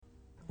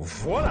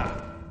Voila!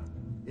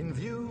 In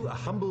view, a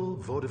humble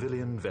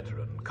vaudevillian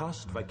veteran,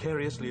 cast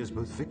vicariously as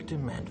both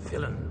victim and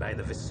villain by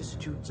the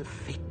vicissitudes of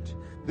fate.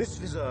 This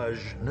visage,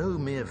 no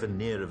mere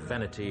veneer of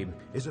vanity,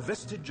 is a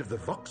vestige of the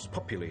vox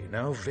populi,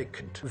 now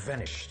vacant,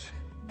 vanished.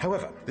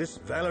 However, this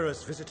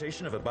valorous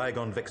visitation of a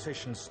bygone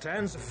vexation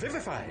stands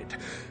vivified,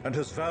 and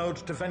has vowed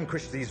to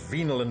vanquish these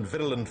venal and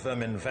virulent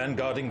vermin,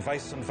 vanguarding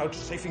vice and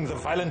vouchsafing the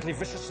violently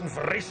vicious and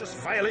voracious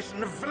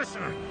violation of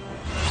volition.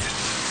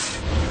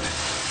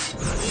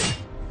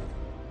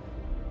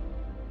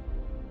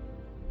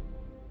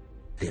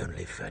 The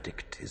only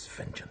verdict is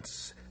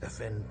vengeance, a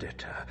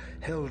vendetta,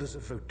 held as a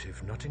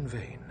votive not in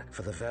vain,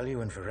 for the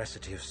value and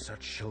veracity of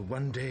such shall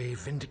one day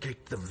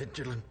vindicate the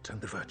vigilant and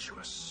the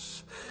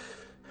virtuous.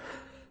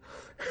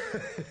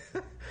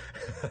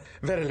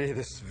 Verily,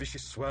 this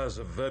vichyssoise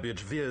of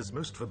verbiage veers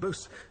most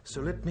verbose, so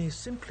let me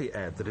simply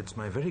add that it's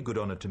my very good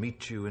honor to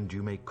meet you, and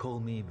you may call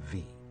me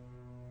V.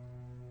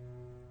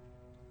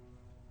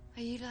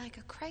 Are you like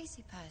a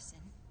crazy person?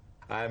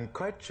 I'm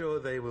quite sure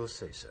they will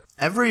say so.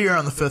 Every year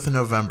on the 5th of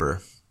November,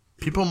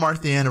 people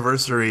mark the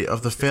anniversary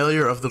of the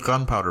failure of the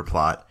Gunpowder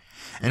Plot,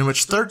 in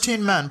which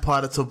 13 men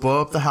plotted to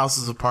blow up the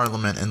Houses of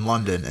Parliament in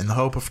London in the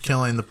hope of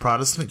killing the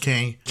Protestant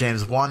king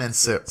James I and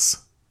VI.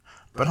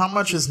 But how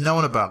much is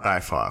known about Guy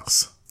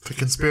Fawkes, the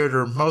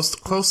conspirator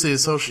most closely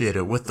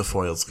associated with the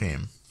foiled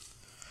scheme?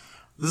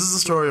 This is the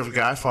story of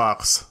Guy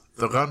Fawkes,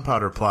 the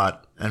Gunpowder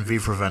Plot, and V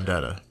for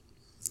Vendetta.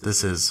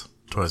 This is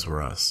Toys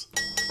R Us.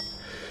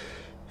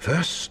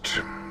 First,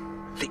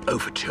 the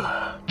overture.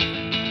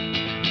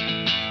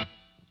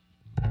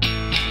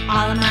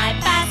 All of my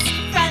best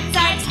friends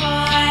are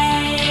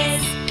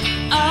toys.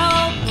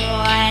 Oh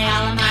boy,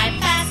 all of my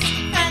best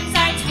friends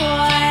are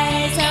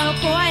toys. Oh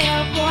boy,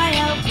 oh boy,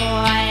 oh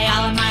boy.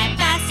 All of my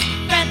best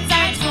friends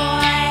are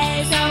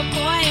toys. Oh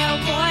boy,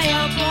 oh boy,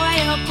 oh boy,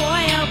 oh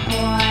boy, oh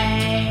boy.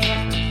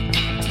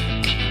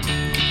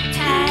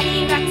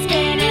 Teddy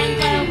Ruxpin and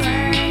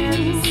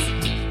Glowworms.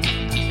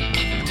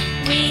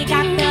 We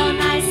got Bill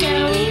Nye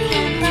so we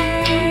can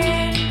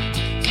learn.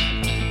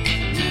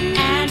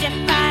 And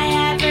if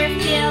I ever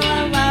feel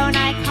alone,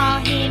 I call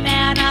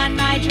He-Man on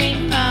my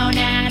dream phone,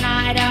 and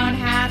I don't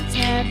have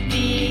to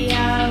be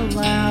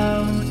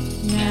alone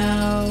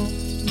no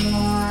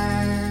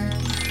more.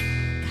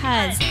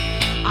 'Cause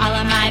all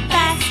of my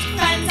best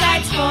friends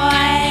are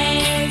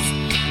toys.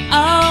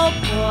 Oh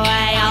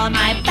boy, all of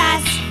my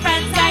best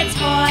friends are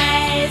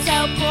toys.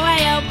 Oh boy,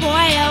 oh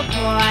boy, oh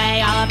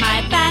boy. All of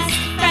my best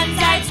friends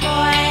are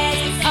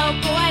toys. Oh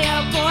boy,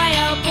 oh boy,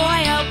 oh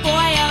boy, oh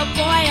boy, oh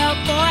boy, oh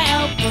boy,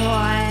 oh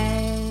boy.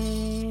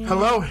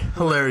 Hello,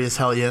 hilarious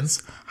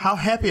hellions. How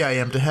happy I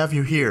am to have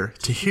you here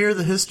to hear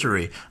the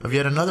history of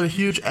yet another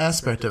huge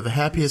aspect of the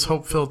happiest,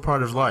 hope-filled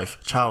part of life,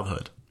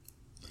 childhood.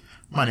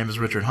 My name is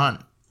Richard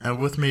Hunt, and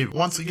with me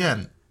once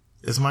again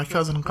is my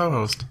cousin and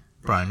co-host,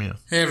 Brian Mew.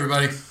 Hey,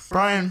 everybody.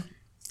 Brian,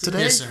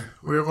 today Yes, sir.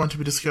 we are going to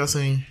be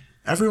discussing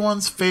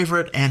everyone's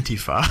favorite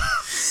Antifa,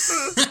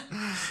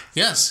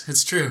 Yes,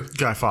 it's true.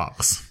 Guy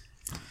Fawkes.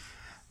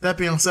 That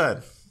being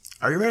said,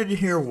 are you ready to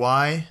hear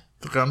why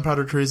the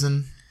gunpowder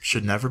treason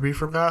should never be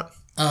forgot?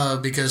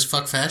 Because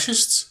fuck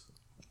fascists?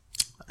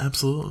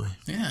 Absolutely.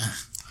 Yeah.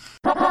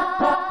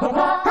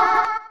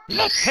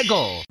 Let's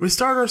go! We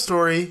start our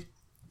story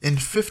in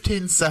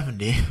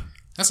 1570,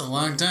 That's a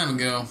long time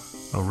ago.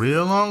 a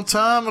real long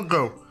time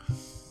ago.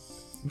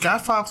 Guy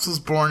Fawkes was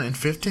born in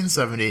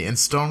 1570 in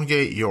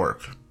Stonegate,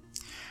 York.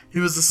 He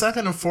was the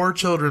second of 4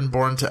 children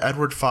born to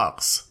Edward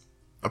Fawkes,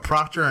 a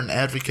proctor and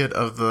advocate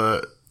of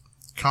the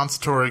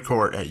Consistory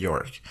Court at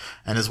York,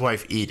 and his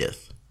wife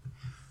Edith.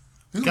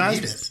 Ooh,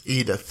 Guys, Edith.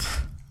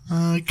 Edith.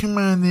 Come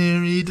on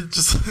there, Edith.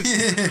 Just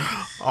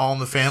all in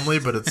the family,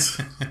 but it's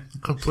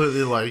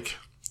completely like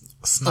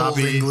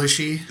snobby. Old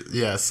Englishy.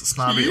 Yes,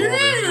 snobby old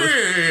English.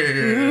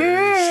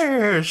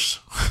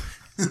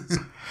 Yes.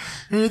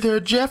 Hey there,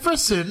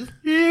 Jefferson.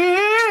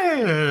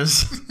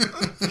 Yes.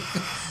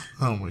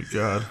 Oh my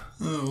God.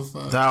 Oh,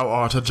 fuck. Thou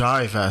art a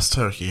jive-ass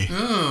turkey.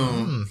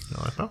 Oh,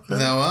 You're like, okay.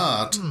 thou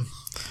art.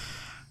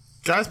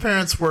 Guy's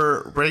parents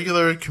were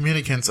regular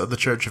communicants of the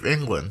Church of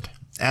England,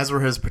 as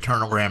were his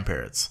paternal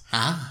grandparents.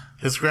 Ah.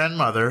 His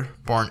grandmother,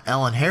 born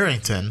Ellen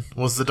Harrington,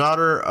 was the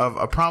daughter of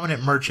a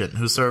prominent merchant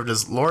who served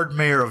as Lord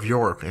Mayor of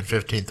York in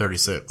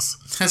 1536.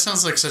 That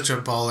sounds like such a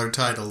baller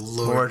title.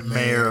 Lord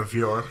Mayor of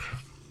York.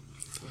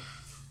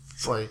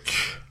 It's like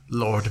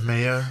Lord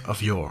Mayor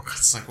of York.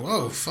 It's like,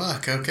 whoa,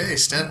 fuck, okay,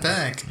 step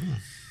back.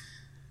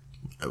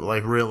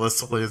 Like,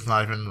 realistically, it's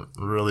not even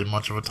really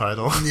much of a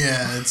title.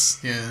 Yeah,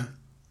 it's, yeah.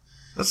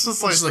 That's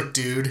just Just like, like,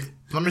 dude.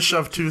 let me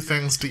shove 2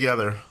 things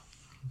together.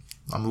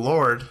 I'm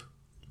Lord,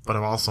 but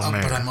I'm also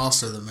Mayor. But I'm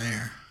also the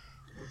mayor.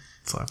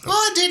 It's like, Well,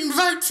 I didn't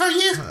vote for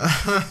you.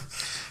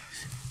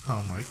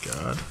 oh my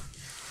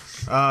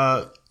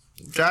God.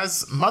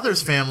 Guy's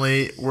mother's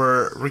family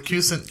were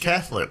recusant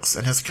Catholics,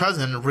 and his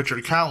cousin,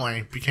 Richard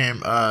Cowling,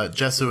 became a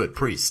Jesuit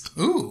priest.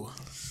 Ooh.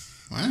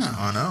 Wow.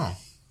 I know.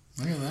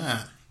 Look at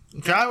that.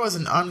 Guy was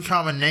an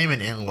uncommon name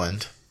in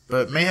England,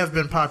 but may have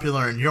been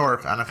popular in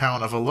York on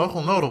account of a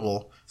local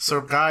notable, Sir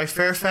Guy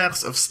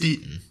Fairfax of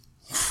Steeton.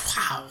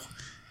 Wow.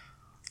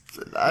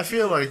 I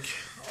feel like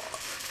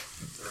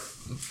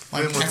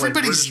everybody's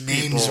British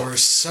names people, are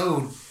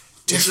so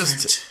it's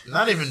different. just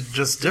not even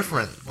just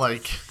different,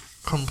 like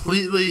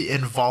completely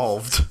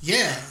involved.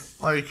 Yeah.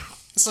 Like,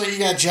 So you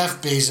got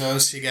Jeff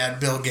Bezos, you got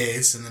Bill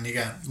Gates, and then you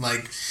got,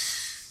 like,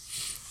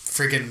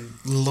 freaking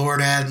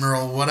Lord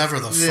Admiral, whatever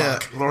the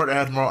fuck. Lord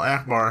Admiral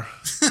Akbar.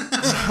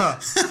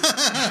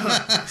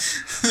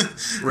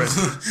 Rip.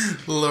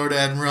 Lord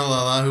Admiral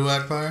Allahu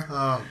Akbar.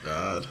 Oh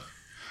God.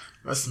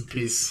 Rest in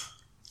peace.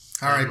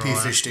 R.I.P. Admiral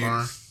Fish Dude.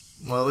 Akbar.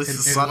 Well, at least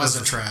his It son was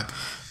is a trap.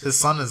 His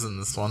son is in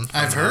this one.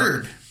 I've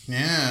heard.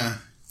 Yeah.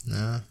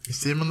 Yeah, you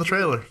see him in the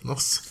trailer.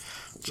 Looks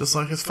just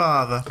like his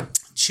father.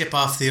 Chip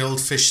off the old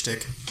fish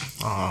stick.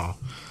 Oh,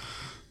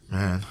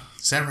 man.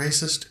 Is that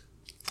racist?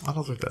 I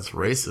don't think that's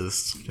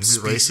racist. Can be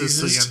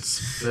Speciesist? racist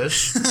against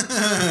fish?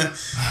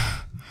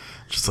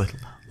 Just like,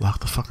 lock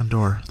the fucking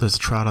door. There's a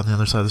trout on the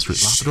other side of the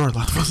street. Lock the door.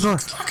 Lock the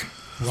fucking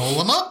door. Roll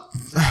them up.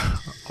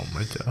 Oh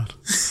my God.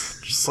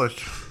 Just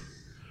like,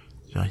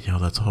 yo,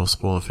 that's a whole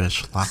school of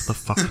fish. Lock the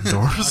fucking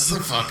Lock doors. the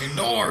fucking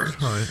door.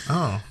 Right.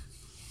 Oh.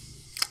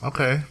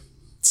 Okay.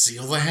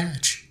 Seal the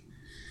hatch.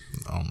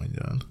 Oh my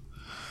God.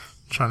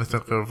 Trying to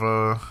think of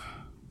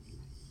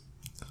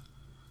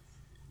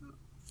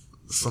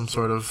some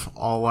sort of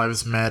all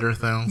lives matter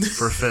thing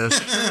for fish.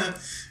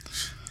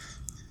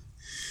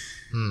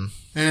 And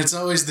it's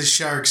always the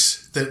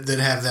sharks that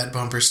have that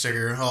bumper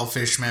sticker, all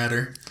fish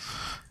matter.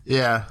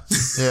 Yeah,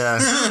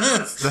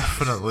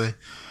 definitely.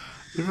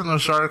 Even though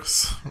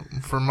sharks,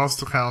 for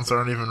most accounts,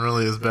 aren't even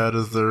really as bad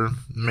as they're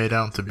made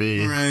out to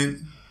be. Right.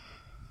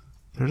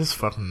 They're just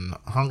fucking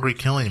hungry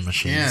killing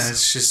machines. Yeah,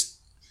 it's just,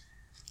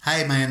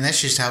 hey man, that's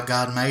just how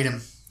God made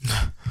him.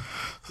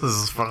 This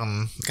is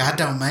fucking God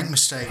don't make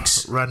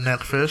mistakes.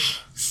 redneck fish.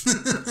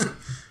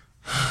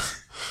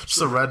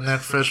 Just a redneck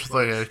fish with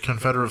like a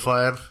Confederate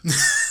flag.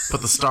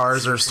 But the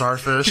stars are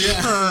starfish.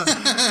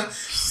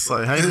 Just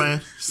like, hey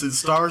man, see the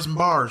stars and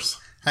bars.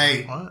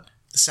 Hey, What?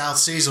 the South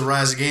Seas will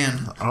rise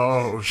again.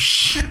 Oh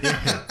shit.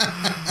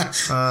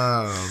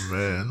 Oh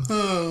man.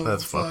 Oh,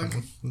 That's fuck.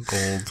 fucking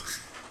gold.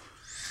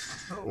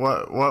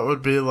 What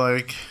would be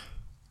like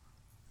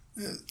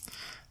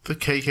the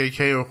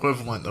KKK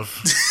equivalent of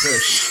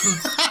fish?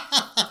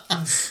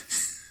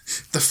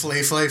 The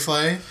flay.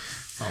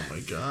 Oh my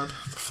God.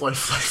 The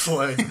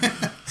flay.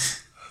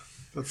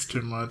 That's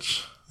too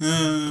much.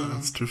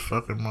 That's too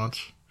fucking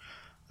much.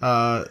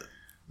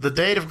 The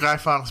date of Guy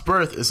Fawkes'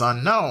 birth is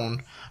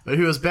unknown, but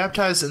he was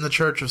baptized in the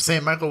church of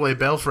St. Michael le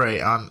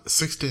Belfray on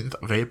 16th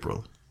of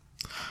April.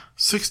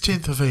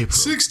 16th of April.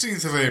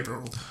 16th of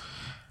April.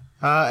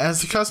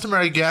 As the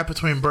customary gap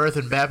between birth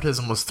and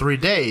baptism was 3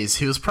 days,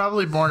 he was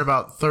probably born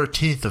about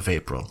 13th of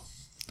April.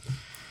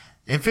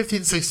 In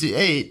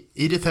 1568,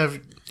 Edith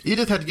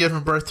had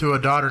given birth to a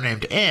daughter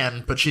named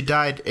Anne, but she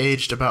died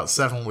aged about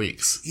 7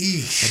 weeks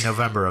Eesh. in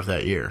November of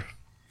that year.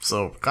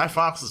 So Guy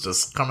Fawkes is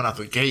just coming out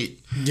the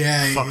gate,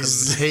 Yeah, fucking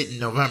he's, hating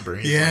November.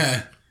 He's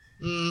yeah.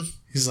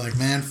 He's like,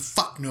 man,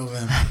 fuck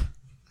November. like,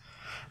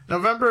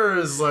 November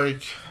is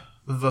like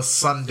the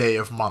Sunday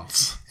of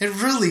months. It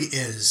really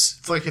is.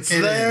 It's like it's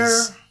It there.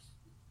 is.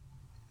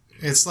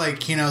 It's like,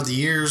 the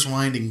year's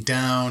winding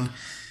down.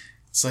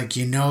 It's like,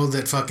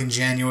 that fucking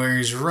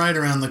January's right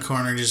around the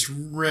corner, just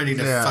ready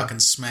to Yeah. fucking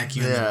smack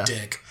you in Yeah. the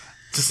dick.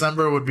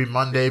 December would be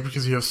Monday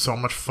because you have so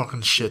much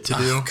fucking shit to do.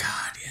 Oh,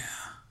 God, yeah.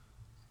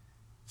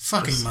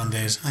 Fucking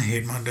Mondays. I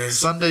hate Mondays.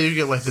 Sunday you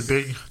get like the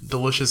big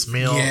delicious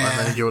meal and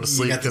then you go to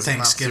sleep you got the because it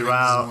knocks Thanksgiving you and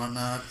out.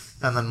 whatnot.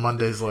 And then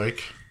Monday's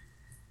like,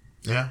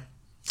 yeah,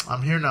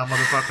 I'm here now,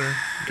 motherfucker.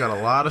 Got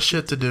a lot of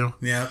shit to do.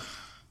 Yep.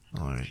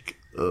 Like,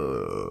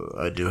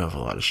 I do have a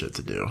lot of shit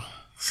to do.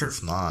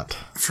 It's not.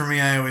 For me,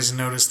 I always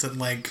noticed that,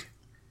 like,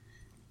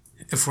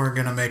 if we're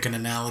going to make an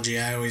analogy,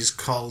 I always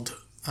called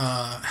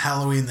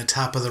Halloween the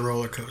top of the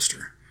roller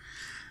coaster.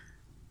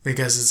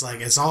 Because it's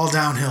like, it's all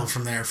downhill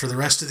from there. For the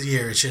rest of the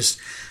year, it's just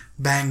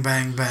bang,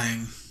 bang,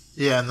 bang.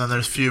 Yeah, and then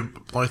there's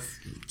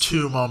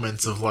two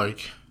moments of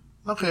like,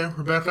 okay,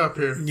 we're back up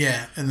here.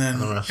 Yeah, and then,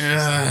 the rest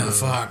is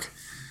fuck.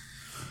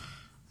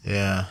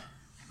 Yeah,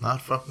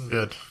 not fucking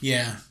good.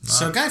 Yeah.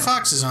 So Guy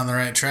Fawkes is on the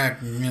right track,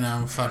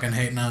 fucking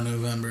hating on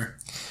November.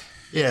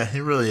 Yeah,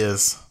 he really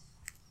is.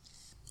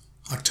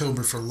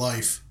 October for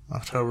life.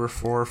 October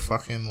for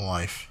fucking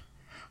life.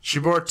 She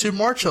bore 2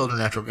 more children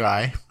after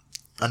Guy.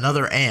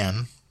 Another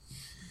Anne.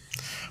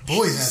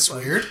 Boy, that's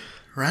weird,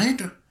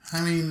 right?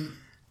 I mean,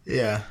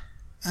 Yeah.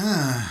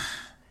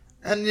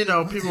 And,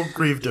 people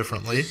grieve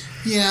differently.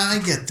 yeah, I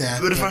get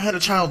that. But if I had a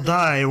child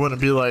die, it wouldn't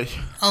be like,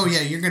 Oh,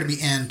 yeah, you're going to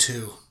be Anne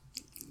 2.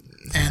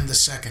 And the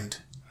second.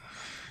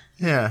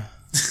 yeah.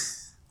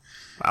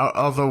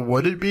 Although,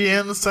 would it be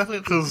Anne the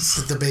second?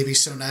 Because, The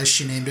baby's so nice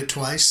she named it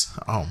twice.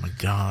 oh my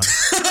God.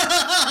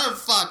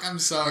 Fuck, I'm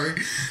sorry.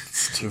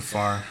 It's too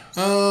far.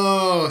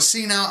 Oh,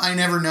 see, now I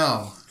never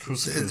know.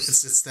 Goose.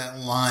 It's that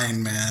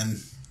line, man.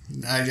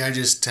 I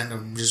just tend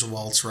to just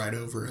waltz right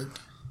over it.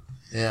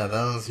 Yeah,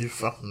 that was you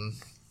fucking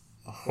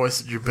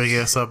hoisted your big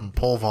ass up and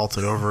pole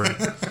vaulted over it.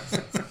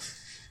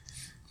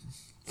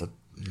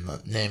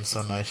 the name's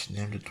so nice you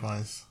named it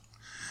twice.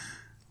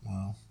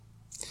 Wow.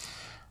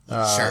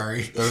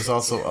 Sorry. There's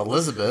also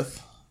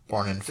Elizabeth,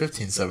 born in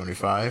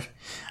 1575,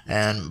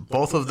 and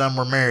both of them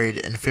were married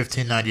in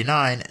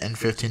 1599 and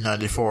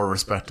 1594,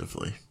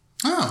 respectively.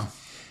 Oh.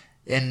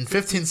 In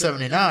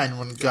 1579,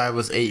 when the guy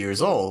was 8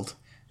 years old,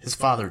 his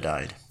father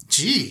died.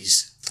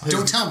 Jeez.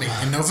 Don't tell me.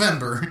 In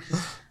November.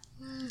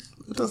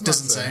 It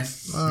doesn't say.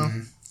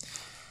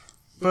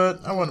 But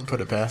I wouldn't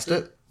put it past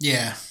it.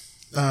 Yeah.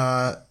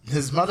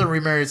 His mother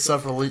remarried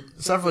several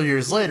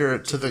years later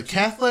to the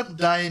Catholic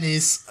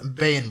Dionyse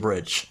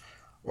Bainbridge,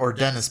 or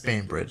Dennis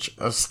Bainbridge,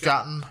 of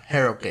Scotton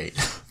Harrogate.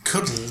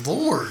 Good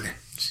lord.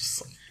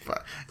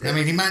 I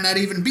mean, he might not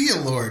even be a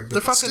lord,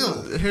 but They're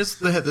still. they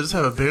just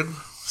have a big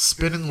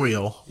spinning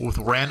wheel with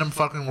random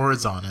fucking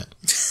words on it.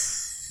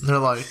 And they're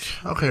like,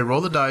 okay,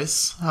 roll the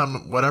dice.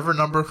 Whatever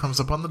number comes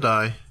up on the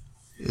die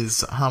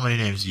is how many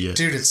names you get.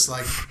 Dude, it's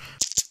like...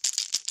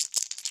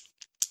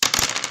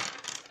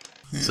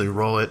 So you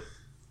roll it.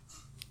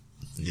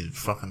 You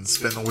fucking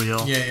spin the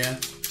wheel. Yeah.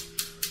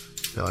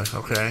 You're like,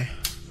 okay,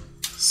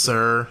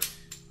 sir,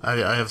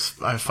 I have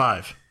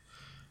 5.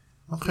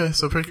 Okay,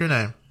 so pick your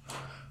name.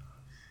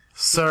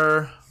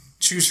 Sir.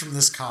 Choose from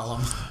this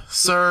column.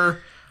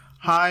 Sir,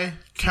 High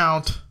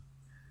Count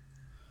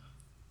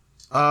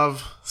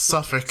of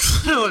Suffolk.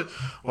 You're like,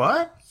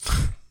 what?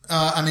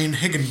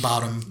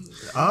 Higginbottom.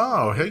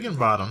 Oh,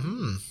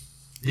 Higginbottom.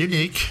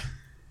 Unique.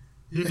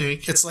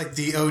 It's like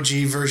the OG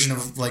version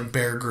of like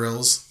Bear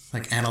Grylls,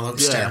 like Antelope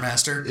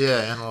Stairmaster. Yeah,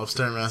 Antelope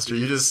Stairmaster.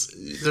 You just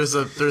there's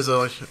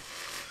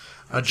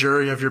a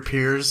jury of your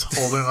peers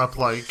holding up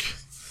like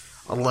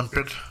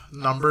Olympic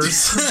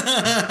numbers.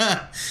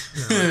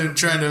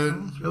 Trying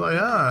to You're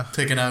like,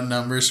 picking out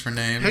numbers for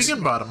names.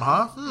 Higginbottom,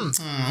 huh?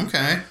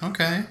 Okay.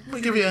 Let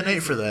me give you an 8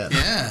 for that.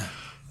 Yeah.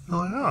 I'm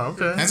like, oh,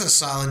 okay. That's a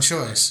solid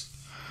choice.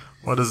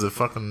 What is it,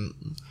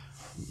 fucking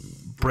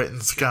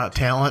Britain's Got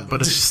Talent, but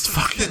it's just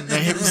fucking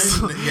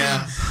names.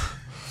 Yeah.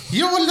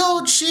 Your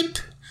lordship.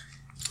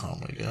 Oh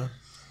my god.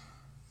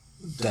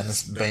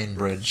 Dennis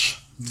Bainbridge.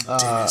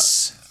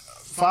 Dennis.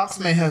 Fox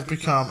may have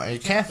become a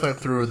Catholic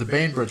through the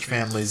Bainbridge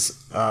family's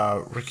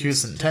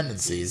recusant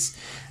tendencies,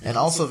 and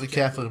also the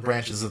Catholic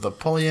branches of the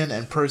Pulliam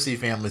and Percy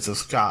families of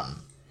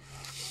Scotland,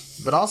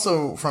 but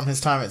also from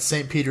his time at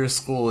St. Peter's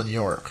School in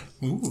York.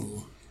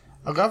 Ooh.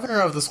 A governor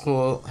of the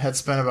school had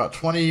spent about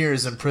 20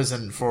 years in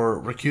prison for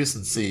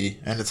recusancy,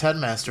 and its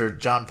headmaster,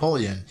 John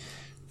Pulliam,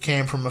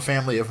 came from a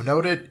family of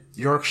noted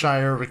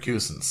Yorkshire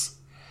recusants.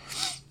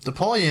 The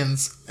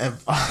Pulliams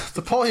of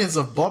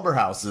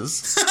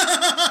Blubberhouses.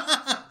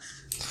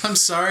 I'm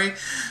sorry.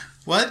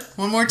 What?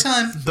 One more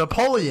time. The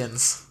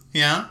Pulliams.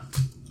 Yeah.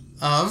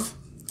 Of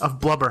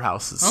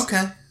Blubberhouses.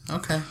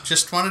 Okay.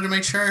 Just wanted to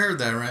make sure I heard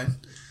that right.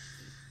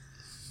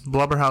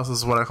 Blubberhouse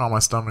is what I call my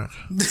stomach.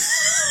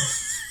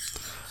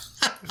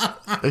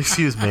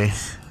 Excuse me.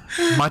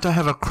 Might I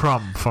have a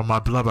crumb for my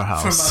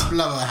blubberhouse? For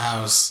my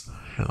blubberhouse.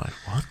 You're like,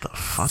 what the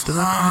fuck did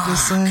I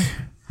just say?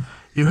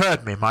 You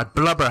heard me, my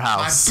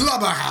blubberhouse. My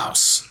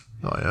blubberhouse.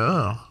 Oh,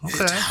 yeah.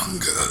 Okay. It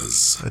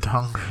hungers. It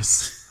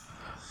hungers.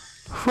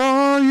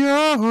 For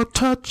your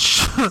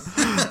touch.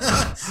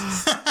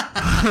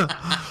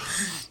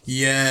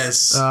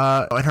 Yes. In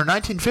her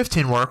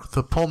 1915 work,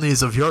 The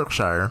Pulneys of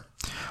Yorkshire,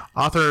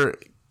 author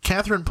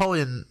Catherine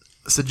Pulliam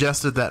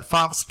suggested that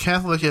Fox's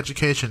Catholic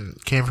education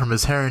came from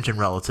his Harrington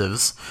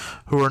relatives,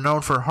 who were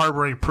known for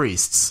harboring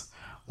priests,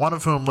 one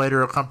of whom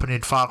later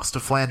accompanied Fox to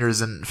Flanders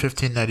in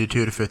 1592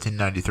 to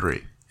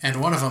 1593.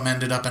 And one of them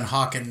ended up in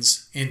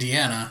Hawkins,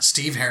 Indiana,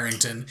 Steve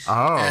Harrington,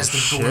 as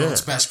the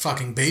world's best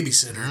fucking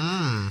babysitter.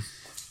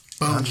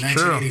 Boom,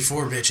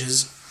 1984,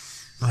 bitches.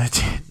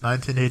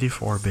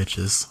 1984,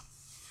 bitches.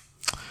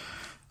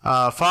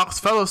 Fox's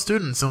fellow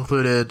students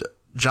included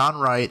John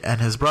Wright and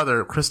his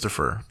brother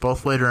Christopher,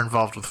 both later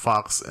involved with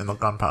Fox in the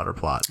gunpowder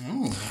plot.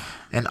 Ooh.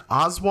 And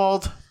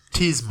Oswald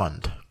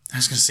Teesmund. I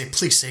was going to say,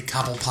 please say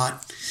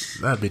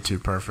Cobblepot. That'd be too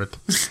perfect.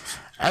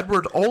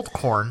 Edward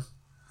Oldcorn.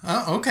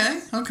 Oh,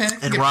 okay.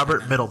 And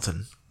Robert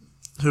Middleton,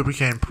 who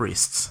became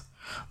priests.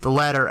 The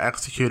latter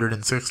executed in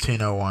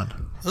 1601.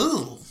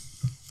 Ooh.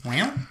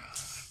 Well.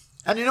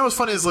 And you know what's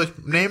funny is, like,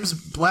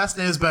 last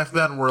names back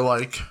then were,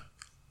 like,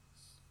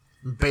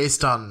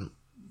 based on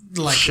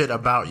like shit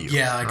about you.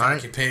 Yeah, like right?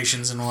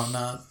 occupations and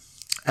whatnot.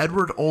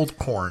 Edward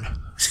Oldcorn.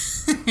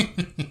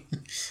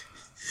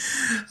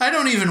 I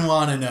don't even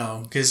want to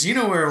know, because you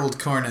know where Old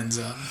Corn ends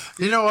up.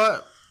 You know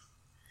what?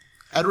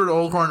 Edward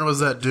Oldcorn was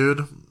that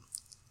dude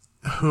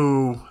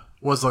who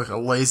was like a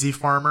lazy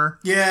farmer.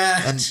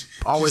 Yeah. And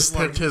always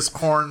picked his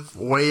corn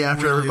way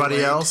after really everybody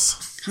late.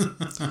 else.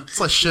 It's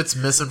like shit's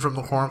missing from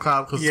the corn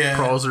cob because the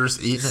crows are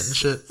just eating it and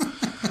shit.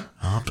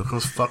 Oh,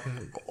 because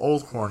fucking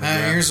Old Corn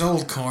again. Here's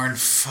Old Corn.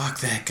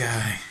 Fuck that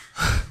guy.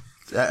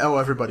 Oh,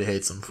 everybody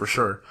hates him, for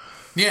sure.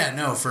 Yeah,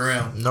 no, for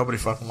real. Nobody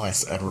fucking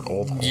likes Edward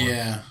Oldcorn.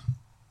 Yeah.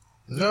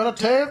 Gonna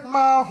take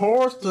my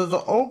horse to the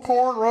Old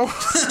Corn Road.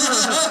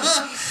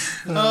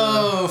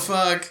 Oh,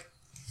 fuck.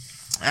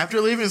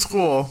 After leaving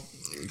school,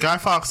 Guy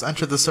Fawkes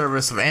entered the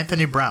service of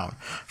Anthony Brown,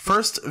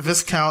 1st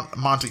Viscount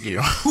Montague.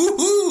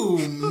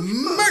 Woohoo!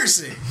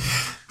 Mercy!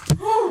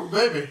 Woo,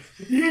 baby.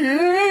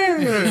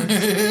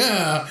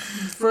 Yeah.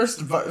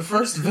 First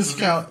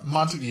Viscount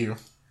Montague.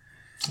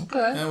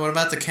 Okay. And what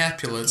about the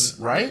Capulets?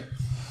 Right?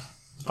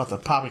 About to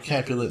pop a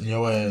Capulet in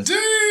your ass.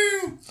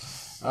 Damn!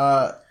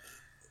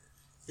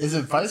 Is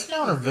it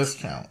Viscount or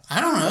Viscount? I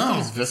don't know. I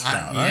think it's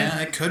Viscount, right? Yeah,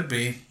 it could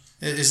be.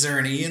 Is there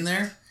an E in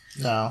there?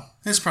 No.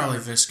 It's probably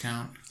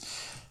Viscount.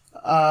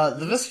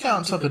 The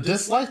Viscount took a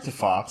dislike to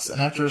Fawkes,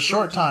 and after a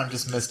short time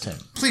dismissed him.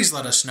 Please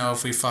let us know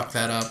if we fuck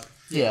that up.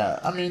 Yeah,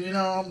 I mean,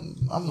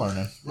 I'm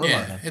learning. We're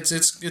learning.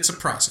 It's a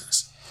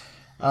process.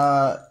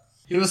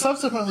 He was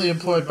subsequently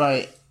employed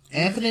by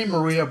Anthony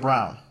Maria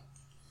Brown,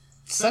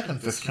 2nd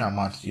Viscount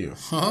Montague,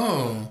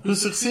 who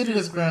succeeded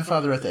his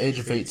grandfather at the age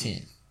of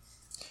 18.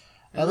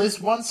 At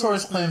least one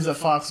source claims that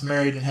Fawkes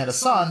married and had a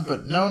son,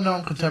 but no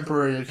known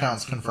contemporary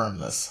accounts confirm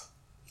this.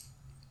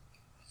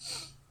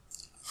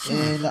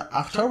 In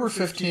October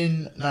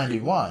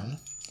 1591,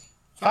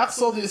 Fawkes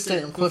sold the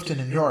estate in Clifton,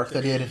 New York,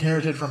 that he had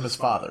inherited from his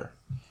father.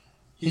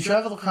 He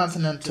traveled the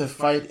continent to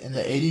fight in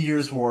the 80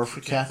 Years' War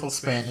for Catholic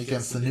Spain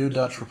against the new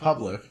Dutch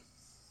Republic,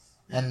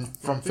 and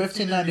from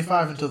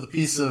 1595 until the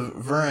Peace of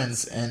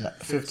Versailles in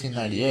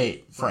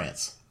 1598,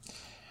 France.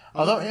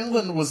 Although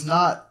England was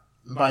not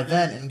by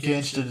then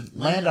engaged in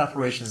land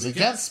operations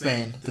against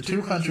Spain, the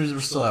two countries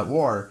were still at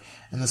war,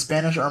 and the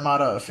Spanish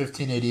Armada of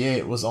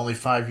 1588 was only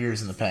 5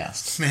 years in the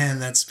past. Man,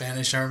 that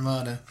Spanish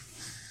Armada.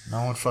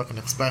 No one fucking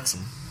expects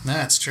him.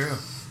 That's true.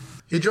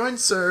 He joined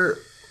Sir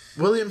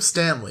William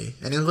Stanley,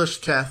 an English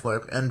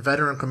Catholic and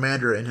veteran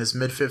commander in his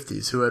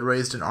mid-50s who had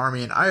raised an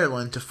army in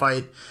Ireland to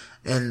fight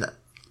in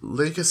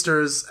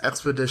Leicester's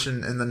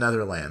expedition in the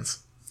Netherlands.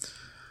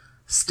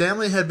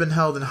 Stanley had been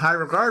held in high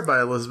regard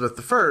by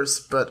Elizabeth I,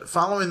 but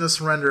following the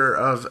surrender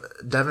of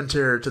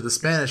Devonshire to the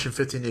Spanish in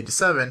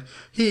 1587,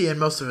 he and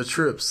most of his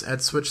troops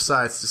had switched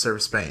sides to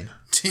serve Spain.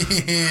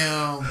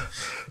 Damn.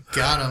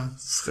 Got him.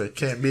 So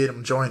can't beat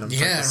him, join him.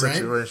 Yeah,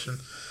 situation.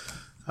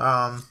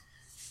 Right?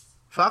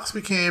 Fawkes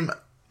became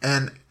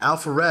an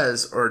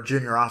alferez, or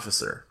junior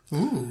officer,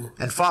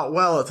 and fought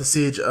well at the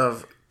siege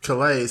of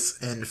Calais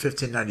in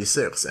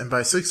 1596, and by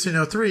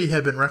 1603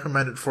 had been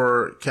recommended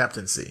for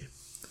captaincy.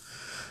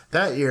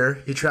 That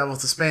year, he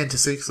traveled to Spain to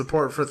seek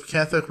support for the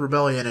Catholic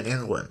rebellion in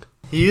England.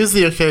 He used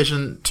the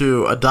occasion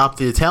to adopt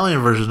the Italian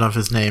version of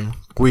his name,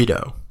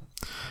 Guido,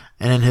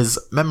 and in his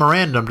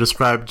memorandum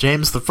described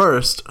James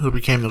I, who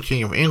became the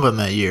King of England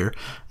that year,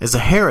 as a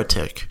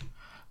heretic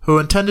who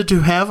intended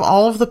to have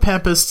all of the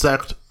Papist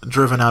sect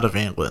driven out of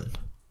England.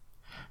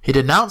 He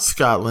denounced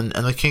Scotland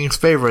and the king's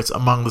favourites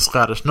among the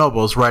Scottish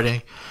nobles,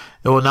 writing,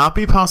 "It will not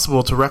be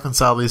possible to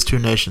reconcile these two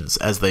nations,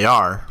 as they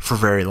are, for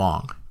very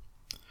long."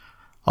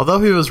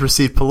 Although he was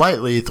received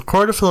politely, the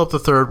court of Philip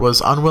III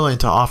was unwilling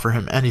to offer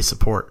him any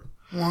support.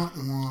 Wah,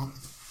 wah.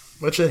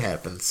 Which it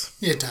happens.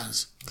 It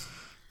does.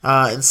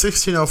 In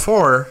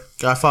 1604,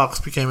 Guy Fawkes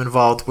became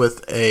involved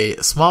with a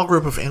small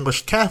group of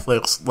English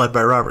Catholics led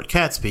by Robert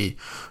Catesby,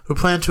 who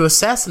planned to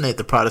assassinate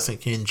the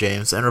Protestant King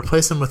James and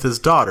replace him with his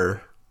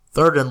daughter,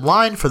 third in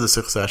line for the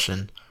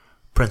succession,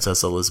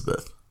 Princess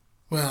Elizabeth.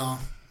 Well,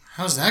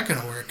 how's that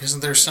going to work?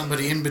 Isn't there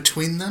somebody in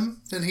between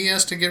them that he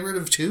has to get rid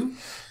of too?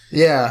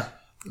 Yeah.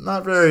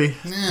 Not very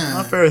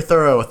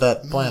thorough with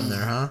that plan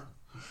there,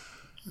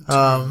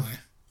 huh?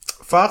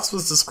 Fawkes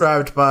was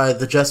described by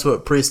the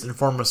Jesuit priest and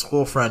former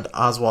school friend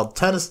Oswald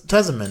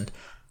Teseman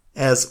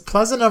as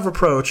pleasant of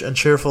approach and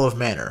cheerful of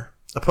manner,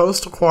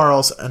 opposed to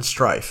quarrels and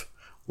strife,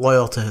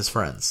 loyal to his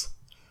friends.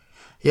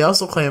 He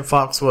also claimed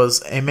Fawkes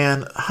was a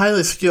man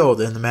highly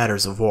skilled in the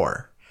matters of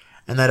war,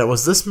 and that it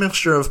was this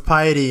mixture of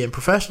piety and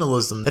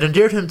professionalism that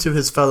endeared him to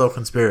his fellow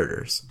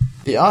conspirators.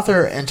 The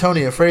author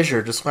Antonia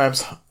Fraser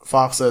describes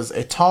Fawkes as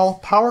a tall,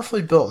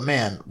 powerfully built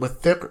man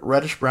with thick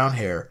reddish-brown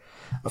hair,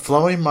 a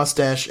flowing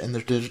mustache in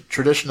the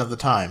tradition of the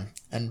time,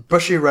 and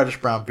bushy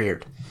reddish-brown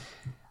beard.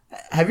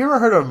 Have you ever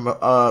heard of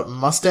a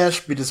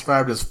mustache be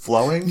described as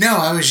flowing? No,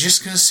 I was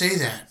just going to say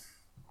that.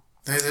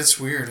 That's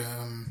weird.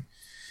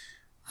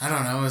 I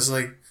don't know. It's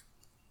like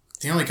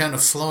the only kind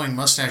of flowing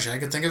mustache I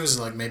could think of is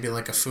like maybe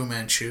like a Fu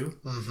Manchu.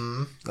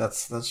 Mm-hmm.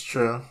 That's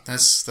true.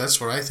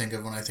 That's what I think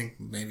of when I think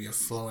maybe a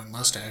flowing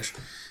mustache.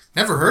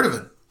 Never heard of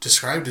it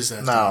described as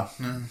that.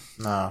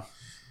 No.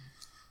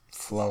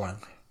 Flowing.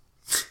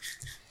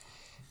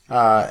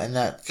 And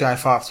that Guy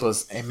Fawkes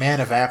was a man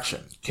of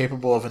action,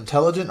 capable of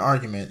intelligent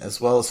argument as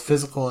well as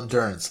physical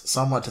endurance,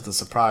 somewhat to the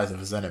surprise of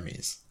his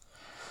enemies.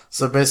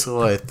 So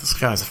basically, like, this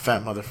guy's a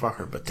fat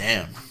motherfucker, but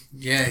damn.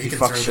 Yeah, he can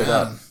fucks throw shit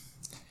down.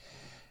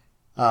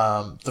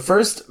 up. The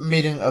first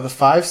meeting of the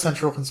 5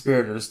 central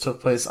conspirators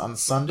took place on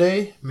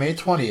Sunday, May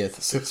 20th,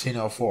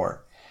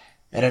 1604,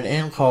 at an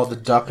inn called the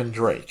Duck and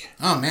Drake.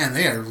 Oh man,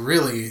 they are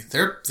really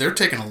they're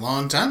taking a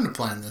long time to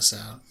plan this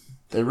out.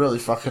 They really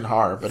fucking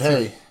are, but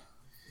hey.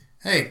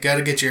 Hey,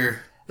 gotta get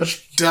your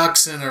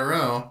ducks in a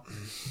row.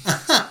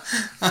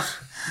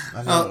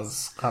 I know it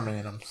was coming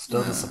and I'm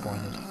still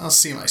disappointed. I'll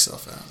see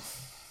myself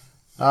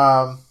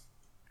out.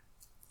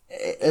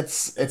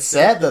 it's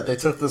sad that they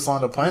took this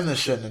long to plan this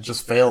shit and it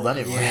just failed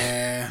anyway.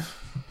 Yeah.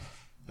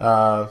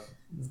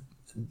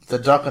 The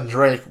Duck and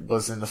Drake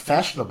was in the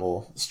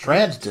fashionable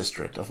Strand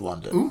district of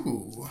London.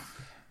 Ooh.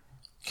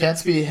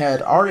 Catesby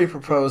had already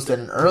proposed at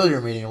an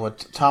earlier meeting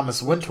with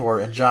Thomas Wintour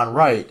and John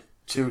Wright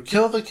to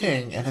kill the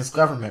king and his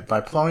government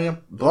by blowing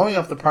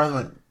up the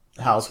Parliament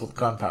House with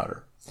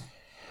gunpowder.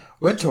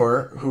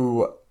 Wintour,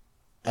 who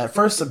at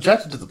first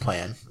objected to the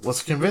plan,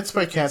 was convinced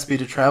by Catesby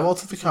to travel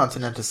to the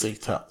continent to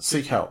seek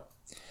help.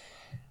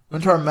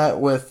 Wintour met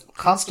with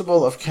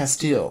Constable of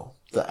Castile,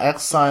 the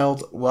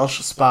exiled Welsh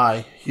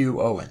spy Hugh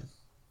Owen.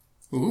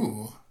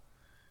 Ooh.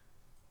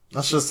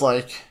 That's just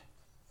like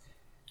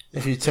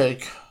if you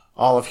take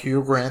all of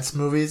Hugh Grant's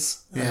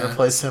movies and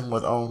replace him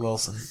with Owen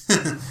Wilson.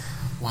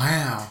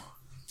 Wow.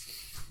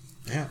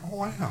 Yeah, oh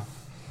wow.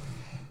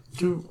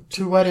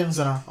 Two weddings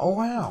and a oh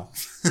wow.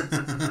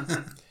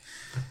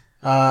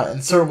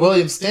 And Sir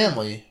William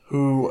Stanley,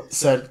 who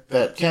said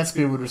that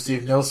Catesby would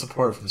receive no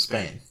support from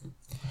Spain.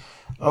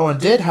 Owen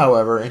did,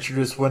 however,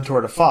 introduce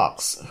Wintour to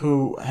Fox,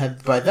 who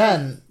had by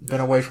then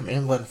been away from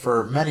England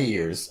for many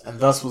years,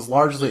 and thus was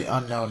largely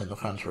unknown in the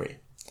country.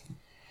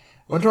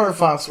 Wintour and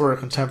Fox were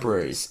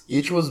contemporaries.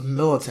 Each was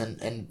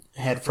militant and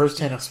had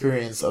first-hand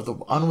experience of the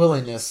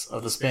unwillingness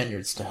of the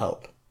Spaniards to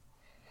help.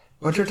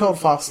 Wintour told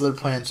Fox their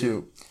plan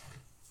to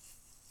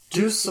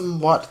do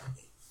somewhat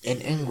in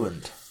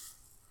England,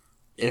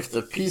 if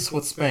the peace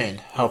with Spain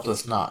helped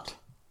us not.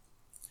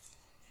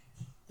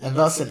 And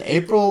thus in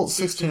April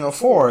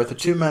 1604, the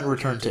two men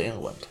returned to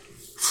England.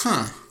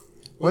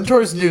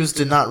 Wintour's news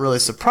did not really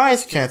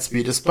surprise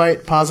Catesby,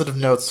 despite positive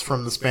notes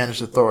from the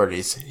Spanish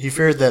authorities. He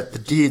feared that the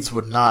deeds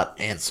would not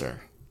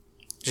answer.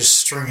 Just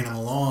stringing them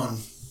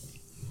along.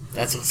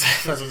 That's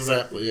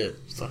exactly it.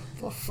 It's like,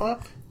 what the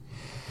fuck?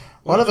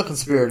 One of the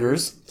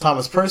conspirators,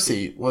 Thomas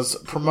Percy, was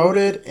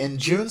promoted in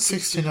June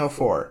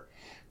 1604,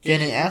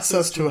 gaining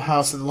access to a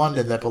house in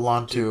London that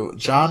belonged to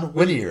John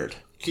Wynyard,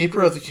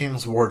 Keeper of the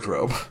King's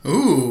Wardrobe.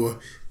 Ooh,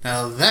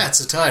 now that's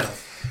a title.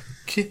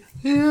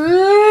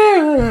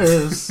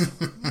 Yes!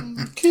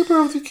 Keeper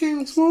of the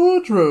King's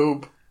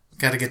Wardrobe.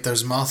 Gotta get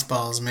those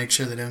mothballs, make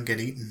sure they don't get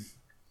eaten.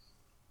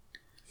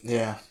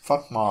 Yeah,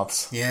 fuck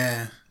moths.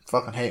 Yeah.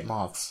 Fucking hate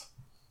moths.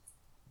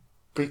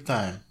 Big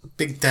time.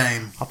 Big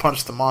time. I'll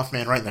punch the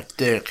Mothman right in the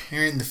dick.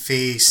 You're in the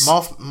face.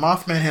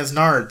 Mothman has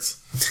nards.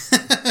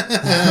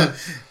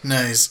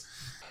 Nice.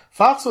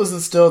 Fox was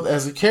installed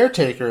as a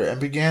caretaker and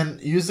began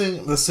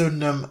using the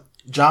pseudonym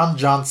John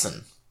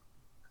Johnson,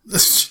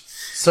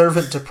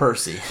 servant to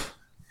Percy.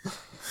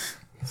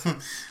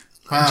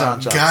 Wow, John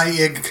Johnson.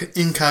 Guy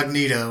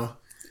Incognito.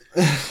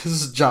 This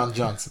is John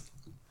Johnson.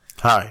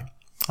 Hi,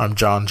 I'm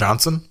John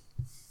Johnson.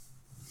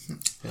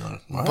 You're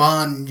like, what?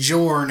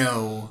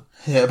 Buongiorno.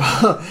 Yeah,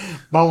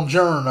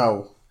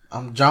 buongiorno.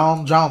 I'm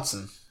John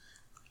Johnson.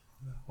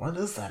 What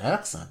is that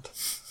accent?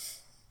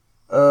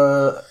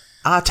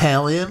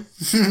 Italian.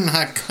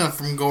 I come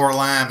from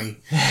Gorlami.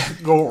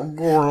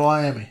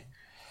 Gorlami.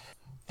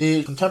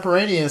 The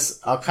contemporaneous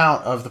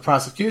account of the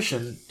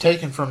prosecution,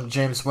 taken from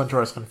James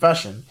Wintour's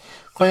confession,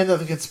 claimed that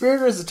the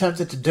conspirators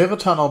attempted to dig a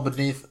tunnel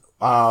beneath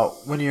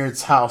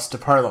Wynyard's house to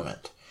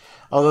Parliament,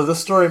 although this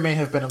story may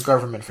have been a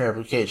government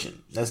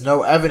fabrication, as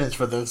no evidence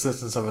for the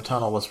existence of a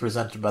tunnel was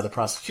presented by the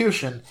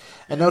prosecution,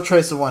 and no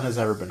trace of one has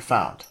ever been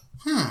found.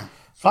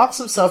 Fox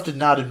himself did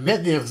not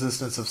admit the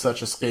existence of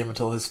such a scheme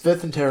until his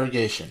fifth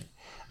interrogation,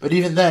 but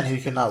even then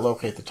he could not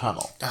locate the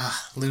tunnel.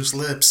 Loose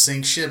lips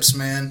sink ships,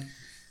 man.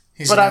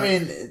 I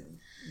mean,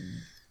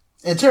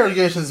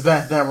 interrogations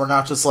back then were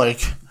not just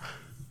like,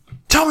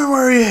 tell me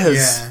where he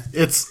is. Yeah.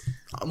 It's,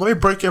 let me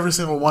break every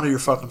single one of your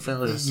fucking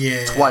fingers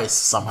twice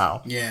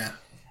somehow. Yeah.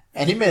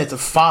 And he made it to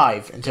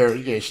 5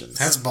 interrogations.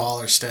 That's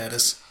baller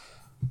status.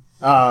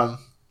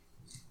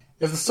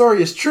 If the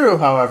story is true,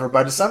 however,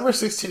 by December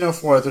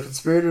 1604, the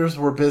conspirators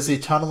were busy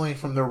tunneling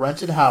from their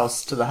rented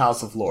house to the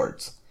House of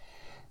Lords.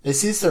 They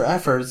ceased their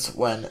efforts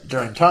when,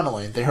 during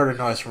tunneling, they heard a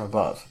noise from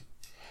above.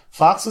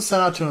 Fox was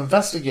sent out to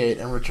investigate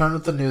and returned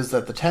with the news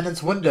that the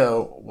tenant's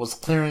window was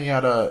clearing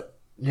out a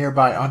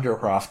nearby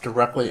undercroft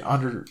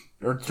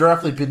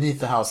directly beneath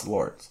the House of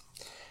Lords.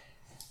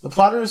 The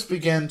plotters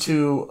began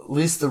to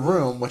lease the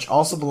room, which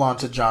also belonged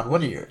to John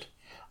Wynyard.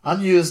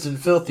 Unused and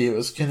filthy, it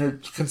was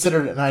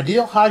considered an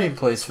ideal hiding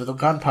place for the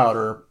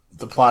gunpowder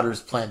the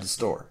plotters planned to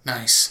store.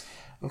 Nice.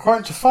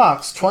 According to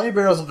Fox, 20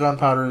 barrels of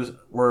gunpowder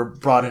were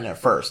brought in at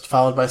first,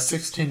 followed by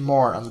 16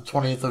 more on the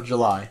 20th of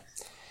July.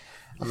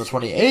 On the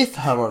 28th,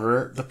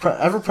 however, the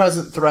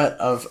ever-present threat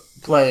of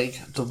plague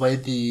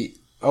delayed the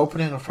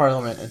opening of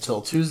Parliament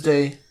until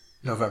Tuesday,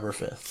 November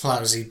 5th.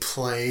 Lousy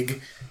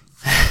plague.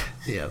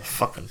 Yeah, the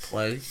fucking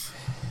plague.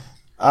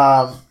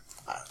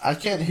 I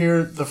can't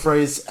hear the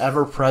phrase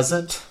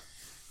ever-present.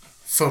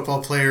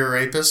 Football player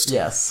rapist?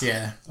 Yes.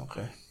 Yeah.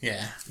 Okay.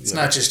 Yeah. It's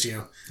not just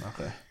you.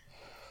 Okay.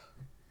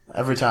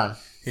 Every time.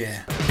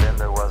 Yeah. Then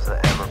there was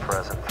the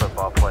ever-present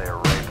football player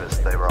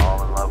rapist. They were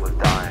all in love with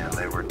dying.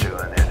 They were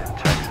doing it in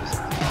Texas.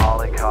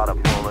 Ollie caught a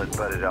bullet,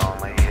 but it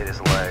only hit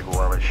his leg.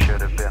 Well, it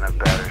should have been a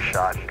better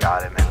shot.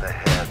 Got him in the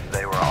head.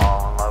 They were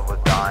all in love with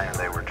lying.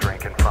 They were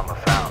drinking from a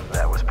fountain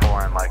that was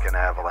pouring like an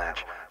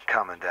avalanche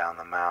coming down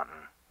the mountain.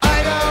 I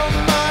don't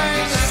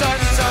mind the sun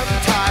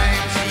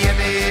sometimes, the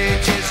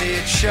images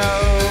it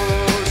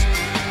shows.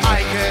 I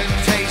can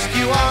taste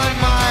you on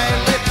my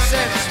lips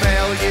and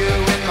smell you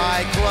in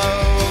my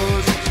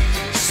clothes.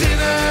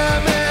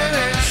 Cinnamon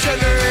and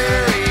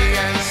sugary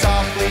and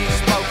softly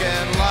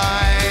spoken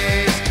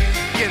lies.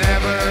 You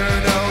never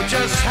know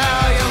just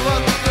how you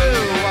look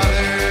through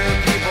other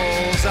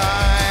people's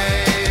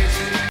eyes.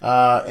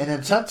 In an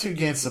attempt to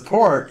gain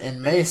support,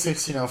 in May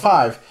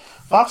 1605,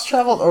 Fox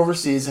traveled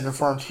overseas and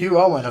informed Hugh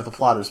Owen of the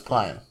plotter's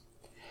plan.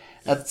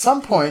 At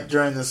some point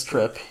during this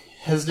trip,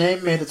 his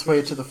name made its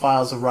way to the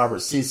files of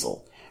Robert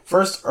Cecil,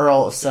 1st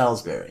Earl of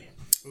Salisbury.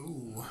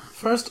 Ooh.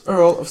 1st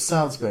Earl of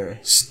Salisbury.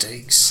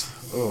 Steaks.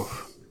 Ooh,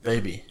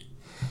 baby.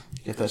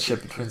 Get that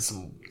shit between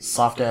some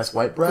soft-ass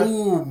white bread.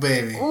 Ooh,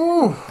 baby.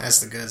 Ooh.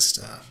 That's the good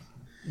stuff.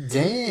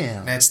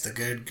 Damn. That's the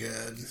good.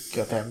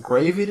 Got that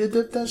gravy to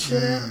dip that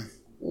shit in?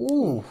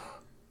 Ooh.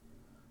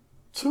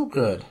 Too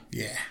good.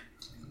 Yeah.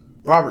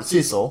 Robert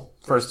Cecil,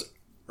 1st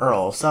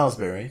Earl of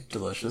Salisbury,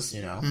 delicious,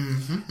 you know,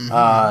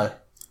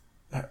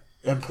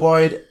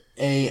 employed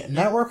a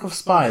network of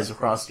spies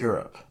across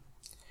Europe.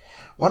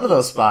 One of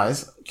those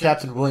spies,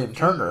 Captain William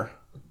Turner.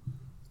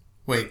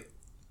 Wait,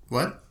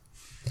 what?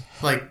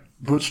 Like,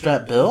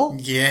 Bootstrap Bill?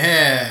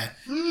 yeah.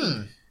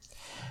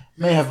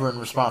 May have been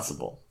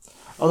responsible.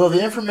 Although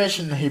the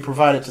information he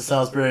provided to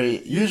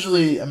Salisbury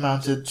usually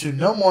amounted to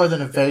no more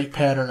than a vague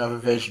pattern of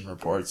evasion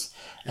reports,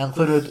 and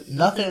included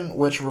nothing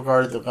which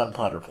regarded the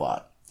gunpowder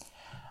plot.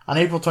 On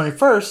April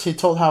 21st, he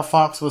told how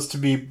Fox was to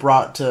be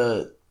brought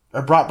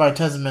by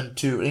Tesman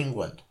to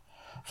England.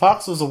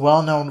 Fox was a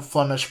well-known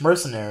Flemish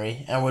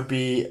mercenary and would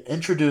be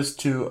introduced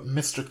to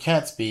Mr.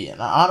 Catesby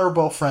and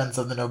honorable friends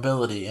of the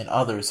nobility and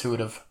others who would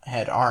have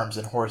had arms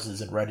and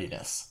horses in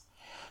readiness.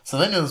 So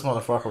they knew this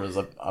motherfucker was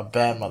a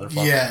bad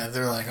motherfucker. Yeah,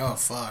 they're like, oh,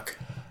 fuck.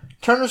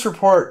 Turner's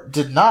report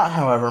did not,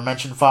 however,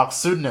 mention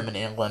Fox's pseudonym in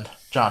England,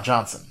 John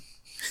Johnson.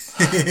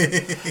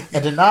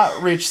 And did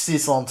not reach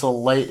Cecil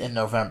until late in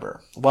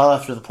November, well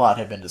after the plot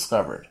had been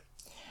discovered.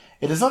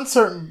 It is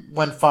uncertain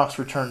when Fox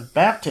returned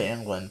back to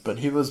England, but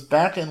he was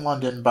back in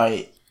London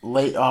by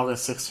late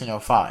August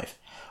 1605,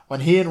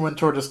 when he and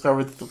Wintour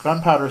discovered that the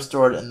gunpowder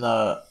stored in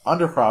the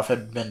Undercroft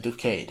had been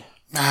decayed.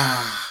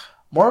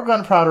 More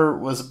gunpowder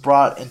was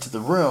brought into the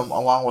room,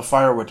 along with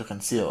firewood to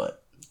conceal it.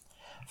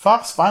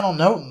 Fox's final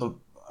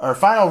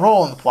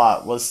role in the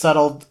plot was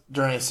settled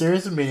during a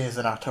series of meetings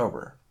in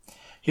October.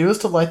 He was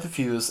to light the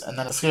fuse and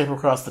then escape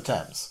across the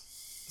Thames.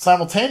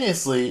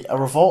 Simultaneously, a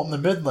revolt in the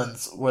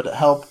Midlands would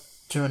help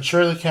to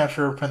ensure the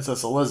capture of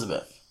Princess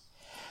Elizabeth.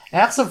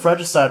 Acts of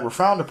regicide were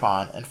frowned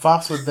upon, and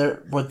Fox would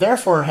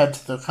therefore head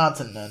to the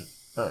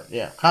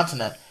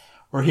continent,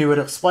 where he would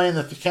explain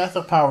to the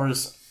Catholic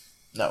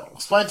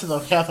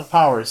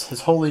powers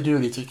his holy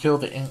duty to kill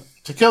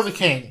the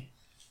king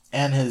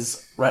and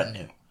his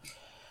retinue.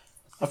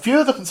 A few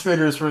of the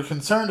conspirators were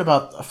concerned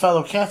about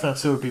fellow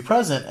Catholics who would be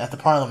present at the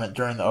Parliament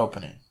during the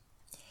opening.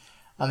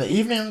 On the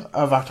evening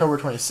of October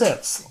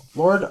 26th,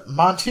 Lord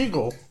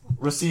Monteagle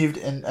received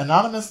an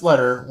anonymous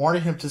letter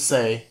warning him to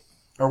stay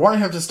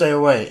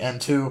away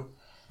and to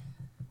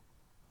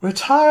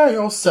retire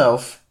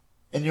yourself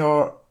in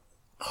your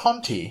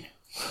county,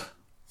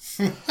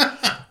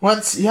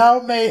 whence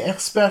thou may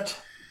expect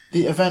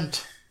the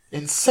event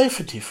in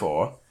safety,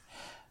 for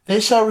they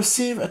shall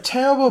receive a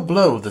terrible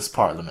blow this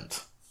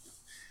Parliament.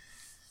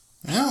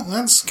 Well,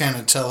 that's kind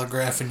of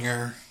telegraphing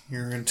your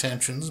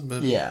intentions,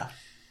 but... Yeah.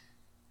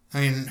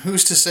 I mean,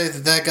 who's to say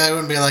that guy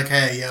wouldn't be like,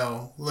 hey,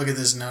 yo, look at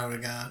this note I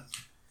got.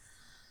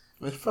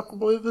 They fucking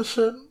believe this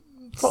shit?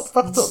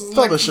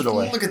 Throw this shit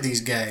away. Look at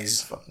these guys.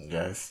 These fucking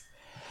guys.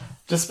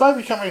 Despite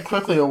becoming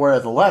quickly aware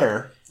of the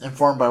letter,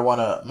 informed by one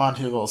of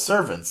Monteagle's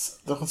servants,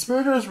 the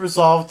conspirators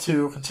resolved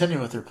to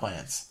continue with their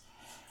plans,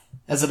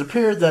 as it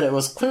appeared that it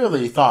was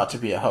clearly thought to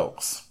be a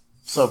hoax.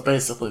 So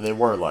basically they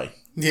were like,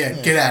 yeah,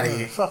 get out of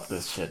here. Fuck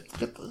this shit.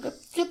 Get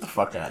the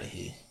fuck out of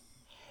here.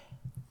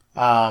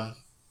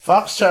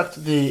 Fox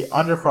checked the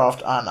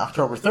Undercroft on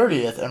October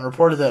 30th and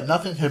reported that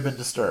nothing had been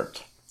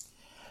disturbed.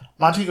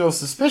 Monteagle's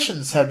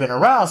suspicions had been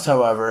aroused,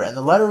 however, and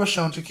the letter was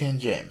shown to King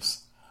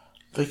James.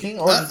 The king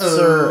ordered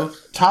Sir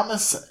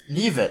Thomas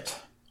Knevet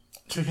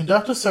to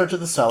conduct a search of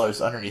the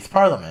cellars underneath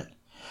Parliament,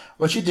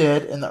 which he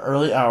did in the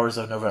early hours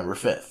of November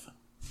 5th.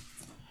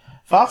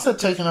 Fox had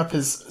taken up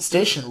his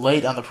station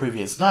late on the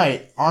previous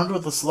night, armed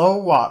with a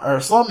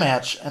slow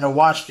match and a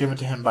watch given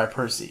to him by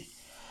Percy,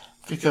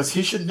 because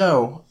he should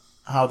know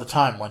how the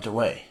time went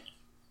away.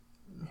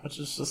 Which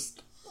is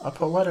just a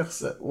poetic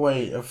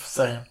way of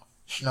saying you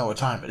should know what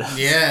time it is.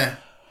 Yeah.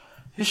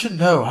 He should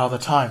know how the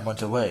time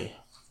went away.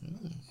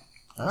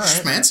 All right.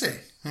 Schmancy.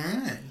 All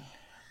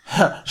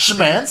right.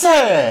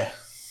 Schmancy!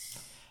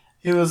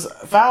 He was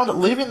found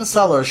leaving the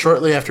cellar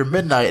shortly after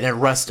midnight and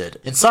arrested.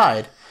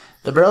 Inside,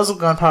 the barrels of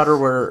gunpowder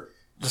were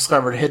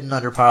discovered hidden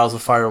under piles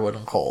of firewood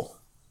and coal.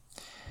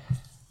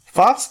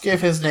 Fox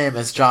gave his name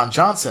as John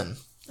Johnson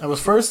and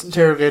was first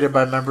interrogated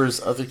by members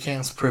of the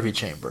King's Privy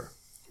Chamber,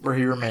 where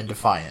he remained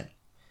defiant.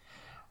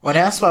 When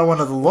asked by one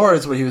of the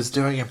lords what he was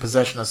doing in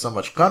possession of so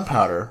much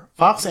gunpowder,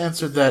 Fox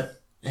answered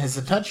that his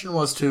intention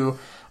was to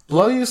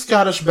blow you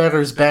Scottish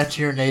beggars back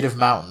to your native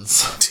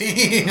mountains.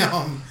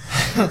 Damn.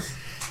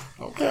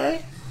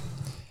 Okay.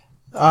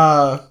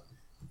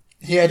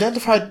 He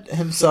identified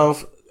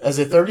himself as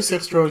a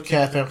 36-year-old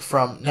Catholic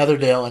from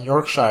Netherdale in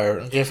Yorkshire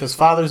and gave his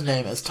father's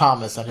name as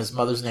Thomas and his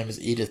mother's name as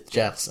Edith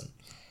Jackson.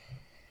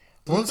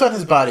 Wounds on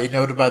his body,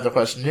 noted by the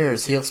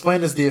questionnaires, he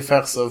explained as the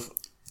effects of,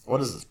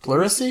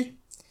 pleurisy?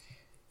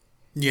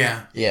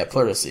 Yeah. Yeah,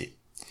 pleurisy.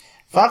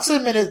 Fox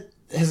admitted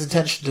his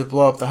intention to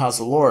blow up the House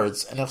of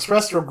Lords and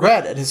expressed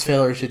regret at his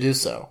failure to do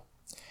so.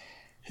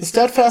 His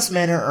steadfast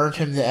manner earned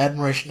him the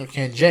admiration of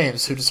King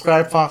James, who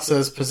described Fox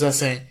as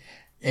possessing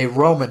a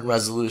Roman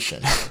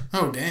resolution.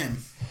 Oh, damn.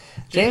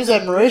 James'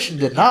 admiration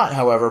did not,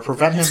 however,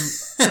 prevent him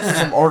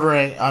from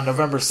ordering on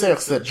November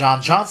 6th that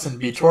John Johnson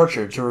be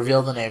tortured to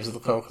reveal the names of the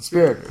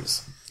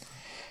co-conspirators.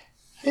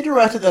 He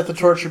directed that the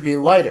torture be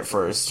light at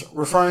first,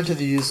 referring to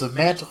the use of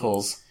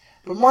manticles,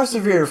 but more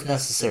severe if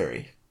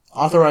necessary,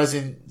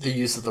 authorizing the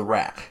use of the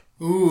rack.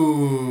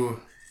 Ooh.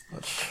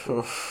 Which,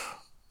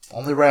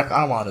 only rack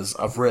I want is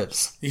of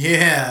ribs.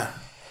 Yeah.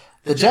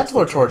 The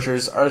gentler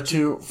tortures are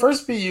to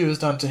first be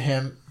used unto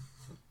him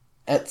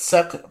et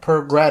sec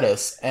per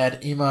gradus ad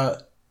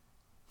ima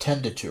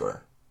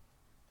tenditur,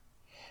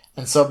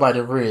 and so by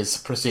degrees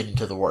proceeding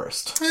to the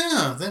worst.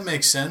 Yeah, that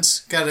makes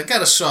sense.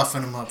 Gotta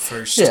soften him up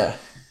first. Yeah.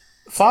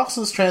 Fox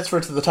was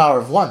transferred to the Tower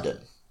of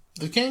London.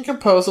 The king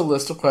composed a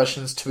list of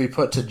questions to be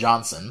put to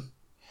Johnson,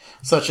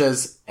 such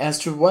as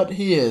to what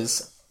he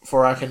is,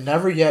 for I can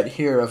never yet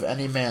hear of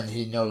any man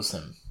he knows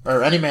him,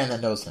 or any man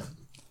that knows him.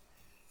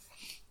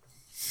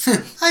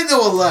 I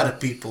know a lot of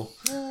people.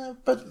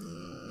 But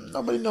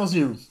nobody knows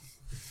you.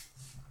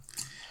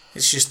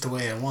 It's just the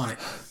way I want it.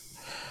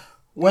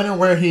 When and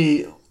where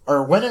he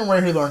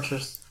learned to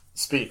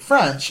speak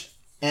French,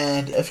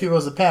 and if he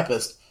was a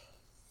papist,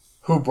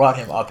 who brought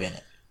him up in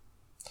it.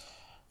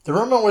 The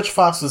room in which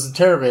Fox was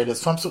interrogated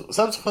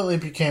subsequently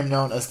became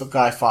known as the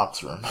Guy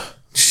Fawkes room.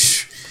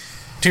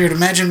 Dude,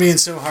 imagine being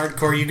so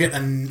hardcore you get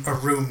a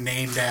room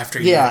named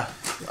after you. Yeah.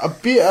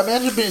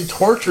 Imagine being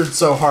tortured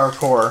so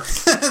hardcore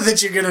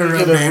that you get a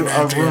room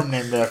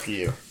named after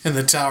you. In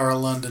the Tower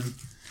of London.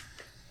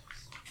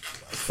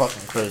 That's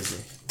fucking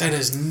crazy. That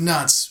is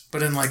nuts,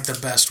 but in like the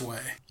best way.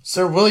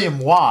 Sir William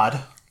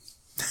Wadd,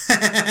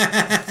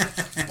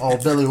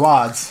 Billy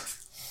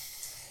Wads,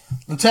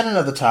 lieutenant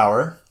of the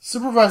Tower,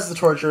 supervised the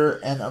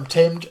torture and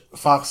obtained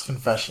Fox's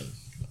confession.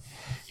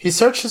 He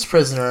searched his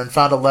prisoner and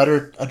found a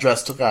letter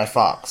addressed to Guy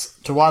Fawkes.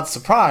 To Wadd's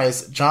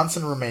surprise,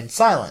 Johnson remained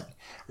silent,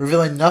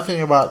 revealing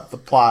nothing about the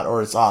plot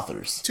or its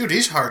authors. Dude,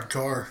 he's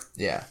hardcore.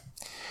 Yeah.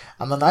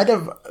 On the night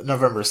of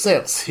November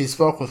 6th, he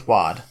spoke with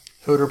Wadd,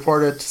 who had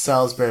reported to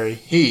Salisbury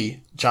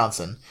he,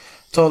 Johnson,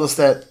 told us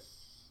that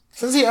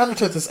since he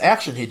undertook this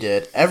action he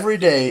did, every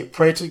day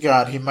pray to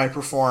God he might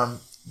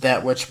perform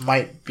that which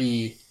might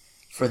be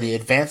for the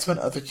advancement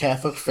of the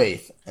Catholic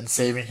faith and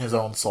saving his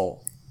own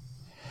soul.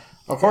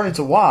 According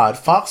to Wadd,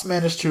 Fox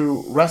managed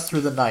to rest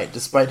through the night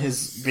despite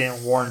his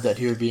being warned that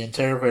he would be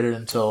interrogated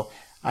until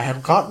I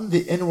had gotten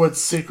the inward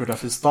secret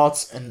of his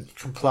thoughts and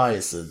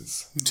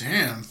compliances.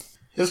 Damn.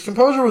 His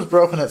composure was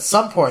broken at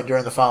some point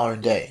during the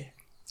following day.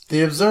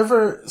 The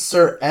observer,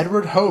 Sir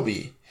Edward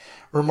Hobie,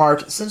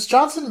 remarked, since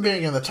Johnson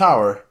being in the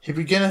Tower, he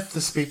beginneth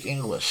to speak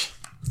English.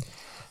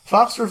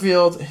 Fox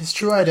revealed his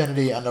true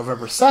identity on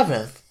November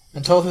 7th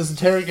and told his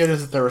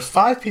interrogators that there were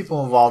 5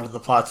 people involved in the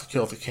plot to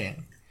kill the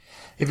king.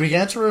 He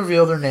began to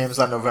reveal their names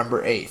on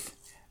November 8th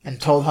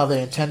and told how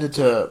they intended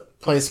to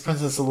place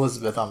Princess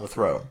Elizabeth on the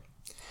throne.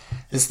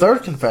 His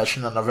third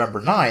confession on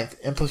November 9th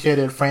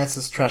implicated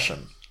Francis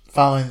Tresham.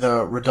 Following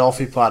the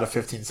Ridolfi plot of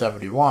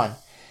 1571,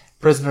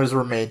 prisoners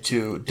were made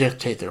to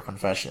dictate their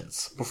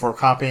confessions before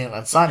copying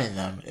and signing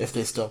them if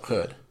they still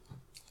could.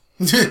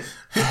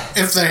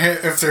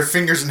 if their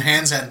fingers and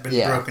hands hadn't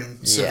been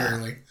broken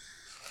severely. Yeah.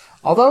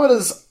 Although it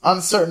is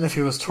uncertain if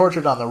he was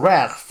tortured on the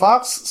rack,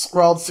 Fox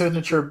scrawled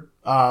signature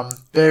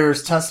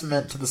bears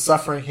testament to the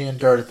suffering he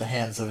endured at the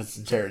hands of his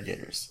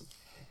interrogators.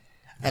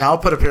 And I'll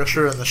put a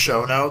picture in the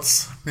show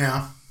notes.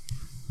 Yeah.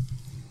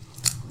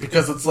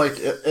 Because it's like,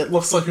 it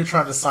looks like you're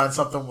trying to sign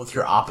something with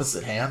your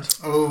opposite hand.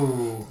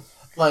 Oh.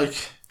 Like,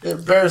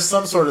 it bears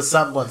some sort of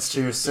semblance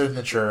to your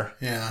signature.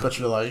 Yeah. But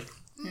you're like,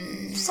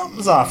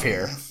 something's off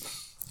here.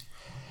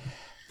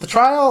 The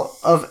trial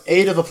of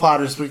 8 of the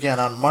plotters began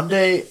on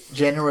Monday,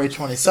 January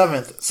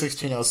 27th,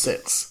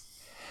 1606.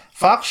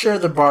 Fox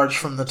shared the barge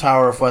from the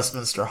Tower of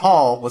Westminster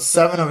Hall with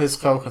 7 of his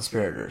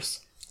co-conspirators.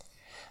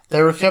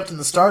 They were kept in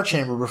the Star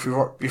Chamber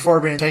before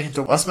being taken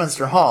to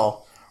Westminster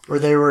Hall, where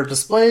they were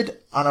displayed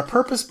on a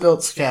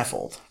purpose-built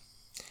scaffold.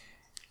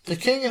 The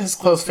king and his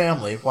close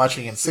family,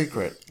 watching in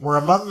secret, were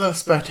among the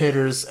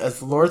spectators as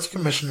the Lords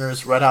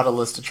Commissioners read out a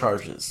list of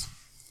charges.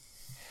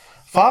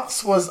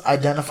 Fox was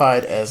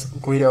identified as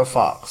Guido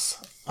Fawkes,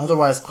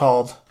 otherwise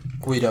called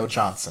Guido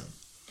Johnson.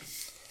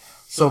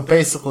 So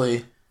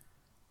basically,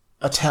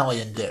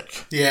 Italian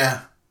Dick.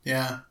 Yeah.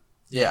 Yeah.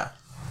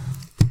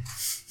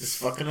 This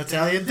fucking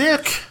Italian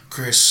dick.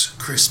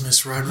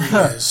 Christmas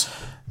Rodriguez.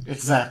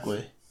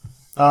 Exactly.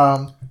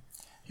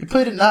 He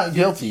pleaded not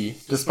guilty,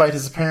 despite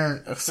his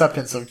apparent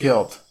acceptance of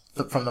guilt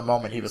from the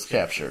moment he was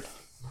captured.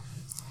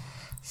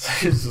 So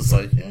he was just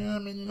like, yeah, I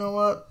mean, you know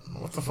what?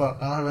 What the fuck?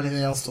 I don't have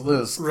anything else to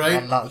lose. Right.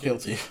 I'm not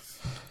guilty.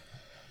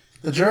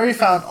 The jury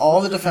found all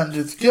the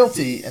defendants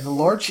guilty, and the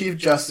Lord Chief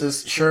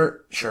Justice,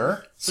 Sir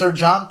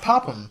John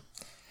Popham,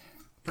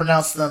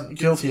 pronounced them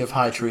guilty of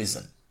high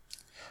treason.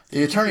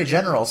 The Attorney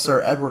General,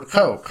 Sir Edward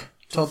Coke,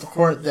 told the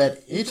court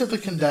that each of the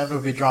condemned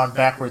would be drawn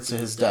backwards to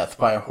his death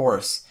by a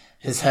horse,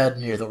 his head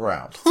near the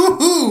ground.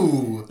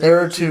 Woohoo! They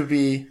were to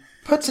be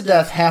put to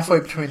death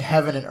halfway between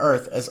heaven and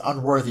earth as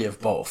unworthy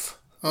of both.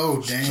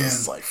 Oh, damn.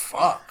 Just like,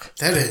 fuck.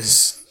 That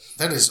is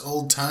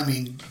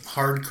old-timey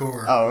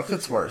hardcore. Oh, it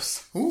gets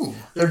worse. Ooh.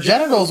 Their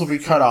genitals will be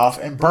cut off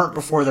and burnt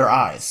before their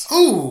eyes.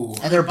 Ooh.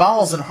 And their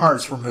bowels and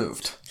hearts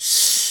removed.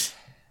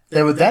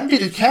 They would then be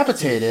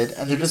decapitated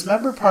and their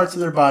dismembered parts of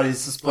their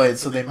bodies displayed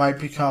so they might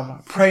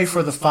become prey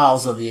for the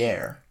fowls of the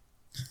air.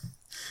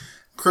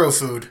 Crow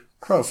food.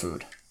 Crow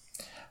food.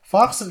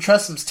 Fox and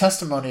Tressum's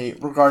testimony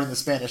regarding the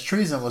Spanish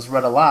treason was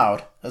read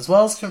aloud, as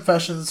well as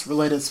confessions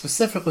related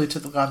specifically to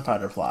the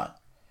gunpowder plot.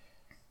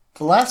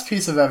 The last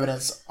piece of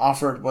evidence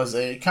offered was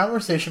a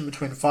conversation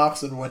between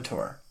Fox and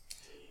Wintour,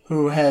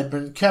 who had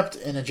been kept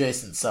in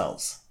adjacent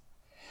cells.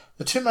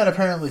 The two men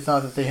apparently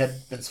thought that they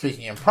had been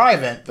speaking in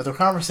private, but their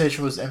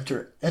conversation was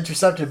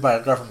intercepted by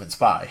a government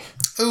spy.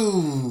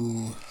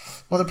 Ooh.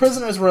 When the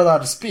prisoners were allowed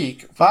to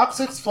speak,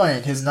 Fox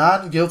explained his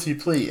non-guilty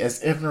plea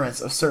as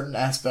ignorance of certain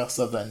aspects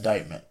of the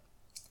indictment.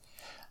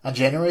 On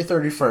January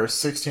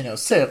 31st,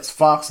 1606,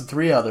 Fox and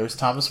three others,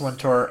 Thomas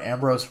Wintour,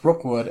 Ambrose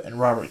Rookwood, and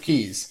Robert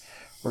Keyes,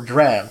 were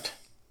dragged,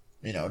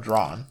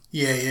 drawn,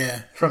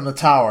 Yeah. from the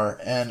tower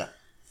and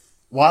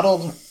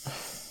waddled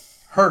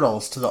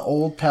hurdles to the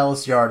old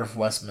palace yard of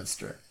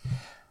Westminster,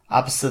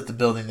 opposite the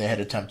building they had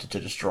attempted to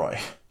destroy.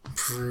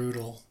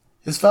 Brutal.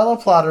 His fellow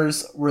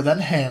plotters were then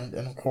hanged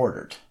and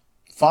quartered.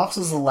 Fox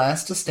was the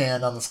last to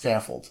stand on the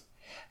scaffold.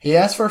 He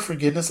asked for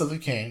forgiveness of the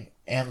king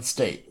and the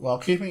state, while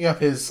keeping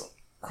up his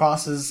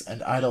crosses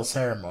and idol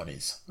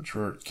ceremonies, which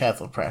were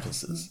Catholic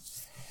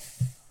practices.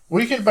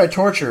 Weakened by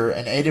torture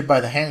and aided by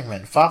the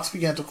hangman, Fox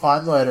began to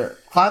climb the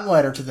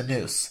ladder to the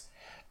noose,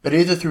 but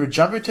either through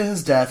jumping to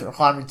his death or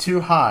climbing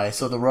too high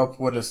so the rope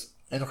would have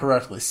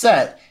incorrectly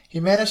set, he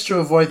managed to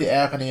avoid the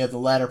agony of the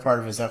latter part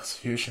of his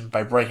execution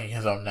by breaking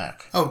his own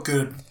neck. Oh,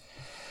 good.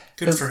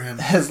 Good for him.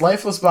 His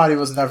lifeless body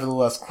was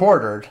nevertheless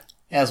quartered,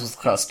 as was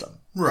custom.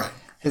 Right.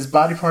 His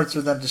body parts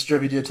were then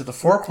distributed to the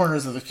four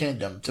corners of the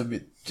kingdom to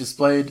be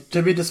displayed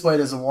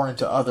as a warning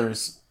to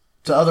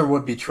other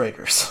would-be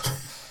traitors.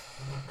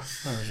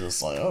 I was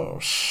just like, oh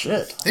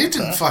shit. They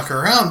didn't fuck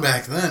around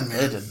back then, man.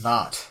 They did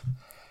not.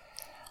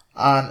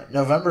 On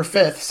November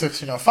 5th,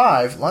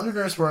 1605,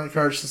 Londoners were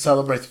encouraged to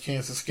celebrate the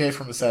king's escape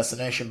from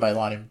assassination by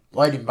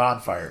lighting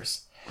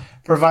bonfires,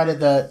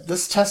 provided that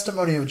this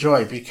testimony of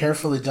joy be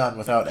carefully done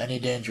without any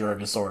danger or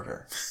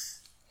disorder.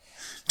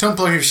 Don't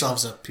blow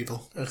yourselves up,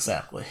 people.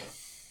 Exactly.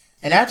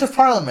 An Act of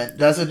Parliament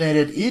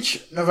designated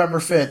each November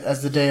 5th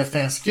as the day of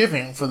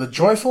Thanksgiving for the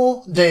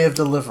joyful Day of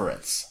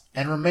Deliverance,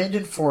 and remained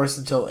in force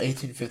until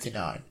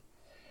 1859.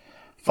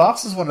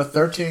 Fox is one of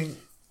 13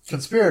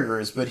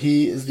 conspirators, but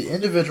he is the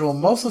individual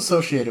most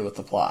associated with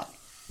the plot.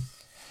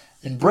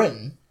 In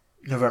Britain,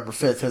 November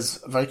 5th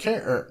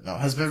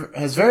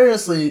has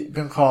variously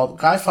been called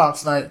Guy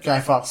Fawkes Night,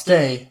 Guy Fawkes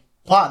Day,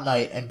 Plot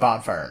Night, and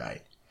Bonfire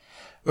Night,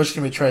 which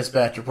can be traced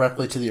back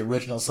directly to the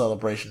original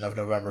celebration of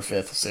November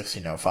 5th,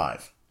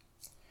 1605.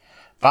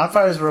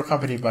 Bonfires were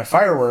accompanied by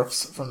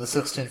fireworks from the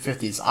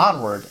 1650s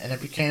onward, and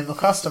it became the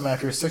custom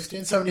after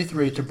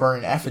 1673 to burn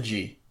an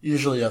effigy,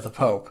 usually of the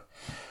Pope,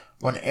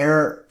 when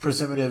heir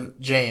presumptive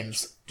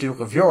James, Duke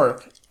of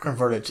York,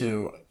 converted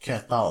to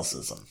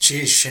Catholicism.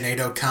 Jeez, Sinead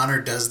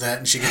O'Connor does that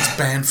and she gets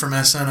banned from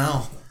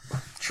SNL.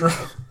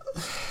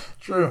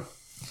 True.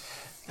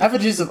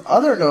 Effigies of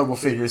other notable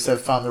figures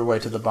have found their way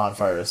to the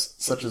bonfires,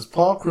 such as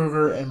Paul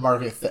Kruger and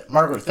Margaret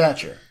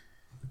Thatcher.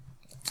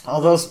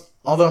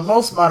 Although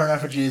most modern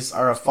effigies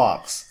are of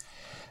Fox,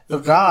 the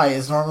Guy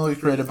is normally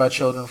created by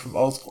children from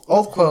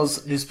old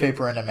clothes,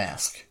 newspaper, and a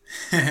mask.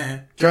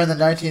 During the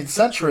 19th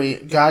century,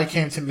 Guy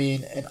came to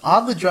mean an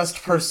oddly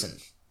dressed person,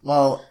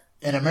 while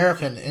in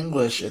American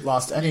English it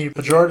lost any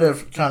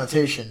pejorative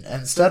connotation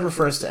and instead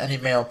refers to any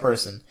male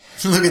person.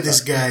 Look at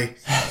this guy.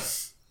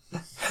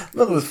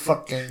 Look at this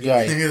fucking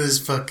guy. Look at this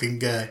fucking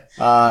guy.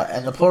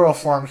 And the plural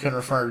form can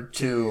refer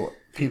to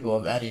people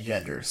of any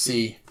gender.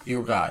 See,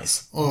 you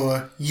guys.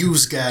 Or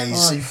use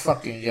guys. Oh, you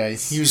fucking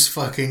guys. Use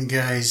fucking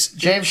guys.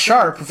 James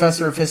Sharp,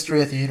 professor of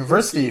history at the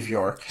University of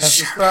York, has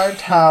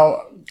described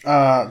how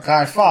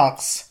Guy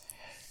Fawkes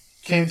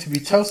came to be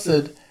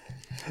toasted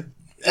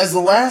as the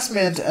last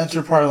man to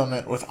enter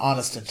Parliament with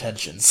honest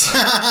intentions.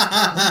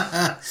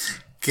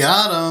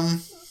 Got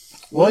him.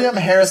 William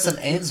Harrison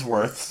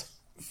Ainsworth's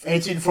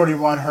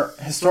 1841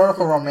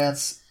 historical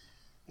romance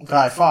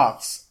Guy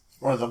Fawkes,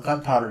 or The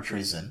Gunpowder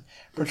Treason,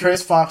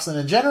 portrays Fawkes in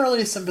a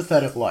generally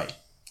sympathetic light.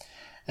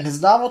 and his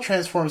novel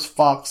transforms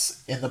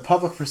Fox in the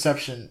public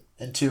perception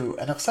into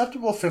an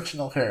acceptable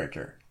fictional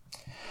character.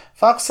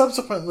 Fox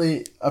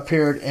subsequently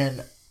appeared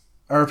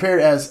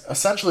as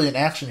essentially an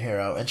action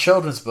hero in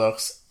children's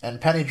books and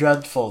penny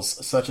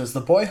dreadfuls such as The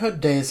Boyhood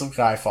Days of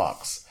Guy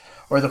Fawkes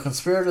or The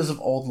Conspirators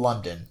of Old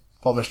London,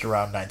 published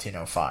around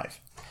 1905.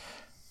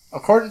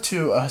 According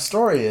to a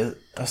historian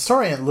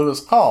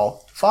Lewis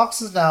Call,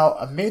 Fox is now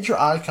a major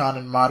icon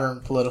in modern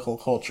political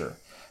culture,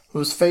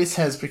 whose face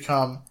has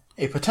become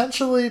a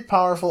potentially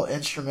powerful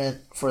instrument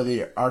for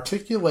the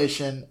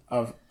articulation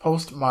of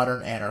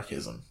postmodern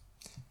anarchism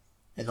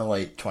in the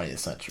late 20th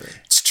century.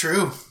 It's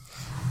true.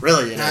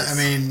 Really, it is. I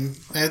mean,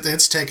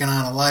 it's taken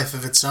on a life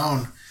of its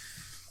own.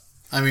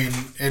 I mean,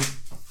 it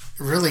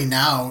really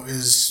now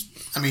is,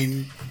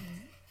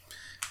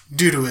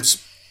 due to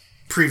its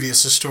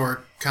previous historic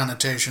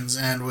connotations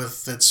and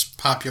with its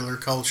popular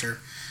culture,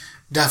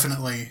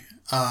 definitely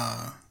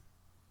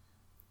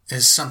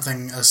is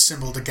a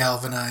symbol to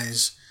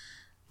galvanize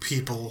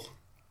people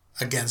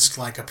against,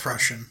 like,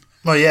 oppression.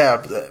 Well,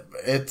 yeah,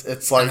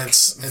 it's like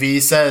V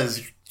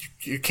says,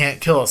 you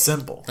can't kill a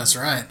symbol. That's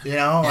right. You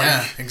know?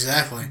 Yeah,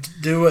 exactly.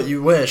 Do what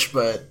you wish,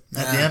 but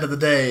at the end of the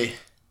day,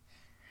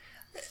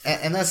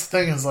 and that's the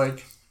thing is,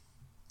 like,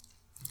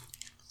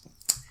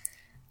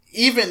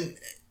 even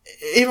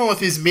with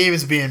these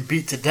memes being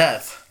beat to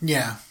death,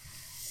 yeah,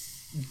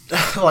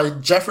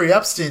 like, Jeffrey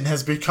Epstein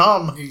has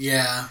become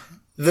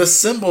this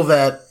symbol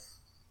that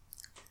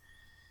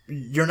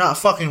you're not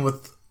fucking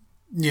with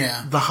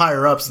the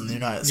higher ups in the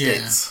United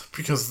States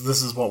because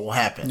this is what will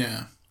happen.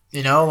 Yeah,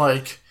 you know,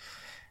 like,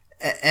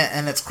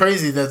 and it's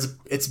crazy that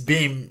it's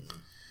being,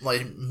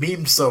 like,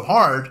 memed so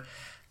hard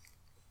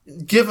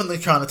given the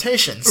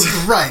connotations.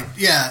 Right,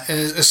 yeah,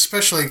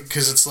 especially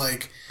because it's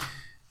like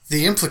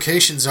the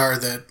implications are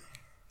that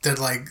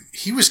like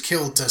he was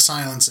killed to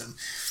silence him.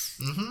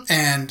 Mm-hmm.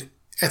 And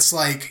it's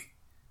like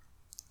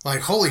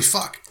holy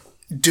fuck.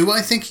 Do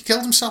I think he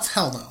killed himself?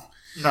 Hell no.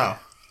 No.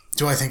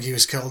 Do I think he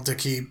was killed to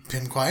keep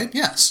him quiet?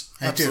 Yes,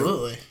 I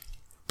Absolutely. do.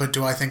 But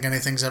do I think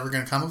anything's ever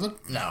going to come of it?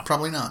 No.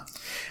 Probably not.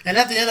 And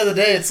at the end of the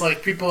day, it's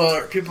like people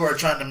are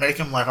trying to make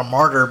him like a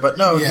martyr, but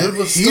no, dude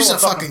was still he's a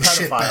fucking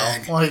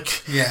shitbag.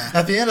 Like,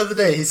 at the end of the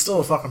day, he's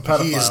still a fucking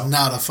pedophile. He is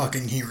not a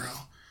fucking hero.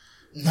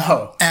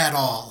 No. At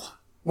all.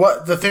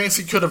 What the things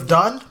he could have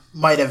done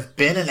might have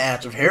been an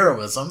act of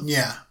heroism.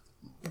 Yeah.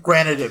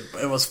 Granted, it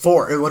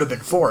would have been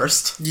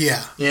forced.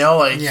 Yeah. You know,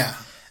 like, yeah.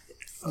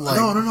 Like,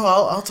 no.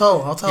 I'll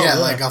tell. Yeah,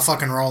 like, I'll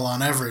fucking roll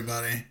on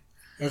everybody.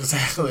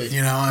 Exactly.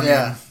 You know, I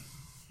mean,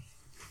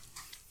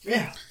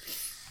 yeah.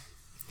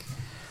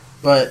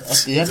 But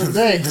at the end of the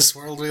day, this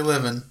world we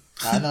live in.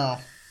 I know.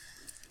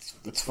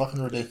 It's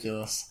fucking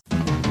ridiculous.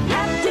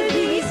 After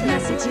these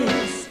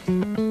messages,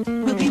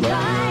 we'll be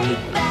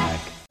right back.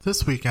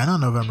 This weekend,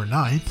 on November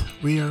 9th,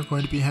 we are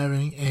going to be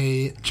having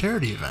a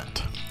charity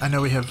event. I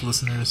know we have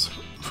listeners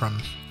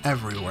from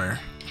everywhere.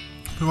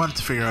 We wanted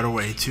to figure out a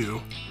way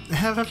to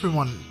have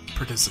everyone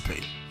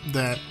participate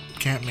that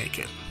can't make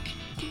it.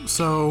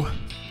 So,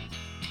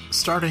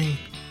 starting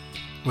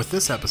with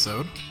this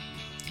episode,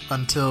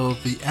 until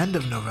the end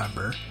of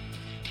November,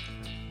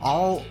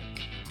 all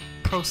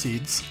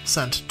proceeds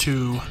sent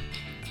to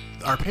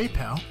our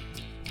PayPal,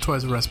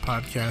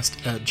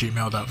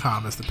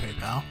 toysrustpodcast@gmail.com is the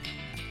PayPal,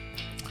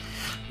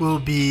 will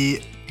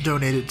be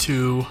donated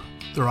to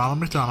the Ronald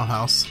McDonald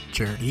House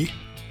charity,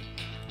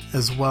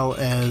 as well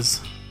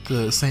as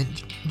the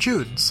St.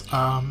 Jude's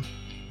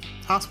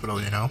hospital,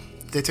 you know.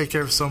 They take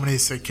care of so many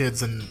sick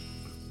kids and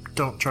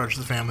don't charge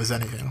the families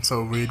anything,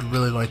 so we'd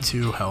really like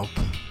to help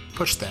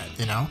push that,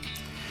 you know.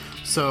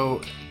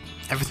 So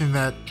everything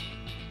that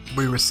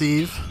we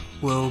receive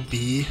will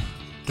be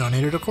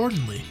donated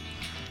accordingly.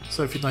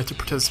 So if you'd like to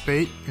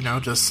participate, you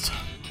know, just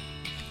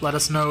let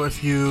us know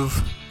if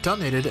you've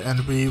donated,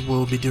 and we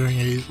will be doing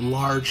a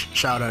large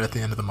shout out at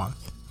the end of the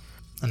month.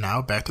 And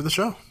now back to the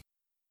show.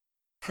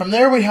 From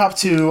there we hop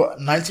to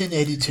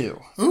 1982.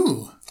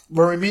 Ooh.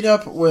 Where we meet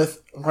up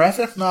with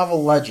graphic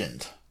novel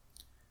legend.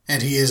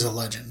 And he is a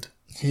legend.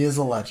 He is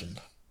a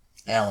legend.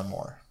 Alan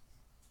Moore.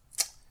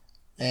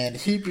 And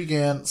he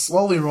began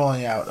slowly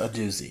rolling out a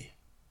doozy.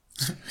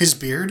 His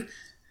beard?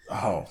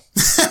 Oh.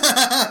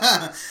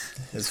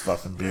 His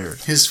fucking beard.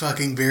 His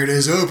fucking beard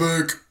is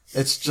epic.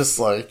 It's just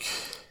like...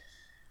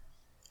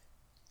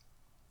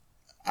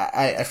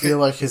 I feel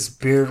like his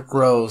beard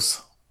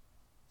grows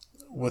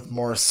with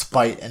more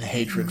spite and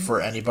hatred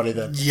for anybody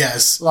that...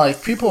 Yes.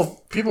 Like,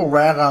 people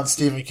rag on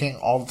Stephen King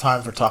all the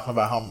time for talking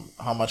about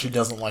how much he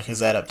doesn't like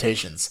his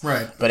adaptations.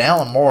 Right. But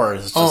Alan Moore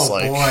is just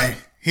like... Oh, boy.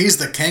 He's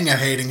the king of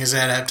hating his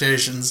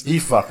adaptations. He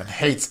fucking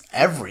hates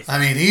everything. I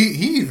mean,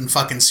 he even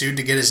fucking sued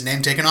to get his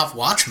name taken off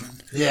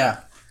Watchmen.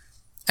 Yeah.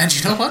 And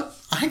you know what?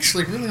 I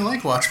actually really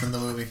like Watchmen, the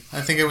movie.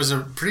 I think it was a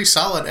pretty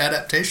solid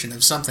adaptation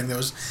of something that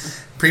was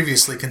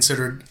previously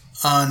considered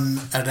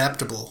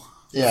unadaptable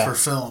for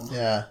film.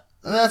 Yeah.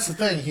 And that's the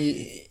thing.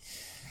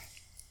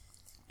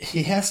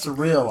 He has to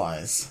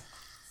realize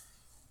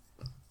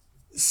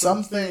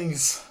some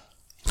things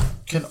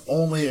can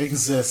only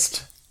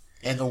exist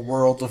in the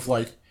world of,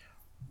 like,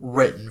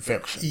 written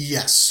fiction.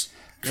 Yes.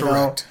 You know,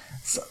 Correct.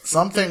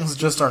 some things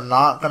just are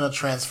not going to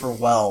transfer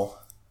well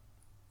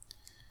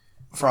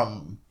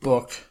from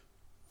book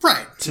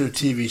Right. to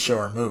TV show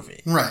or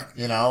movie. Right.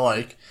 You know,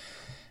 like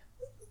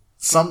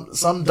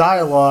some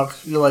dialogue,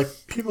 you're like,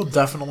 people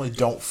definitely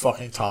don't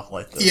fucking talk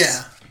like this.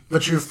 Yeah.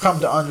 But you've come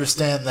to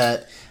understand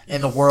that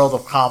in the world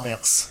of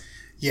comics,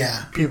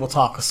 Yeah. people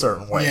talk a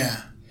certain way.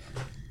 Yeah.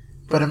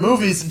 But in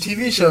movies and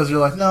TV shows, you're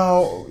like,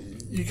 no,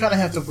 you kind of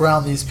have to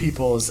ground these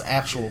people as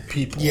actual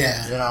people.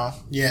 Yeah. You know?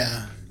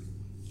 Yeah.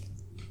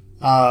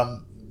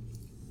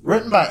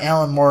 Written by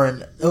Alan Moore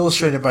and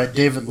illustrated by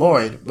David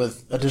Lloyd,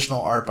 with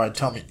additional art by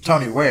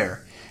Tony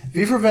Ware,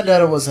 V for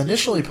Vendetta was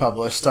initially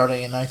published,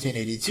 starting in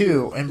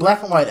 1982, in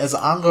black and white as an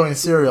ongoing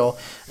serial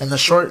in the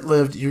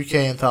short-lived UK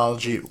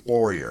anthology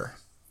Warrior.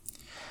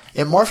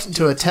 It morphed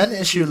into a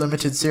 10-issue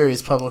limited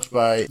series published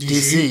by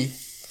DC,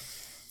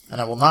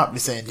 and I will not be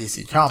saying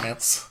DC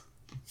Comics.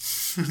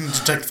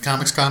 Detective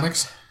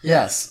Comics.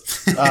 Yes.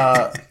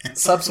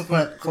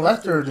 Subsequent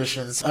collector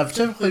editions have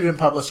typically been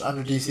published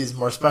under DC's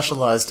more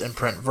specialized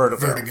imprint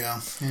Vertigo. Yeah.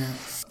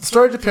 The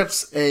story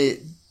depicts a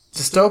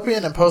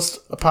dystopian and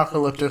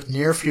post-apocalyptic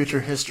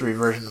near-future history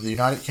version of the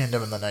United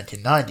Kingdom in the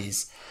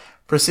 1990s,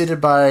 preceded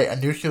by a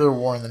nuclear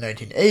war in the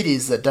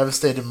 1980s that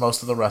devastated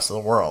most of the rest of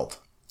the world.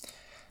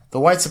 The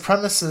white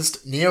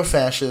supremacist,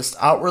 neo-fascist,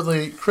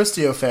 outwardly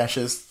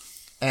Christio-fascist,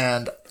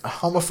 and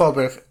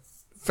homophobic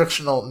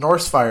fictional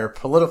Northfire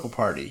political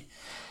party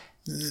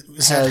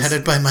Is that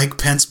headed by Mike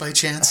Pence by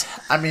chance?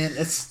 I mean,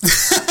 it's...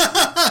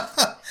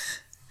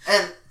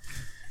 and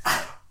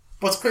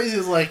what's crazy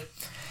is, like,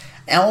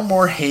 Alan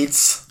Moore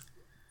hates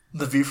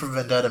the V for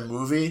Vendetta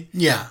movie.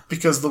 Yeah.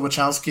 Because the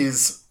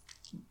Wachowskis,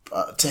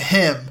 to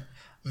him,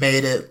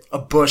 made it a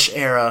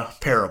Bush-era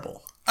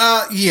parable.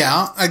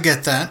 Yeah, I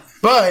get that.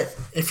 But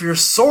if your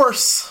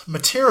source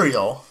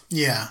material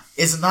Yeah.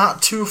 is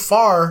not too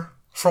far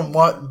from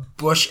what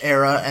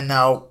Bush-era and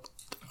now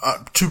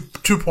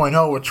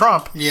 2.0 with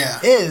Trump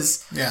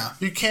is,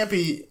 you can't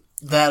be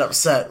that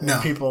upset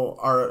when people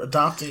are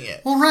adopting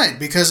it. Well, right,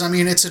 because, I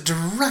mean, it's a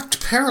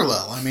direct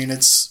parallel. I mean,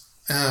 it's...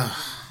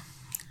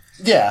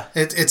 yeah.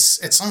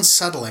 It's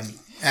unsettling,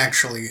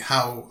 actually,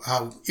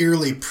 how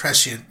eerily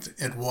prescient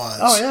it was.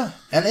 Oh, yeah.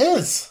 And it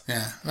is.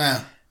 Yeah.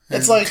 Yeah.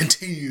 It's it like...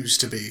 continues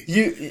to be.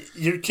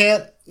 You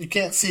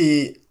can't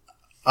see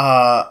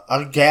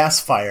a gas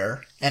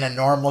fire and a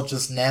normal,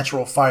 just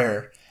natural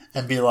fire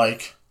and be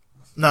like...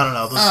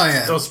 No.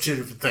 Those are two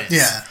different things.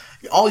 Yeah.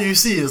 All you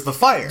see is the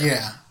fire.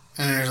 Yeah.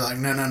 And they're like,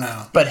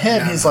 no. But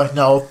him, he's like,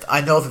 no, I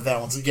know that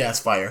one's a gas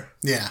fire.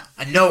 Yeah.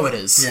 I know it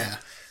is. Yeah.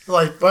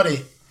 Like,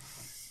 buddy,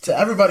 to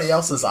everybody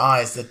else's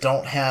eyes that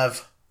don't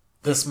have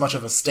this much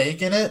of a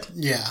stake in it,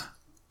 yeah,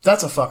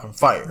 that's a fucking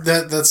fire.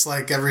 That's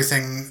like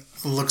everything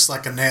looks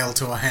like a nail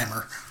to a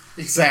hammer.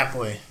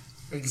 Exactly.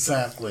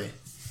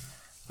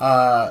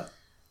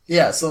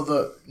 Yeah, so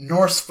the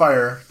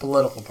Northfire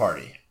political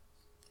party,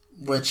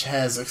 which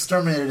has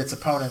exterminated its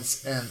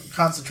opponents in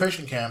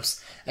concentration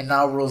camps and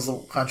now rules the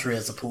country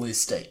as a police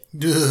state.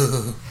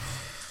 Duh.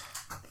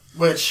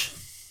 Which,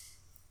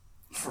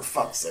 for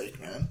fuck's sake,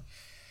 man.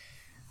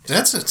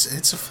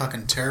 It's a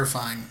fucking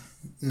terrifying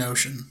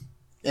notion.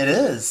 It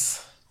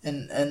is.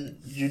 And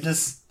you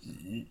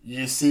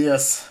see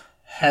us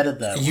headed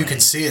that way. You can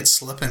see it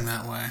slipping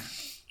that way.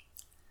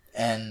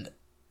 And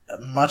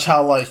much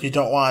how, like, you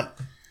don't want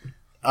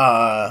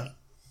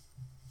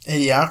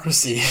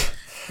Idiocracy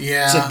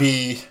to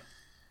be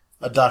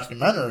a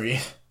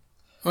documentary.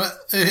 Well,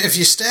 if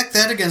you stack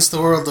that against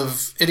the world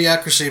of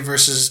Idiocracy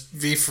versus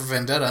V for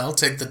Vendetta, I'll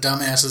take the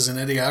dumbasses in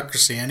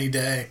Idiocracy any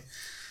day.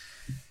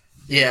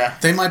 Yeah.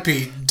 They might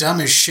be dumb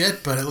as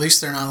shit, but at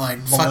least they're not like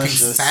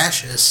malicious. Fucking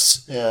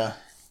fascists. Yeah.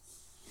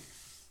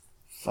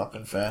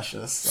 Fucking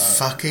fascists.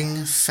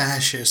 Fucking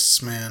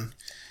fascists, man.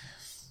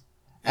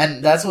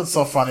 And that's what's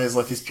so funny is,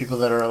 like, these people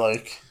that are,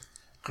 like,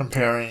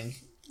 comparing,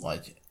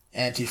 like,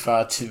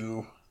 Antifa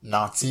to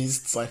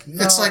Nazis. It's like,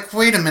 no. It's like,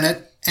 wait a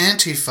minute.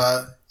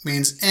 Antifa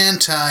means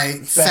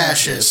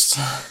anti-fascist.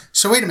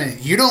 So wait a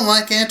minute. You don't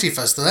like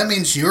Antifa, so that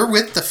means you're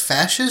with the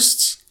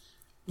fascists?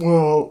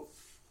 Well...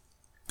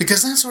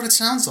 Because that's what it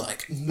sounds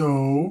like.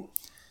 No.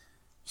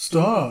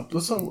 Stop.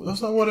 That's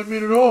not what I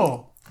mean at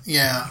all.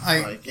 Yeah,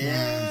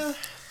 Yeah.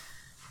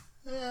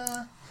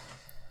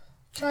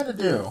 Kind of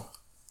do.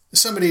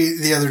 Somebody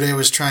the other day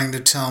was trying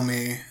to tell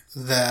me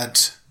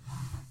that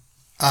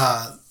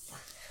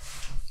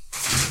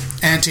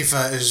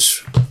Antifa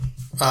is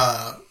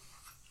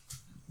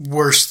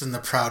worse than the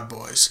Proud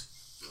Boys.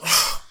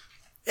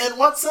 In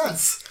what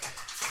sense?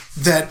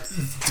 That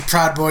the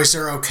Proud Boys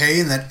are okay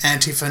and that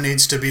Antifa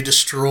needs to be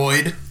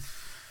destroyed.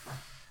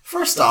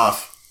 First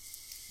off,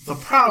 the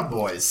Proud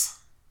Boys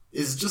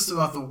is just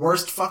about the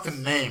worst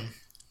fucking name.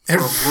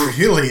 It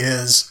really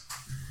is.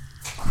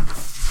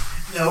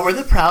 No, we're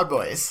the Proud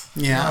Boys.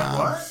 Yeah.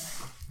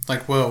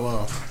 Like, what?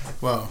 Like,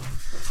 whoa.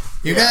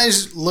 You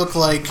guys look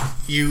like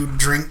you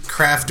drink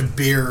craft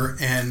beer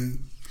and...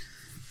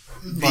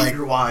 Beat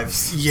your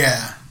wives.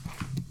 Yeah.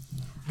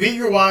 Beat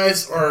your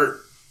wives or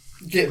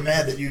get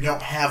mad that you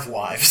don't have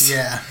wives.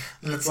 Yeah.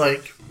 And it's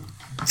like,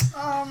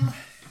 I'm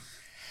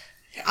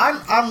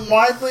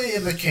widely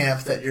in the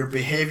camp that your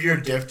behavior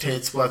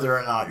dictates whether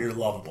or not you're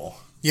lovable.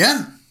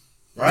 Yeah.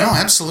 Right? No,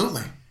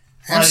 absolutely.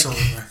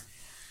 Absolutely.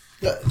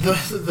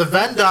 The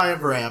Venn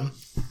diagram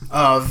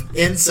of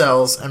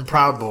incels and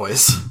Proud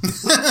Boys.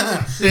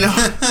 You know,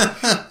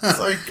 it's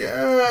like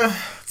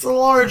it's a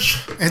large.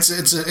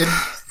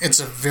 It's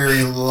a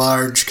very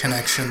large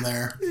connection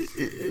there.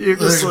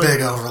 There's like,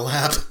 big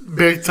overlap.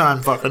 Big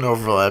time fucking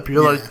overlap.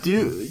 You're like, do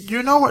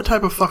you know what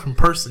type of fucking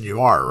person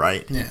you are,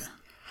 right? Yeah.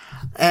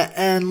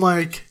 And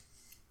like,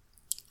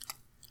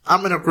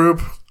 I'm in a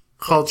group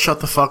called Shut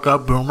the Fuck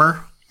Up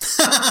Boomer.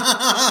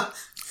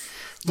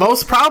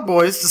 Most Proud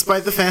Boys,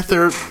 despite the fact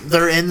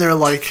they're in their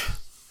like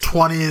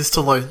 20s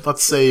to like,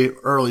 let's say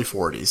early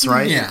 40s,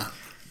 right? Yeah.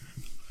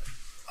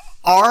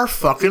 Are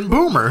fucking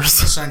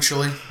boomers.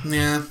 Essentially.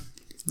 Yeah.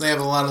 They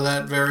have a lot of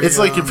that very... It's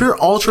like if you're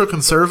ultra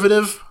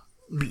conservative,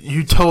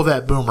 you toe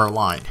that boomer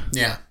line.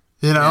 Yeah.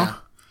 You know? Yeah.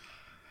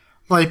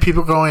 Like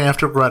people going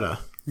after Greta.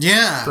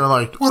 Yeah. They're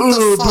like, what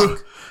the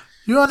fuck?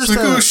 You understand?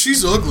 It's like, oh,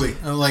 she's ugly.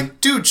 I'm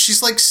like, dude,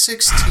 she's like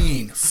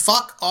 16.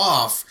 Fuck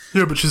off.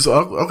 Yeah, but she's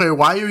ugly. Okay,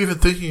 why are you even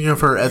thinking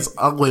of her as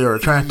ugly or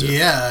attractive?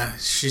 Yeah,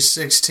 she's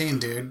 16,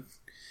 dude.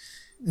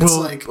 It's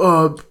like...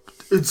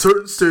 in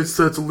certain states,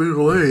 that's a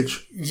legal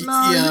age.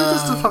 No, you're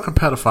just a fucking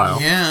pedophile.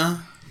 Yeah.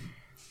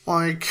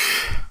 Like...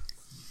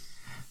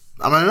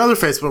 I'm in another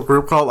Facebook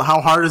group called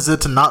How Hard Is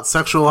It to Not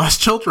Sexualize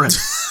Children?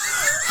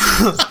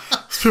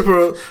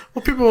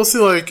 People will see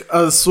like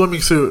a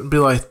swimming suit and be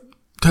like,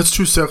 that's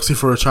too sexy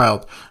for a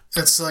child.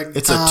 It's like...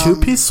 It's a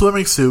two-piece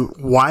swimming suit.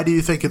 Why do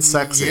you think it's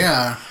sexy?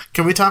 Yeah.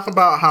 Can we talk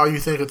about how you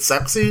think it's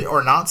sexy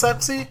or not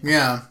sexy?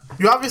 Yeah.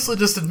 You obviously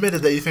just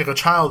admitted that you think a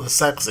child is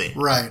sexy.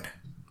 Right.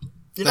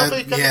 You don't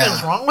think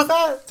anything's wrong with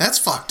that? That's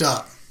fucked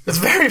up. It's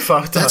very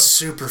fucked up. That's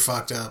super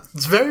fucked up.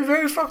 It's very,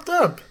 very fucked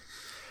up.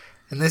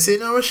 And they see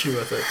no issue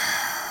with it.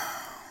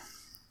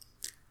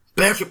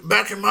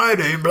 Back in my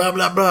day, blah,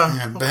 blah, blah.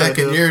 Yeah, back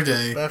in your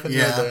day. Back in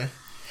your day.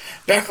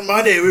 Back in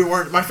my day, we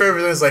weren't... My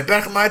favorite thing is like,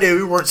 back in my day,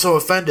 we weren't so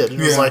offended.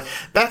 And it was like,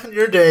 back in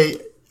your day,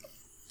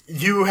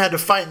 you had to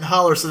fight and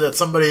holler so that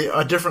somebody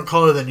a different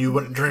color than you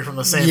wouldn't drink from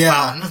the same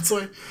fountain. It's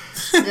like,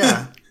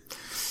 yeah.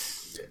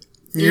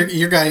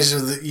 You guys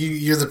are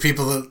you're the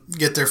people that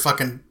get their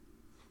fucking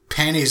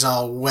panties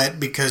all wet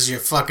because you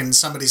fucking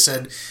somebody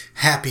said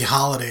Happy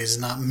Holidays,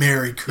 not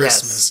Merry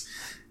Christmas.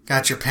 Yes.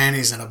 Got your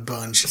panties in a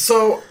bunch.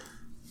 So,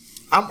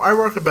 I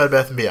work at Bed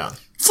Bath & Beyond.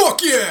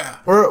 Fuck yeah!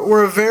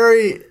 We're a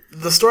very...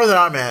 The store that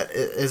I'm at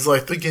is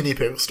like the guinea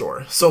pig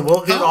store. So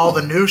we'll get all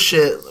the new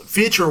shit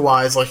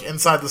feature-wise like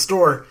inside the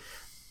store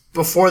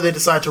before they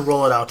decide to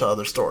roll it out to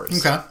other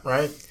stores. Okay.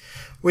 Right?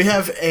 We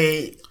have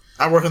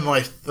I work in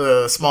like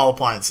the small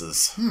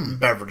appliances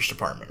beverage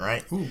department,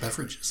 right? Ooh,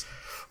 beverages.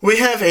 We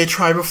have a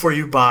try before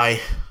you buy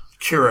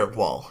Keurig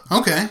wall.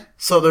 Okay.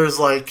 So there's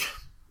like,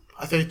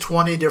 I think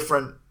 20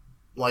 different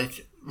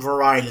like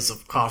varieties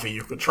of coffee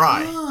you could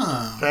try.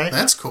 Ah, okay,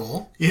 that's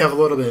cool. You have a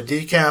little bit of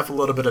decaf, a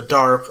little bit of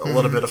dark, a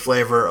little bit of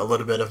flavor, a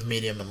little bit of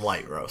medium and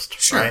light roast.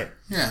 Sure. Right?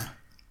 Yeah.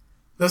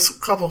 This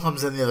couple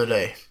comes in the other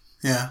day.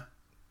 Yeah.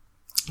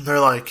 They're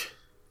like,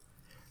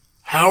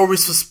 how are we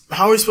supposed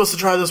to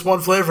try this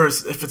one flavor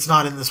if it's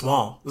not in this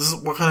wall? This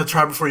is what kind of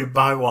try before you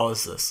buy wall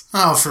is this?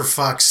 Oh, for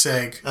fuck's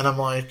sake. And I'm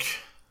like,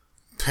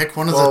 pick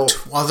one of the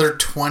other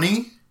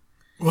 20?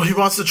 Well, he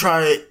wants to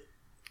try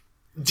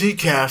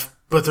decaf,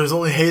 but there's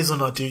only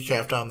hazelnut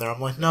decaf down there.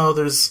 I'm like, no,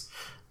 there's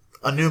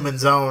a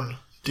Newman's Own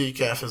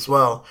decaf as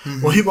well.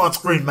 Mm-hmm. Well, he wants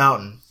Green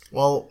Mountain.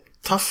 Well,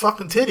 tough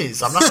fucking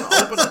titties. I'm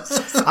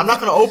not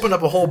gonna open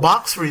up a whole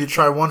box for you to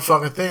try one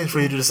fucking thing for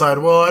you to decide,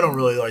 well, I don't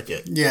really like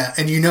it. Yeah,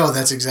 and you know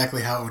that's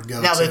exactly how it would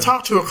go. Now, they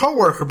talked to a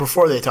coworker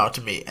before they talked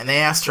to me, and they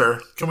asked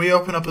her, can we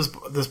open up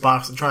this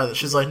box and try this?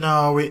 She's like,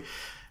 no,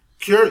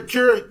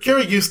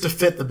 Keurig used to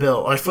fit the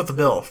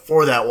bill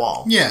for that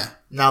wall. Yeah.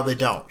 Now they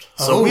don't.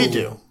 So we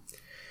do.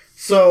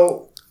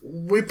 So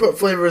we put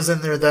flavors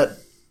in there that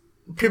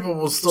people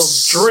will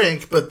still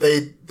drink, but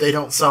they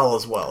don't sell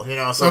as well. You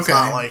know, so it's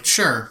not like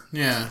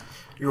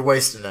you're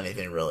wasting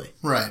anything really.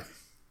 Right.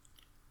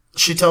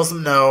 She tells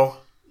them no.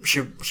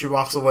 She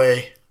walks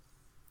away.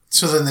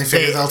 So then they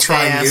figure they'll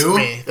try you.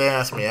 They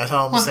ask me. I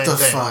tell them the same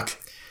thing. What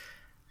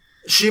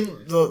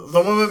the fuck?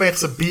 The woman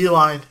makes a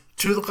beeline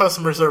to the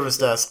customer service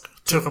desk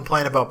to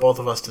complain about both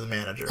of us to the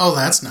manager. Oh,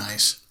 that's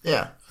nice.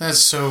 Yeah. That's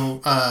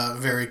so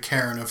very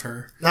Karen of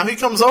her. Now he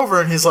comes over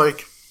and he's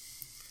like,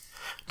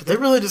 did they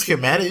really just get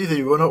mad at you that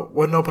you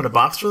wouldn't open a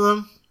box for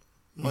them?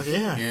 I'm like,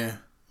 yeah. Yeah.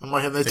 I'm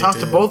like, and they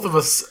talked to both of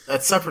us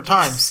at separate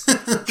times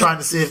trying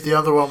to see if the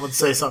other one would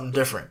say something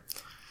different.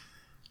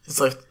 He's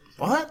like,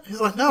 what?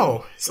 He's like,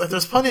 no. He's like,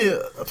 there's plenty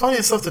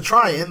of stuff to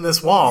try in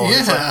this wall.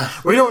 Yeah.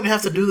 Like, we don't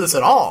have to do this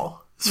at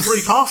all. It's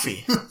free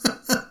coffee.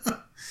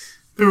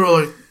 People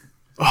were like,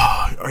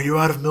 oh, are you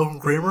out of milk and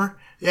creamer?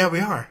 Yeah,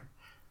 we are.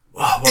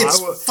 Well,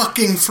 it's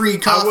fucking free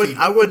coffee.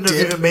 I wouldn't have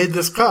even made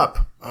this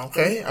cup.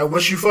 Okay? I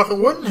wish you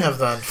fucking wouldn't have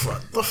then.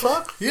 What the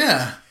fuck?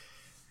 Yeah.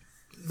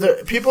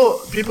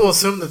 People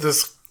assume that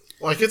this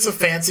Like, it's a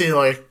fancy,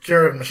 like,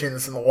 Keurig machine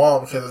that's in the wall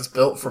because it's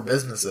built for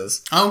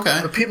businesses. Okay.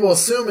 But people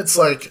assume it's,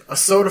 like, a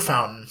soda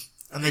fountain,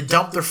 and they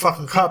dump their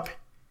fucking cup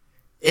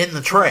in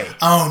the tray.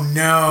 Oh,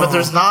 no. But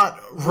there's not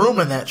room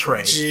in that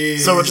tray. Jeez.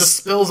 So it just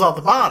spills out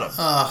the bottom.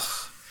 Ugh.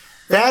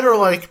 That or,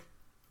 like,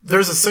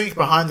 there's a sink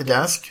behind the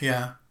desk,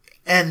 Yeah.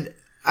 and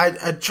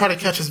I try to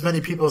catch as many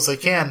people as I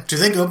can. Do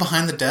they go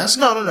behind the desk?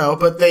 No,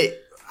 but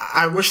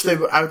I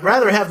would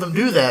rather have them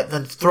do that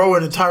than throw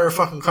an entire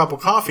fucking cup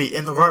of coffee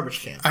in the garbage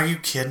can. Are you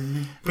kidding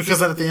me? Because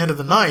then at the end of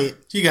the night,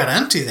 You gotta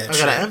empty that I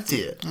shit. gotta empty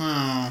it.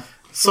 Oh.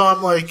 So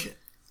I'm like,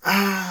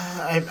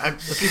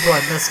 the people I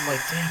miss, I'm like,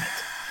 damn it.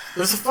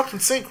 There's a fucking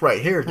sink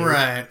right here, dude.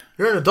 Right.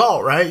 You're an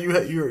adult, right?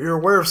 You're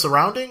aware of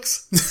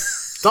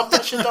surroundings? Dump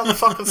that shit down the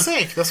fucking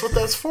sink. That's what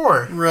that's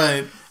for.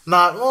 Right.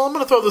 Not, well, I'm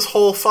gonna throw this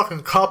whole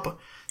fucking cup,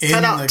 In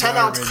 10 the ounce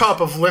garbage. cup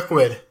of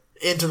liquid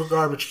into the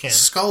garbage can.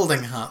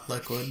 Scalding hot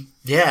liquid.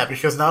 Yeah,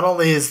 because not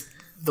only is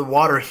the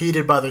water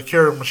heated by the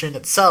Keurig machine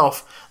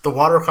itself, the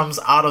water comes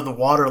out of the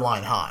water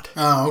line hot.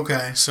 Oh,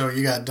 okay. So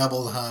you got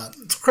double the hot.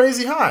 It's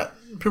crazy hot.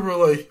 People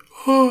are like,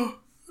 oh,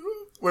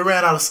 we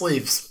ran out of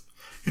sleeves.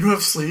 You don't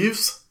have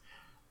sleeves?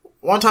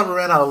 One time we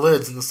ran out of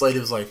lids, and this lady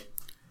was like,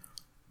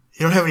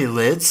 you don't have any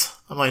lids?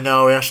 I'm like,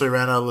 no, we actually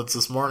ran out of lids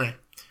this morning.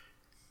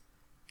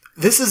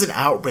 This is an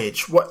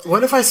outrage.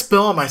 What if I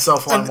spill on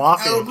myself while I'm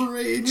walking?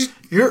 Outrage.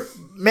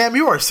 Ma'am,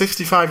 you are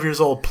 65 years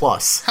old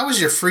plus. How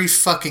was your free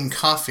fucking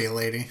coffee,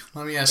 lady?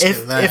 Let me ask you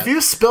that. If you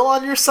spill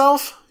on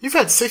yourself, you've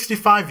had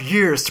 65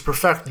 years to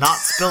perfect not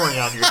spilling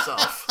on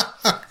yourself.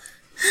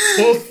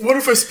 Well, what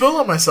if I spill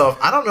on myself?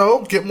 I don't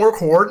know. Get more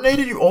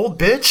coordinated, you old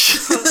bitch.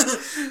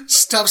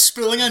 Stop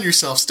spilling on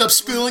yourself. Stop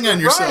spilling on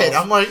yourself. Right.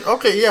 I'm like,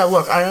 okay, yeah,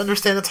 look, I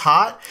understand it's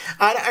hot.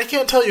 I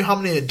can't tell you how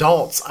many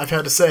adults I've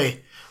had to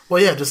say,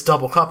 well, yeah, just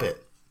double cup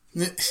it.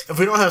 If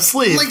we don't have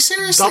sleeves, Like,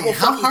 seriously, double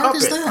how fucking hard cup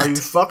is it. that? Are you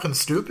fucking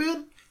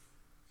stupid?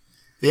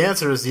 The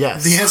answer is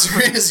yes. The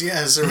answer is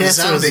yes. A The answer is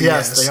resounding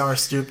yes, yes. they are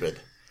stupid.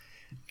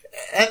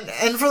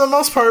 And for the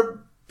most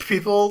part,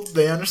 people,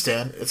 they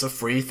understand it's a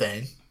free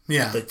thing.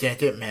 Yeah. They can't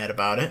get mad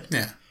about it.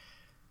 Yeah.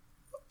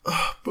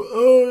 But,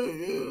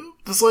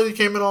 this lady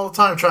came in all the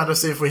time trying to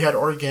see if we had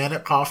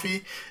organic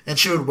coffee, and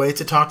she would wait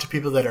to talk to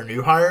people that are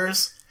new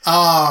hires.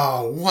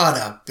 Oh, what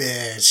a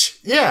bitch.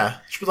 Yeah.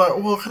 She'd be like,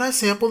 well, can I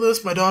sample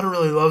this? My daughter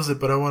really loves it,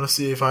 but I want to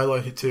see if I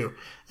like it too.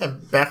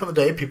 And back in the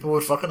day, people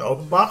would fucking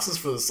open boxes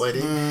for this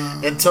lady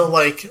until,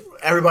 like,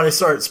 everybody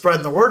started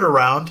spreading the word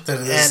around, That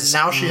it and is-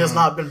 now she has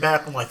not been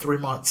back in, like, 3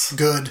 months.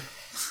 Good.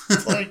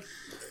 It's like,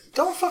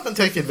 don't fucking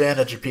take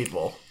advantage of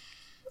people.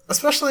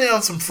 Especially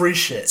on some free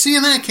shit. See,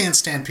 and I can't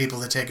stand people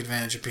that take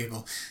advantage of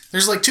people.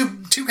 There's like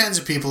two kinds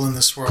of people in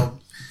this world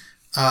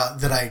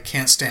that I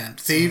can't stand.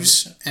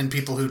 Thieves and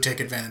people who take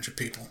advantage of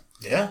people.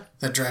 Yeah.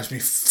 That drives me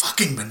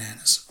fucking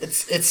bananas.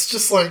 It's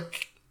just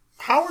like,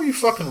 how are you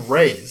fucking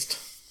raised?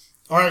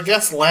 Or I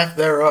guess lack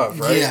thereof,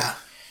 right? Yeah.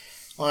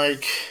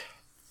 Like,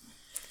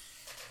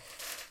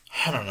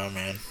 I don't know,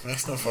 man.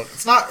 That's no fuck.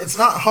 It's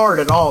not hard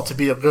at all to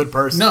be a good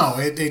person. No,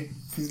 it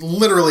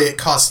literally it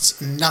costs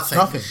nothing.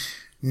 Nothing.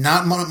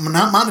 Not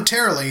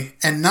monetarily,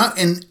 and not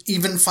in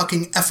even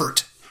fucking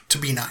effort to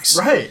be nice.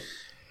 Right.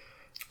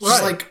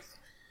 Just like,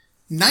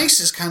 nice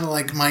is kind of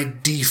like my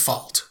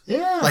default.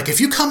 Yeah. Like,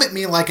 if you come at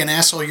me like an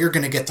asshole, you're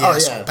going to get the Oh,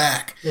 asshole yeah.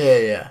 back.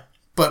 Yeah.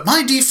 But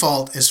my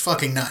default is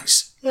fucking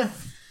nice. Yeah.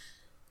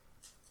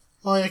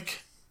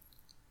 Like,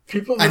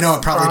 people. I know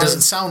it probably surprised-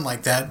 doesn't sound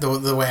like that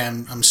the way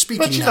I'm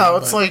speaking. But you now, know,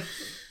 it's like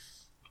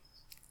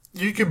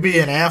you could be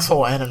an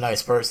asshole and a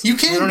nice person. you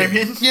can. You know what I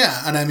be. mean?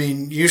 Yeah, and I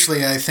mean,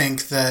 usually I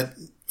think that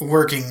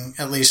working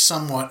at least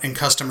somewhat in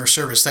customer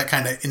service, that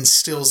kind of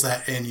instills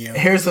that in you.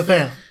 Here's the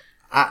thing.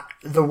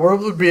 The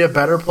world would be a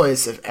better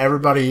place if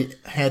everybody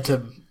had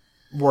to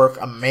work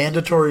a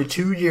mandatory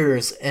 2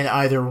 years in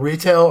either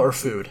retail or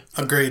food.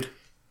 Agreed.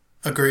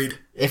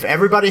 If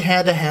everybody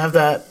had to have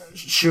that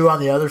shoe on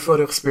the other foot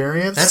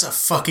experience. That's a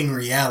fucking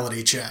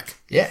reality check.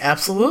 Yeah,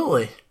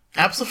 absolutely.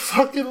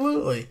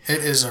 Absolutely. It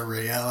is a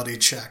reality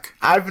check.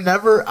 I've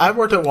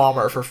worked at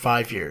Walmart for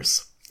 5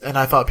 years, and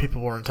I thought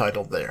people were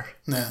entitled there.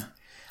 Yeah.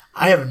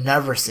 I have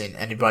never seen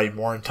anybody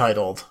more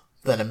entitled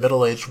than a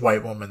middle-aged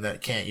white woman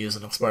that can't use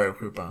an expired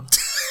coupon.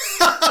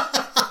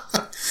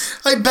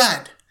 I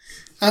bet.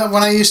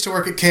 When I used to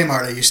work at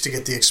Kmart, I used to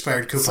get the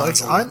expired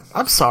coupons.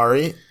 I'm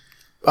sorry.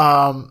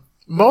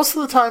 Most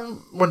of the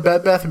time when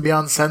Bed Bath &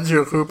 Beyond sends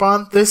you a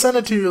coupon, they send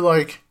it to you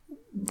like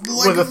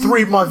with a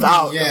 3-month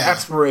out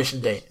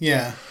expiration date.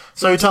 Yeah.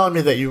 So you're telling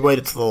me that you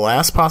waited to the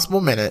last possible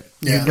minute.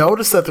 Yeah. You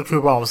noticed that the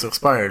coupon was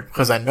expired,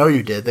 because I know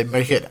you did. They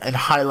make it in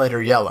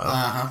highlighter yellow.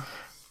 Uh-huh.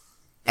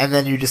 And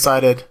then you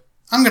decided,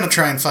 I'm going to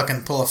try and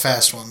fucking pull a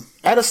fast one.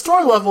 at a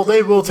store level,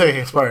 they will take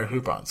expired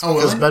coupons. Oh,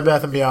 Because really?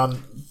 Bed Bath &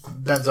 Beyond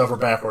bends over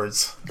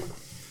backwards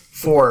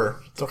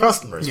for the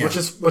customers, Yeah.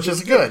 which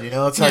is good. You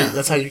know, Yeah.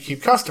 that's how you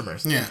keep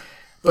customers. Yeah.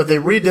 But they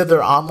redid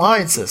their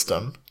online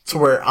system to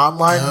where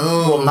online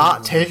will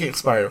not take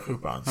expired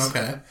coupons.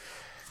 Okay.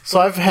 So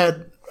I've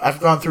had I've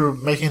gone through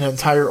making an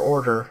entire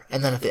order,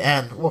 and then at the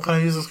end, well, can I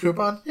use this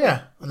coupon?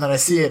 Yeah. And then I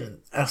see it in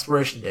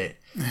expiration date.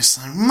 It's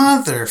like,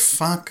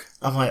 motherfuck.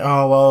 I'm like,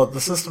 oh, well,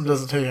 the system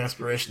doesn't take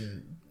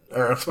expiration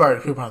or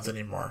expired coupons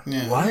anymore.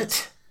 Yeah.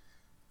 What?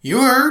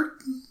 You heard?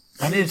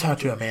 I need to talk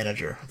to a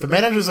manager. The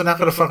managers are not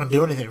going to fucking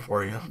do anything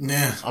for you.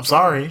 Yeah. I'm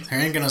sorry. They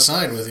ain't gonna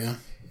side with you.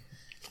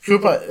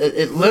 Coupon,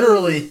 it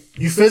literally,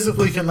 you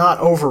physically cannot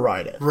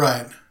override it.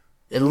 Right.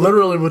 It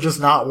literally will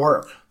just not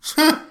work.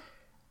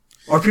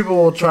 Or people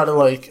will try to,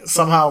 like,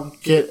 somehow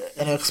get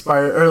an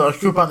expired, or a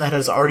coupon that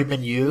has already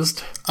been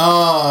used.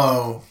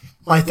 Oh.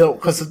 Like,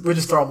 because we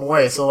just throw them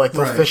away. So, like,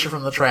 they'll Right. fish it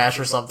from the trash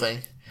or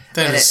something.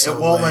 That And is it so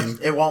won't lame.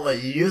 it won't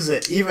let you use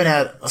it, even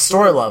at a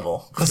store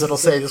level, because it'll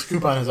say this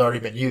coupon has already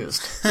been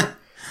used.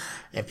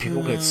 And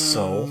people get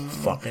so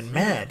fucking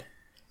mad.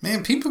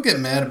 Man, people get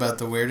mad about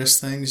the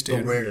weirdest things, The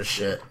dude. weirdest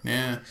shit.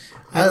 Yeah.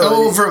 I had a lady-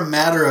 Over a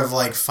matter of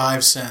like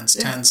 5 cents,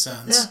 10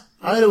 cents. Yeah.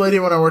 I had a lady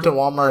when I worked at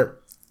Walmart.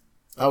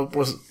 I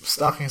was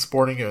stocking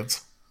sporting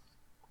goods.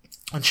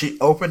 And she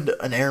opened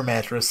an air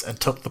mattress and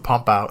took the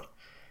pump out.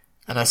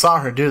 And I saw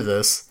her do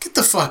this. Get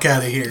the fuck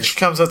out of here. She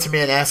comes up to me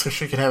and asks if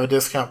she can have a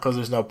discount because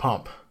there's no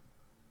pump.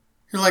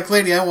 You're like,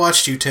 lady, I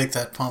watched you take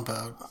that pump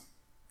out.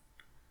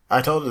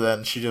 I told her that,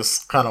 and she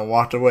just kind of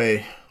walked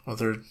away with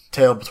her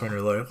tail between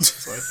her legs.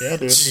 It's like, yeah,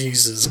 dude.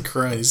 Jesus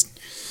Christ.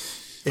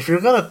 If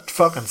you're gonna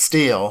fucking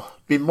steal,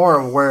 be more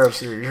aware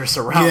of your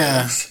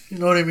surroundings. You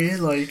know what I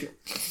mean? Like,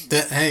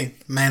 Hey,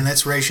 man,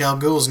 that's Ra's al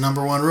Ghul's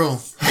 #1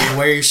 rule. Be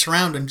aware of your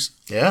surroundings.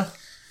 yeah.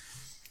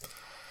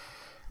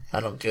 I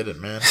don't get it,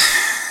 man.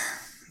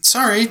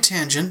 Sorry,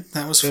 tangent.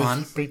 That was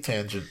fun. Big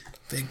tangent.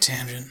 Big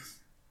tangent.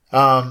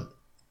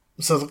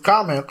 So the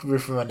comic V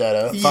for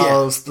Vendetta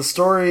follows the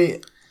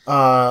story.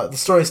 The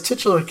story's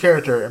titular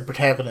character and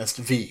protagonist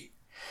V,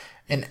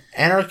 an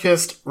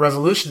anarchist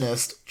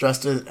revolutionist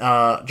dressed in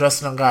a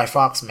Guy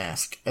Fawkes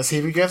mask, as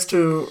he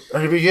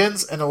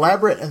begins an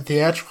elaborate and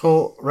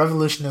theatrical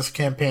revolutionist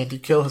campaign to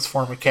kill his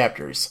former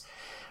captors,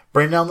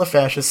 bring down the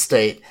fascist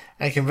state,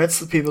 and convince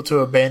the people to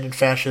abandon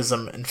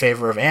fascism in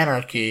favor of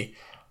anarchy,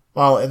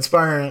 while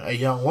inspiring a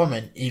young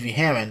woman, Evie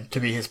Hammond, to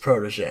be his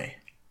protege.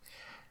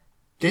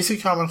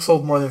 DC Comics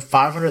sold more than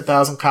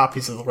 500,000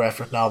 copies of the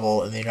graphic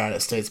novel in the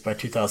United States by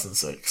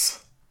 2006.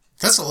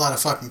 That's a lot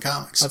of fucking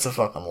comics. That's a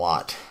fucking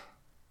lot.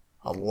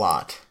 A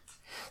lot.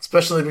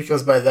 Especially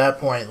because by that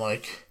point,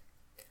 like,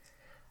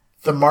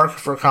 the market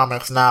for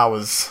comics now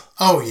is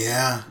Oh,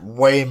 yeah.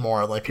 way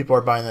more. Like, people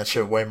are buying that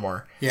shit way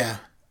more. Yeah.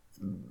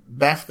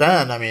 Back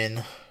then, I mean,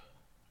 you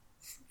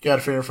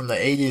gotta figure from the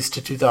 80s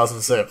to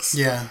 2006.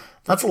 Yeah.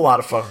 That's a lot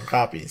of fucking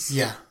copies.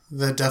 Yeah.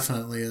 That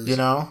definitely is. You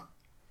know?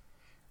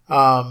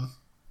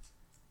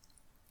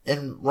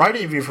 In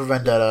writing V for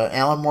Vendetta,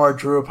 Alan Moore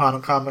drew upon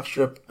a comic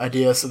strip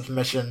idea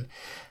submission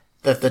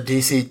that the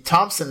DC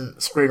Thompson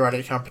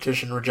screenwriting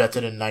competition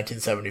rejected in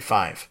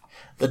 1975.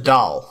 The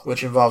Doll,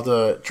 which involved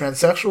a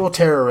transsexual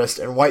terrorist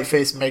in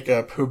whiteface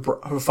makeup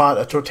who fought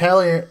a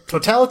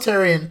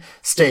totalitarian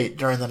state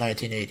during the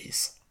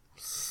 1980s.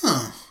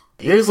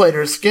 Years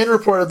later, Skin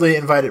reportedly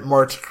invited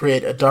Moore to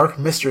create a dark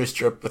mystery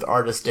strip with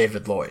artist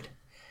David Lloyd.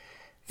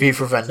 V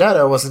for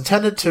Vendetta was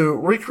intended to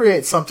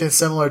recreate something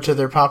similar to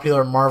their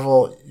popular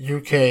Marvel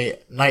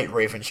UK Night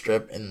Raven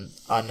strip in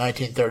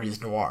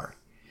 1930s noir.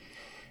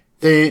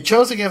 They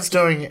chose against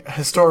doing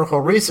historical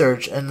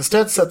research and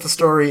instead set the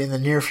story in the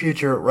near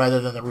future rather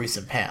than the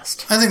recent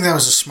past. I think that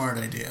was a smart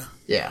idea.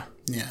 Yeah.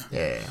 Yeah.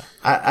 Yeah.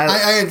 I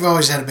had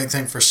always had a big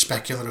thing for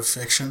speculative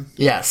fiction.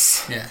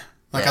 Yes. Yeah.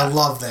 Like, Yeah. I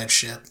love that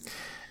shit.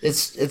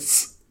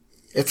 It's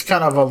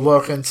kind of a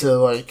look into,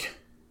 like,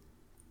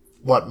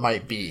 what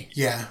might be.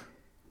 Yeah.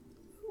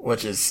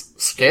 Which is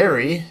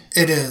scary.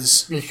 It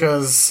is.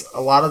 Because a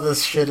lot of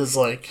this shit is,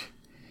 like,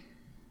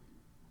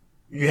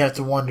 you have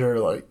to wonder,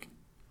 like,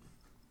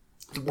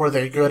 were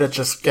they good at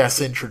just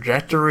guessing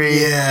trajectory?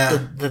 Yeah.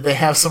 Did they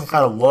have some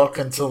kind of look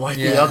into, like,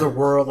 the Yeah. other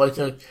world? Like,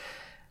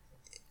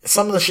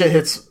 some of the shit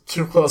hits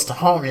too close to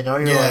home, you know?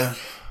 You're Yeah. like,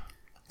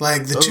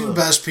 Like, the two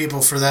best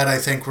people for that, I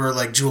think, were,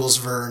 like, Jules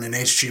Verne and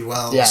H.G.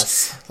 Wells.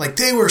 Yes. Like,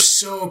 they were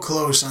so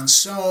close on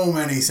so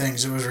many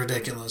things, it was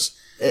ridiculous.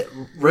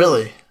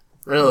 Really?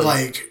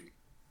 Like,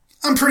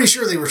 I'm pretty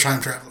sure they were time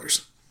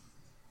travelers.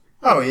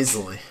 Oh,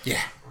 easily.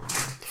 Yeah.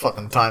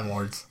 Fucking Time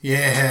Lords.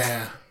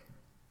 Yeah.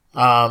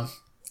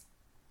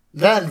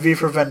 Then V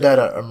for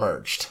Vendetta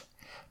emerged,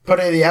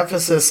 putting the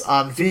emphasis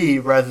on V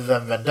rather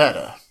than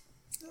Vendetta.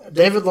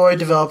 David Lloyd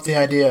developed the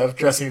idea of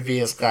dressing V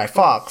as Guy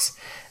Fawkes,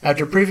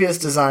 after previous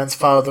designs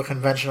followed the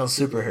conventional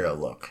superhero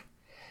look.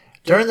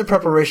 During the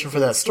preparation for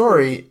that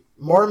story,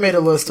 Moore made a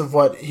list of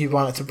what he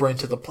wanted to bring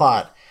to the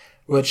plot,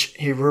 which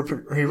he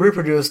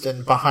reproduced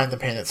in Behind the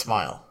Painted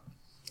Smile.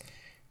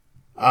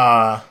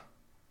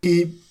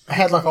 He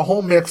had like a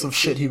whole mix of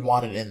shit he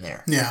wanted in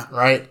there. Yeah.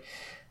 Right?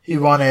 He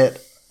wanted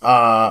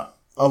a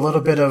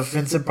little bit of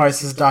Vincent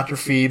Price's Dr.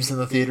 Phoebes in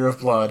the Theater of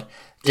Blood,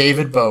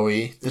 David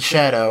Bowie, The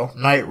Shadow,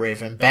 Night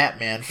Raven,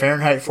 Batman,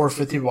 Fahrenheit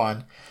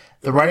 451,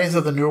 the writings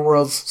of the New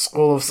World's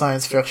School of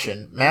Science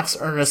Fiction, Max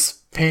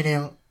Ernst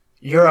painting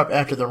Europe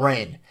After the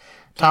Rain,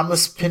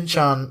 Thomas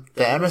Pynchon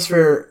the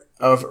atmosphere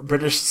of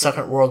British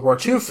Second World War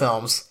II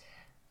films,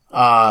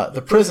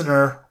 The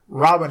Prisoner,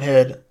 Robin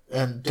Hood,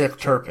 and Dick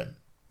Turpin.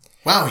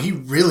 Wow, he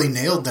really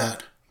nailed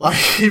that. Like,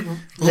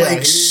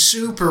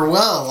 super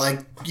well. Like,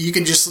 you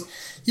can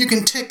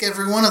tick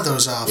every one of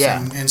those off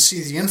Yeah. and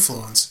see the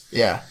influence.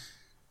 Yeah.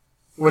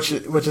 Which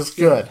is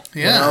good.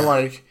 Yeah. You know,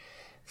 like,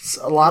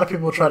 a lot of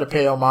people try to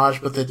pay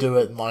homage, but they do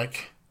it in,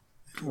 like,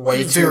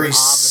 way too on the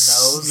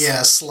nose.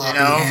 Yeah, sloppy,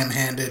 you know?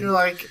 ham-handed. You're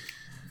like,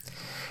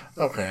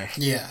 okay.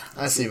 Yeah.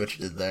 I see what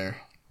you did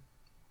there.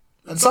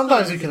 And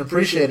sometimes you can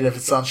appreciate it if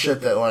it's on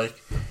shit that, like,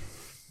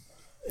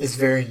 is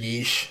very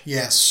niche.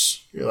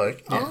 Yes. You're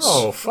like, Yes.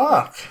 oh,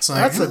 fuck. It's like,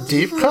 That's a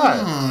deep cut.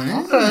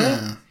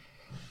 yeah.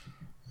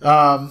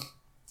 Okay.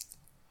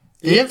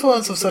 The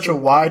influence of such a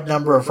wide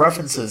number of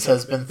references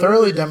has been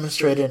thoroughly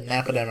demonstrated in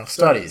academic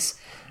studies,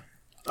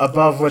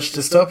 above which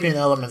dystopian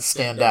elements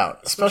stand out,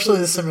 especially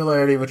the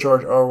similarity with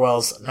George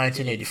Orwell's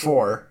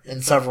 1984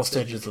 in several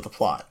stages of the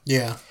plot.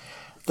 Yeah.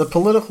 The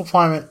political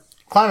climate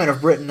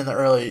of Britain in the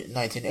early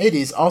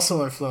 1980s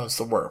also influenced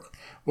the work,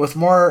 with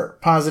more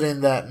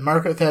positing that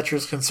Margaret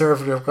Thatcher's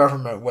Conservative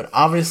government would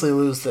obviously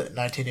lose the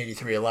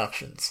 1983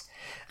 elections,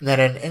 and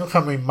that an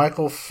incoming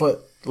Michael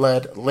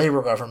Foot-led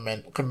Labour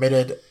government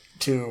committed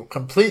to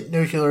complete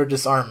nuclear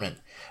disarmament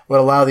would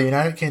allow the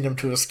United Kingdom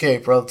to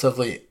escape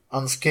relatively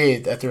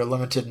unscathed at their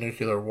limited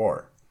nuclear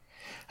war.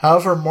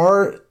 However,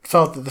 Moore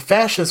felt that the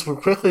fascists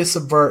would quickly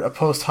subvert a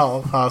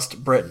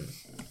post-Holocaust Britain,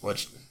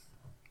 which,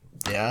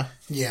 yeah.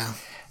 Yeah.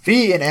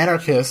 V, an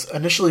anarchist,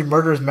 initially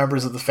murders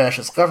members of the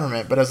fascist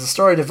government, but as the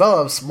story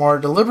develops, Moore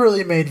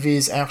deliberately made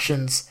V's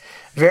actions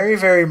very,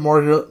 very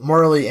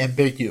morally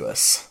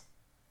ambiguous.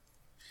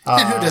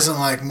 And who doesn't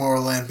like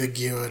moral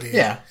ambiguity?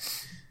 Yeah.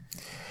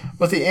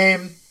 With the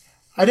aim,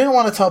 I didn't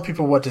want to tell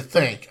people what to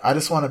think. I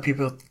just wanted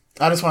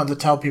to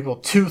tell people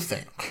to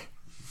think.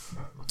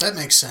 That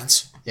makes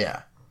sense.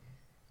 Yeah.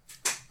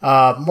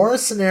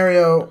 Moore's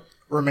scenario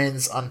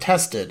remains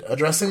untested.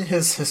 Addressing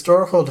his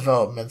historical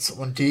developments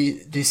when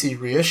DC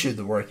reissued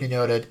the work, he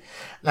noted,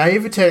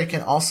 naivete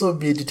can also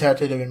be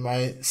detected in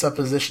my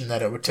supposition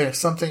that it would take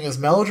something as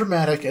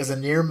melodramatic as a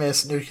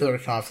near-miss nuclear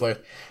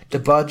conflict to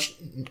budge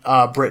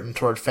Britain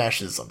toward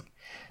fascism.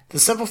 The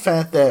simple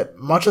fact that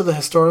much of the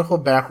historical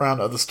background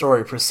of the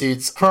story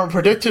proceeds from a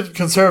predicted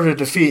conservative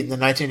defeat in the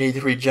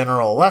 1983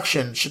 general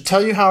election should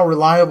tell you how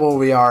reliable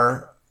we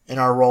are in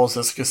our roles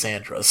as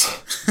Cassandras.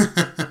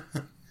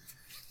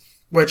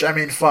 Which, I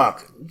mean,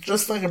 fuck.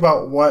 Just think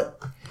about what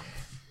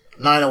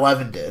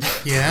 9/11 did.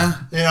 Yeah.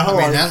 You know, I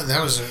mean, like,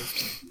 that was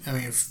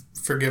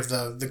forgive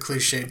the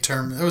cliched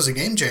term, that was a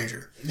game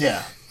changer.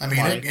 Yeah. I mean,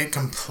 like, it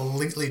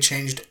completely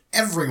changed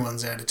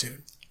everyone's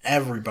attitude.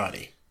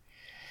 Everybody.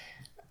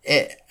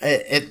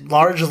 It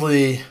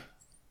largely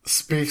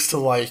speaks to,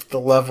 like, the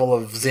level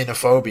of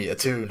xenophobia,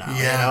 too, now.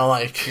 Yeah. You know,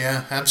 like...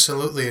 Yeah,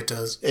 absolutely it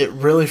does. It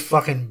really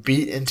fucking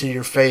beat into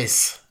your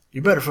face.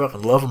 You better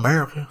fucking love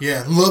America.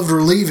 Yeah, love it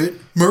or leave it.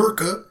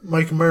 America.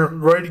 Make America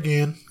great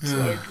again. It's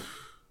Yeah. like,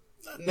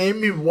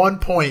 name me one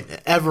point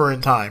ever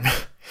in time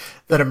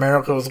that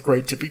America was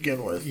great to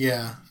begin with.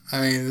 Yeah.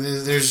 I mean,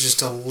 there's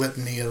just a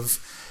litany of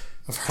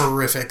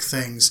horrific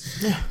things.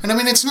 Yeah. And I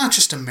mean, it's not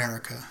just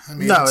America. I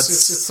mean, No,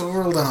 it's the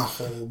world on a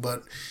whole,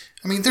 but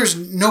I mean,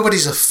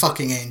 nobody's a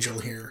fucking angel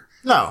here.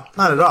 No,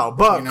 not at all.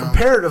 But You know?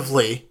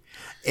 comparatively,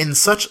 in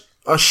such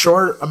a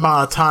short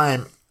amount of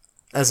time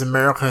as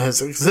America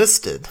has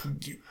existed,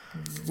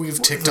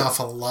 We've ticked off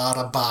a lot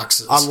of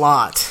boxes. a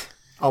lot.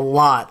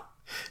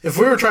 If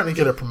we were trying to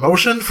get a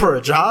promotion for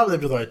a job, they'd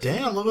be like,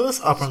 damn, look at this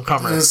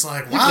up-and-comer. It's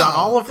like, You've done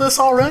all of this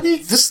already?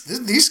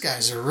 These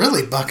guys are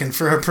really bucking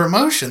for a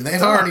promotion.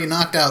 They've already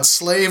knocked out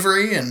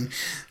slavery and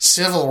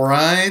civil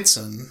rights,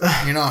 and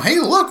hey,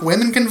 look,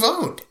 women can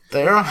vote.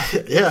 They're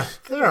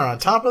on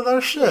top of their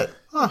shit.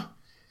 Huh.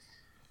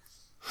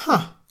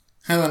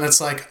 And then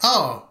it's like,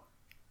 oh,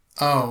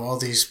 all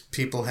these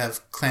people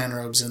have clan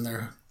robes in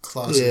their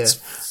closets.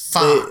 Yeah.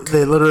 Fuck.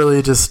 They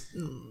literally just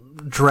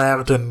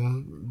dragged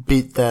and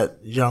beat that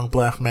young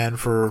black man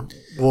for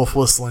wolf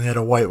whistling at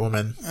a white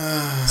woman.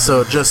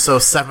 So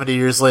 70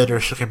 years later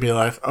she can be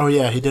like, oh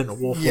yeah, he didn't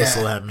wolf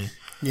whistle at me.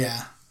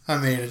 Yeah, I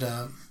made it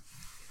up.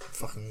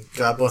 Fucking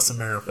God bless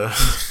America.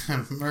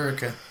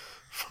 America.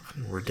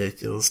 Fucking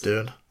ridiculous,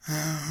 dude.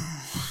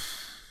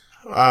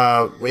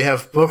 We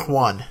have book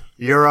 1,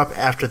 Europe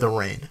After the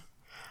Rain.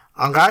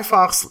 On Guy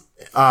Fawkes'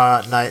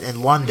 night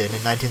in London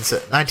in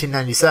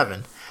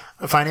 1997,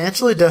 a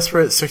financially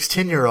desperate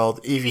 16-year-old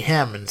Evie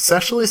Hammond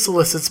sexually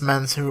solicits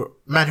men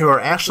who are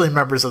actually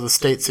members of the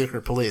state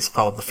secret police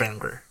called the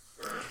Finger.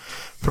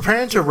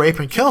 Preparing to rape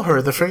and kill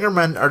her, the Finger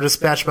men are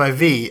dispatched by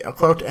V, a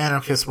cloaked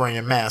anarchist wearing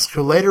a mask,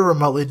 who later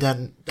remotely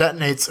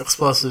detonates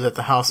explosives at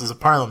the Houses of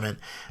Parliament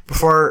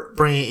before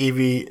bringing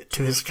Evie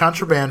to his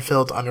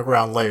contraband-filled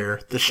underground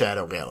lair, the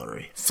Shadow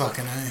Gallery.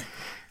 Fucking A.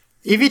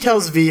 Evie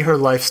tells V her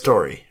life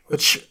story,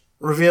 which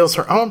reveals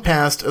her own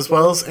past as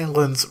well as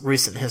England's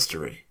recent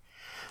history.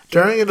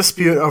 During a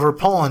dispute over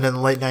Poland in the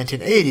late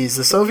 1980s,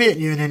 the Soviet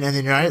Union and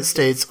the United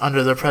States,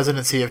 under the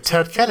presidency of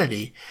Ted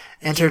Kennedy,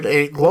 entered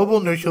a global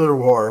nuclear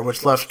war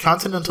which left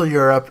continental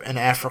Europe and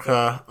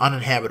Africa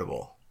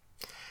uninhabitable.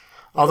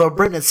 Although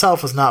Britain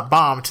itself was not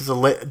bombed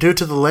due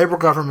to the Labour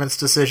government's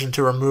decision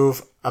to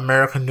remove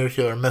American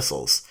nuclear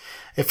missiles,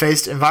 it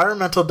faced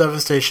environmental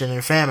devastation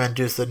and famine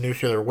due to the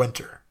nuclear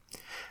winter.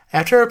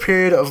 After a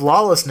period of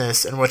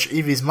lawlessness in which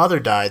Evie's mother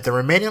died, the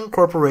remaining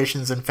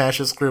corporations and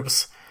fascist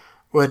groups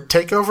would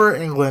take over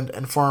England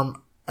and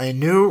form a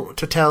new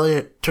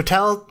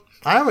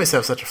I always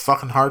have such a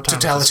fucking hard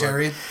time.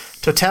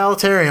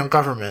 Totalitarian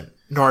government,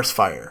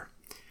 Northfire.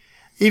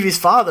 Evie's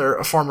father,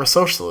 a former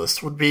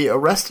socialist, would be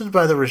arrested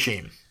by the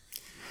regime.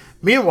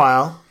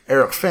 Meanwhile,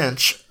 Eric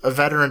Finch, a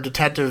veteran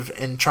detective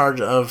in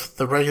charge of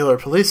the regular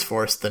police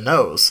force, the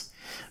Nose,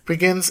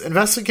 begins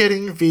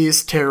investigating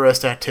V's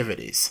terrorist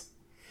activities.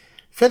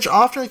 Finch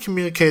often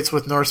communicates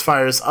with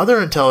Northfire's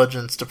other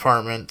intelligence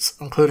departments,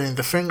 including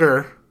the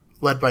Finger,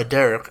 led by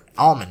Derek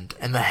Almond,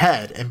 and the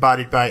Head,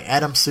 embodied by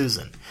Adam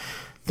Susan,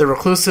 the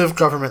reclusive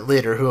government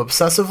leader who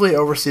obsessively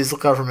oversees the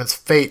government's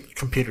Fate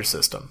computer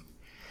system.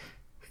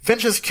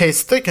 Finch's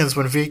case thickens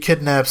when V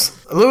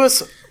kidnaps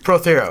Louis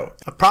Prothero,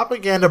 a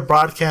propaganda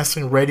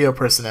broadcasting radio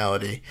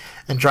personality,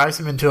 and drives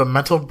him into a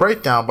mental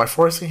breakdown by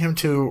forcing him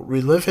to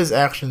relive his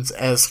actions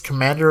as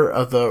commander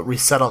of the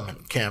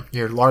resettlement camp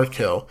near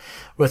Larkhill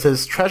with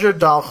his treasured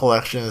doll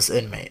collection as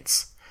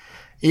inmates.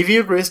 Evie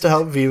agrees to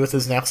help V with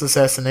his next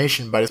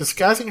assassination by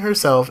disguising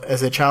herself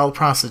as a child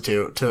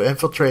prostitute to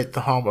infiltrate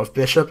the home of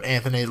Bishop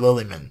Anthony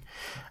Lillyman,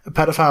 a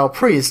pedophile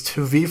priest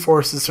who V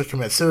forces to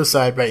commit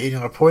suicide by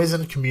eating a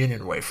poisoned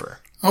communion wafer.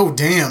 Oh,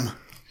 damn.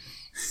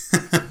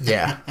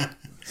 Yeah.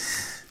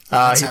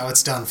 That's how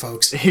it's done,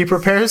 folks. He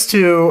prepares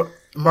to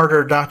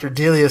murder Dr.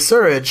 Delia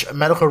Surridge, a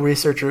medical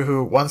researcher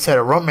who once had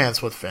a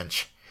romance with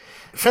Finch.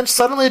 Finch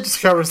suddenly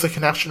discovers the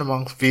connection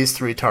among V's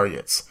three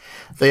targets.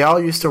 They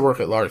all used to work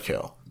at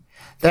Larkhill.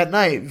 That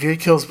night, V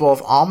kills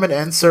both Almond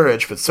and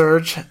Surridge, but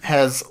Surridge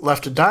has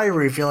left a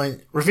diary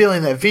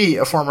revealing that V,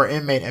 a former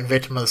inmate and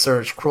victim of the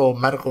Surridge cruel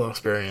medical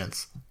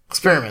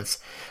experiments,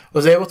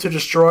 was able to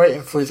destroy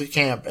and flee the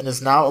camp and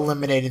is now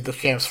eliminating the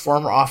camp's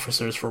former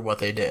officers for what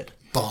they did.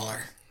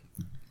 Baller.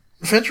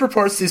 Finch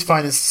reports these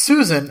findings to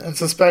Susan and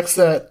suspects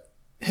that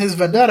his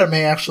vendetta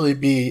may actually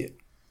be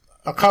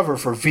a cover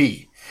for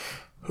V,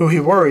 who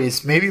he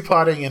worries may be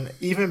plotting an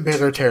even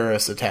bigger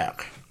terrorist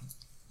attack.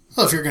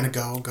 Well, if you're going to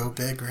go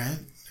big, right?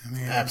 I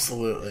mean,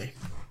 absolutely.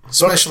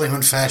 Especially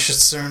when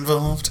fascists are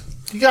involved.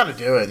 You gotta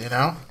do it, you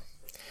know?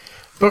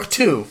 Book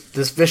 2,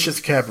 This Vicious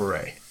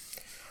Cabaret.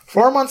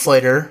 4 months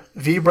later,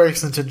 V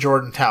breaks into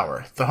Jordan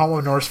Tower, the home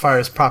of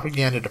Northfire's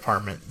propaganda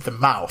department, The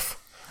Mouth,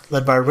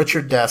 led by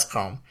Richard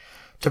Dascombe,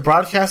 to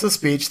broadcast a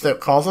speech that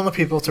calls on the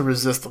people to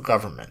resist the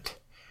government.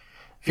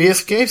 V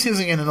escapes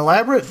using an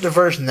elaborate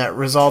diversion that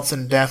results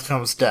in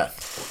Dascombe's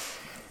death.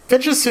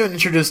 Finch is soon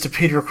introduced to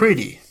Peter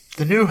Creedy,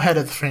 the new head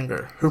of the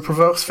Finger, who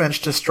provokes Finch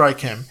to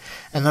strike him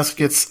and thus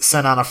gets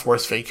sent on a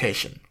forced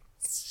vacation.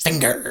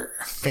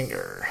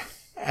 Finger.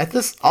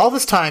 At all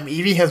this time,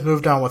 Evie has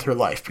moved on with her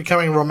life,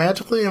 becoming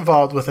romantically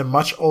involved with a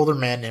much older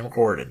man named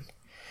Gordon.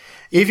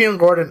 Evie and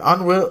Gordon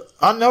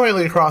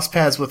unknowingly cross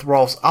paths with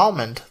Rolf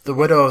Almond, the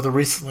widow of the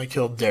recently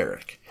killed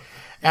Derek.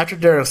 After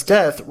Derek's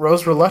death,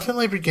 Rose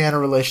reluctantly began a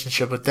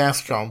relationship with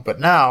Dascombe, but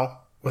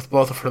now, with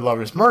both of her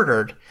lovers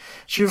murdered,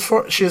 she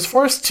is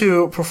forced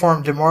to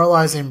perform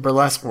demoralizing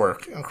burlesque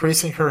work,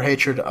 increasing her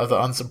hatred of the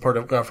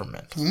unsupportive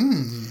government.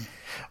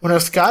 When a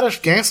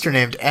Scottish gangster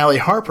named Allie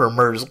Harper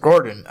murders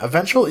Gordon,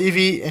 eventual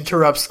Evie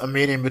interrupts a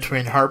meeting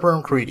between Harper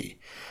and Creedy,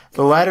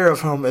 the latter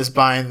of whom is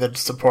buying the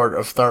support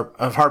of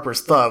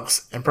Harper's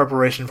thugs in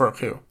preparation for a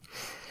coup.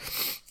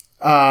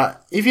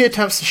 Evie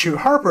attempts to shoot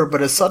Harper,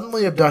 but is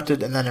suddenly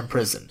abducted and then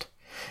imprisoned.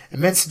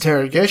 Amidst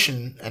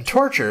interrogation and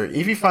torture,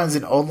 Evie finds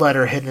an old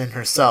letter hidden in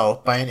her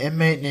cell by an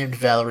inmate named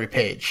Valerie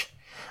Page,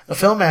 a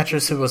film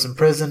actress who was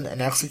imprisoned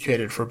and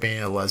executed for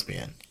being a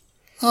lesbian.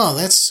 Oh,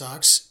 that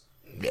sucks.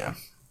 Yeah.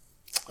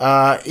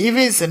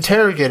 Evie's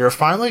interrogator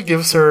finally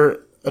gives her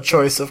a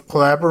choice of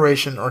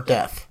collaboration or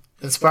death.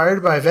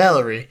 Inspired by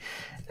Valerie,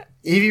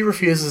 Evie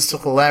refuses to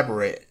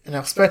collaborate, and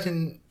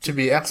expecting to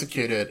be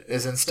executed,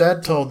 is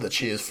instead told that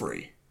she is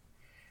free.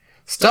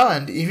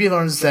 Stunned, Evie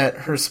learns that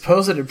her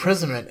supposed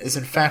imprisonment is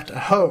in fact a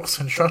hoax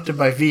constructed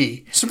by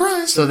V.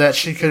 Surprise! So that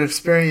she could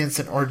experience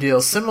an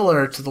ordeal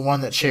similar to the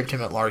one that shaped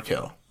him at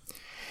Larkhill.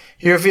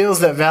 He reveals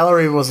that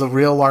Valerie was a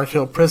real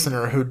Larkhill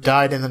prisoner who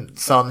died in the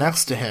cell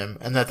next to him,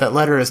 and that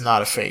letter is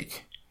not a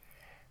fake.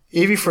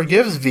 Evie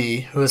forgives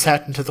V, who has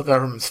hacked into the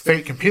government's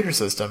Fate computer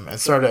system, and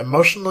started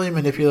emotionally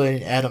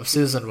manipulating Adam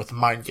Susan with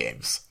mind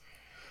games.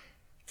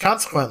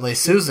 Consequently,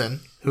 Susan,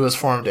 who has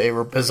formed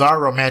a bizarre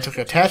romantic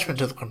attachment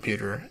to the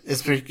computer,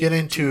 is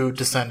beginning to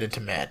descend into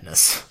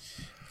madness.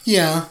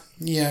 Yeah,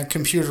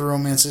 computer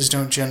romances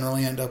don't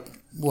generally end up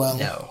well.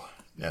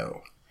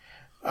 No.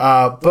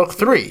 Book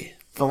 3,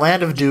 The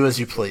Land of Do As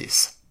You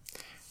Please.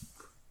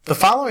 The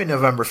following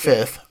November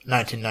 5th,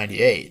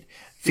 1998,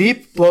 V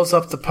blows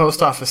up the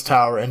post office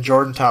tower and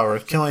Jordan Tower,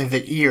 killing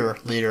the EAR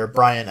leader,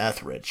 Brian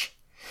Etheridge.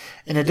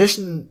 In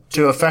addition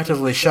to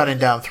effectively shutting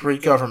down 3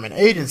 government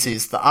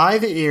agencies, the eye,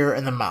 the ear,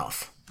 and the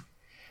mouth.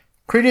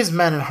 Creedy's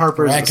men and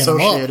Harper's Racking 'em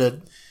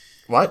associated...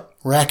 What?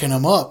 Racking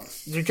them up.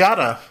 You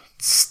gotta.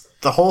 It's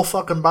the whole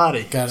fucking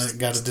body.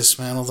 Gotta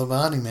dismantle the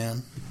body,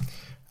 man.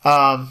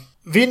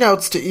 V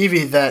notes to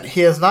Evie that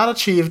he has not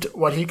achieved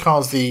what he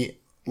calls the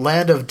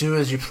land of do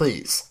as you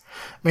please,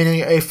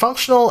 meaning a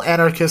functional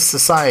anarchist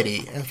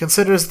society, and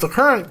considers the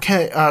current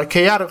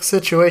chaotic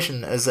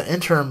situation as the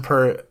interim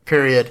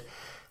period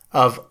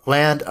of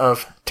land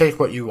of take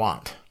what you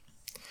want.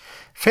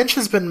 Finch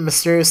has been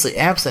mysteriously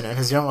absent, and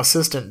his young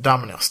assistant,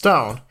 Dominic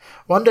Stone,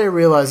 one day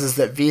realizes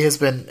that V has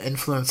been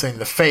influencing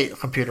the Fate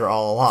computer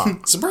all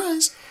along.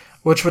 Surprise!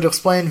 Which would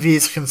explain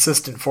V's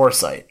consistent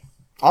foresight.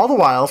 All the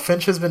while,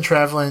 Finch has been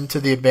traveling to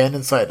the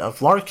abandoned site of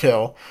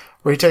Larkhill,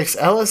 where he takes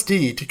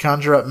LSD to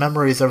conjure up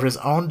memories of his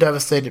own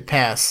devastated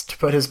past to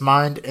put his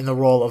mind in the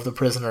role of the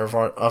prisoner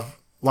of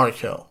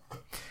Larkhill.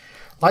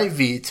 Like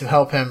V, to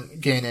help him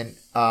gain an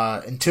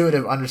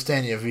intuitive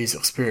understanding of V's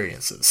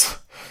experiences.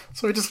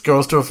 So he just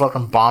goes to a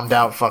fucking bombed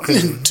out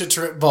fucking... to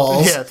trip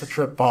balls. Yeah, to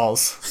trip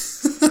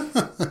balls.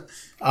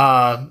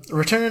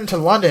 Returning to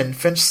London,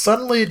 Finch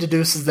suddenly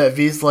deduces that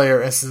V's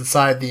lair is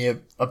inside the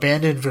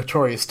abandoned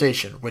Victoria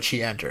Station, which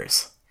he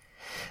enters.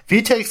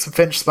 V takes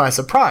Finch by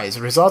surprise,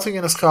 resulting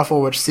in a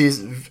scuffle which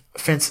sees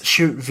Finch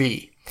shoot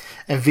V,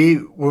 and V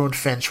wound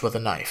Finch with a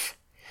knife.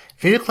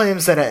 V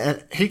claims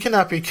that he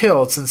cannot be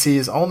killed since he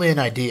is only an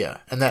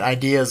idea, and that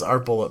ideas are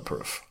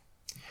bulletproof.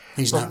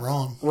 He's not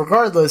wrong.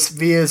 Regardless,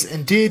 V is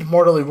indeed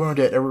mortally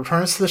wounded and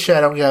returns to the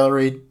Shadow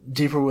Gallery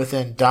deeper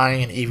within,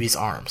 dying in Evie's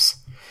arms.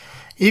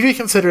 Evie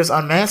considers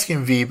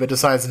unmasking V but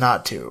decides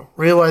not to,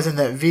 realizing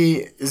that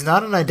V is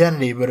not an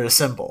identity but a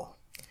symbol.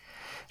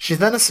 She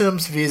then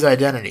assumes V's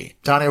identity,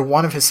 donning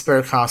one of his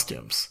spare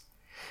costumes.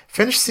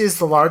 Finch sees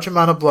the large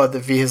amount of blood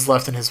that V has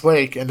left in his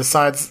wake and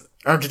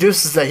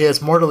deduces that he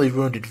has mortally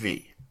wounded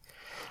V.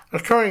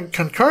 Occurring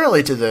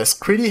concurrently to this,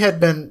 Creedy had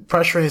been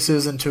pressuring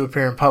Susan to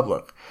appear in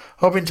public,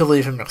 hoping to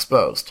leave him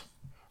exposed.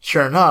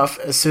 Sure enough,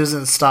 as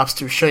Susan stops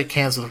to shake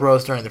hands with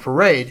Rose during the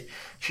parade,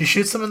 she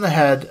shoots him in the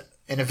head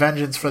in a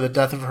vengeance for the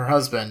death of her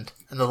husband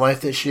and the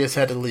life that she has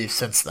had to leave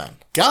since then.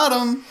 Got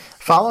him!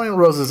 Following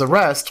Rose's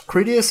arrest,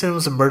 Creedy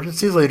assumes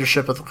emergency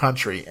leadership of the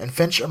country, and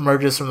Finch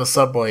emerges from the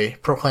subway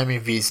proclaiming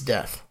V's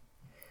death.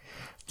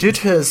 Due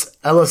to his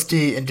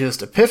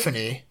LSD-induced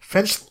epiphany,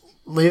 Finch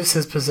leaves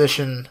his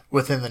position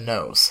within the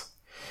nose.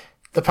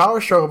 The power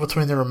struggle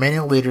between the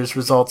remaining leaders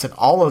results in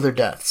all of their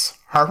deaths.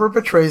 Harper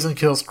betrays and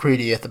kills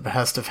Creedy at the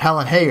behest of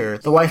Helen Hayer,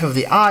 the wife of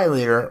the I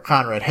leader,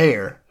 Conrad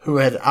Hayer, who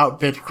had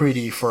outbid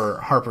Creedy for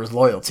Harper's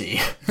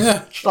loyalty.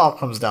 It all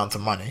comes down to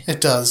money.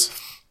 It does.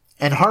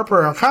 And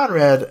Harper and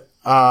Conrad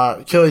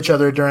kill each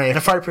other during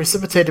a fight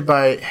precipitated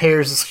by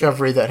Hayer's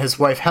discovery that his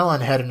wife Helen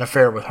had an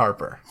affair with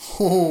Harper.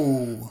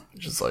 Ooh.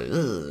 Just like,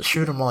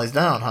 shoot him while he's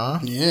down, huh?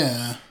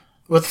 Yeah.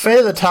 With the fate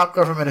of the top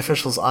government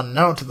officials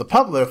unknown to the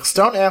public,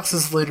 Stone acts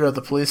as leader of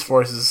the police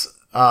forces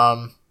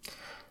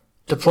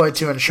deployed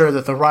to ensure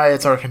that the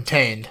riots are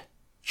contained,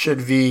 should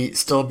V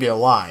still be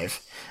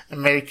alive,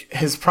 and make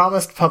his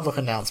promised public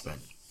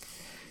announcement.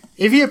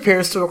 Evie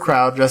appears to a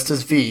crowd dressed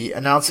as V,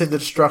 announcing the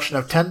destruction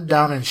of 10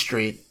 Downing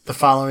Street the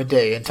following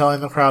day and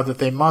telling the crowd that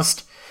they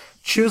must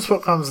choose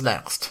what comes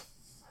next.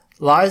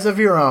 Lies of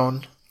your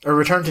own, or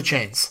return to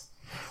chains.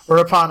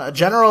 Whereupon a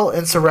general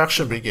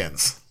insurrection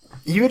begins.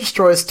 Evie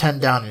destroys 10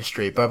 Downing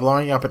Street by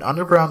blowing up an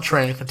underground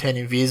train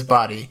containing V's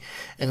body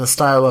in the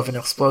style of an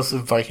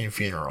explosive Viking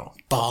funeral.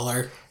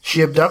 Baller. She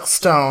abducts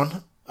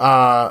Stone,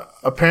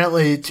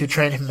 apparently to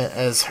train him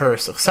as her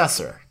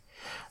successor.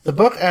 The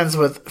book ends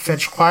with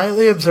Finch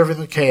quietly observing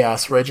the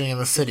chaos raging in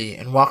the city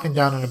and walking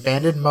down an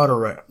abandoned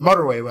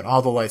motorway when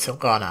all the lights have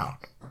gone out.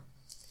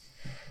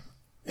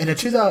 In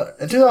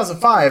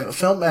 2005, a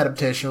film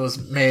adaptation was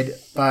made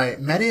by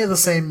many of the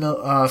same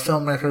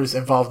filmmakers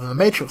involved in the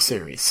Matrix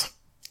series.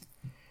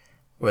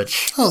 The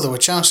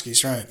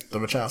Wachowskis, right. The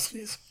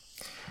Wachowskis.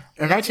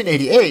 In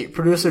 1988,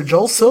 producer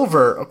Joel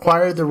Silver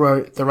acquired the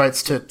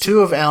rights to 2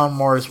 of Alan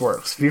Moore's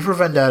works, V for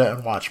Vendetta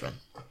and Watchmen.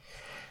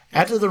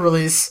 After the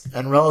release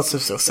and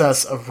relative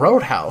success of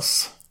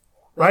Roadhouse,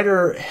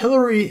 writer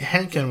Hilary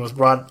Henkin was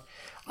brought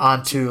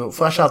on to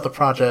flesh out the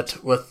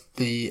project with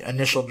the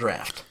initial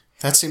draft.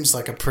 That seems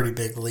like a pretty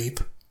big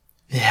leap.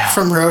 Yeah.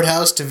 From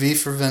Roadhouse to V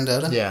for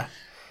Vendetta? Yeah.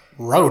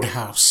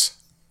 Roadhouse.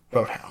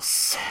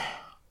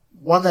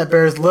 One that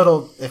bears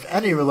little, if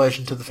any,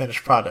 relation to the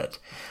finished product,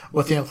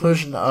 with the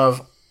inclusion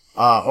of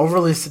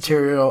overly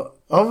satirical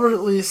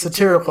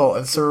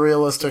and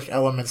surrealistic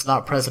elements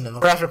not present in the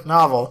graphic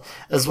novel,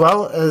 as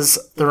well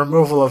as the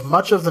removal of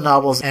much of the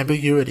novel's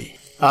ambiguity,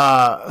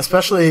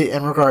 especially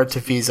in regard to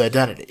V's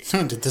identity.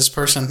 Did this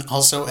person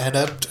also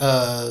adapt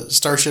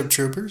Starship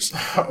Troopers?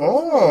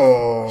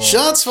 Oh!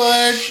 Shots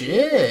fired!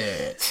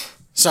 Shit!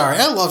 Sorry,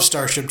 I love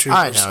Starship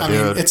Troopers. I know,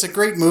 dude. mean, it's a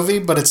great movie,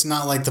 but it's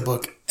not like the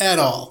book at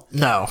all.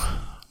 No.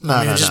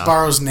 It just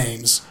borrows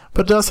names.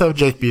 But it does have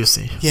Jake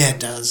Busey. Yeah, it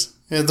does.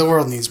 Yeah, the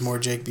world needs more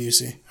Jake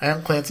Busey.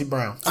 And Clancy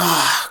Brown.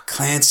 Ah,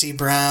 Clancy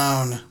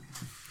Brown.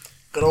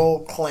 Good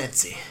old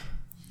Clancy.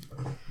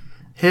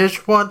 Here's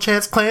your one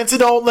chance, Clancy,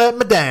 don't let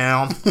me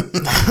down.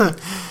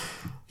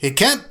 He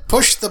can't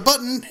push the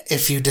button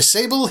if you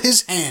disable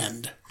his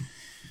hand.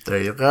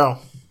 There you go.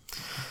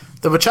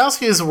 The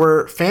Wachowskis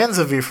were fans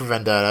of V for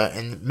Vendetta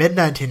in the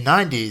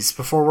mid-1990s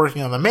before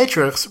working on The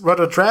Matrix, wrote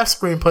a draft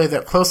screenplay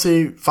that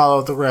closely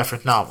followed the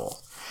graphic novel.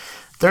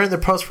 During the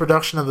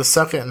post-production of the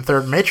second and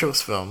third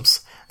Matrix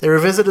films, they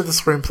revisited the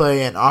screenplay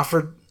and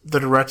offered the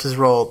director's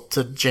role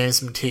to James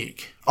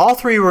McTeague. All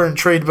three were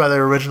intrigued by the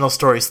original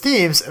story's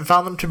themes and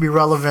found them to be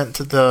relevant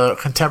to the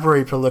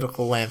contemporary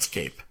political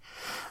landscape.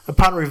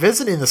 Upon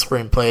revisiting the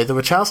screenplay, the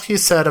Wachowskis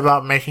set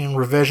about making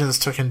revisions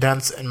to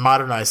condense and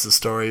modernize the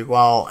story,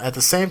 while at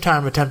the same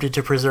time attempting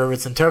to preserve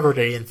its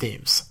integrity and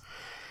themes.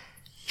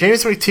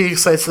 James McTeague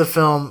cites the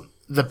film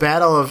The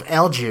Battle of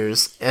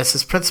Algiers as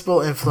his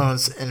principal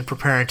influence in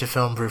preparing to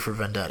film V for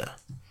Vendetta.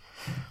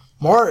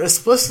 Moore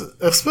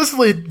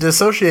explicitly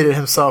dissociated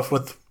himself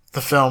with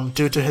the film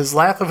due to his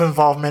lack of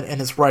involvement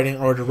in its writing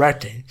or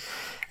directing,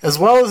 as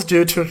well as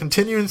due to a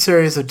continuing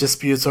series of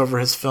disputes over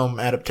his film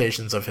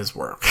adaptations of his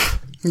work.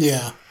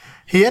 Yeah.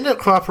 He ended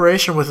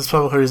cooperation with his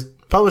publishers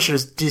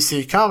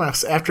DC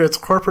Comics after its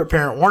corporate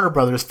parent Warner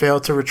Brothers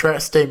failed to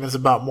retract statements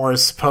about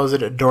Moore's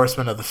supposed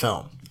endorsement of the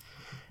film.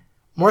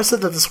 Moore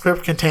said that the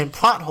script contained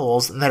plot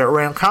holes and that it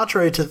ran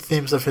contrary to the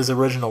themes of his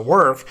original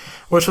work,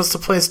 which was to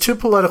place two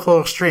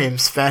political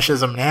extremes,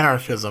 fascism and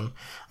anarchism,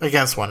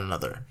 against one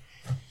another.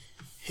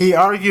 He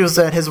argues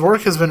that his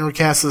work has been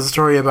recast as a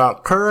story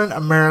about current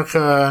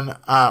American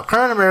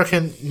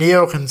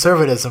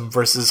neoconservatism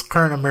versus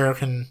current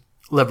American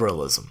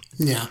liberalism.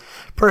 Yeah.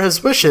 Per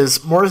his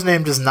wishes, Moore's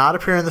name does not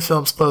appear in the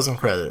film's closing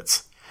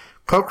credits.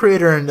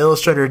 Co-creator and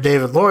illustrator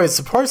David Lloyd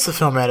supports the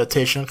film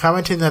adaptation,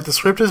 commenting that the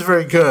script is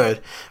very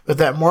good, but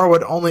that Moore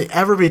would only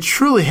ever be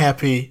truly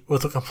happy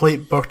with a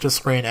complete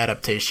book-to-screen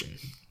adaptation.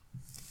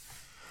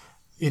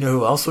 You know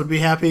who else would be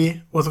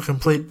happy with a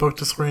complete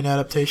book-to-screen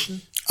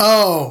adaptation?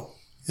 Oh,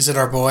 is it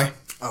our boy?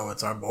 Oh,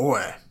 it's our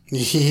boy.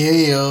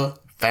 Yeah.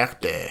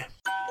 Fact day.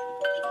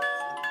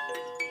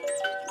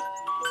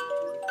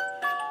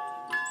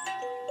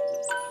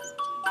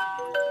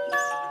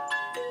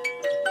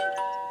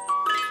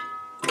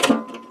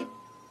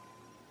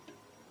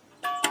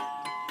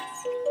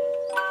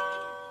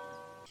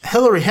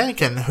 Hilary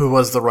Henkin, who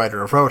was the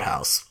writer of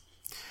Roadhouse,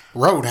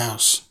 wrote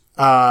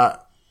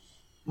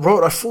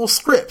a full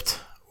script,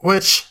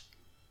 which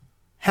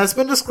has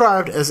been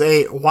described as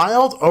a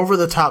wild,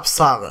 over-the-top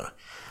saga,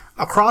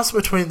 a cross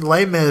between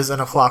Les Mis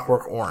and A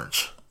Clockwork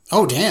Orange.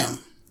 Oh, damn.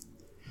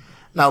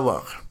 Now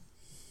look.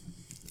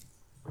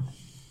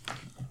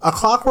 A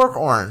Clockwork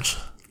Orange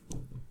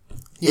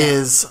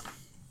is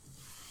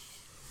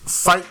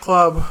Fight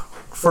Club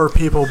for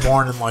people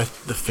born in, like,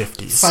 the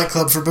 50s. Fight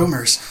Club for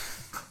boomers.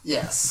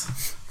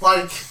 Yes.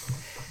 Like,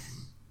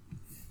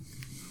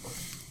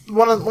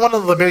 one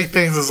of the big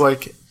things is,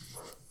 like,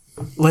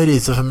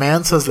 ladies, if a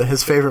man says that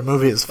his favorite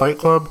movie is Fight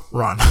Club,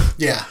 run.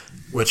 Yeah.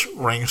 Which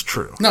rings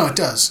true. No, it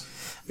does.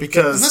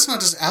 Because... And that's not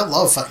just... I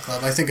love Fight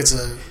Club. I think it's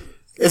a...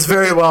 It's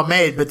very well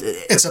made, but...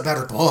 It's a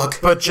better book.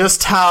 But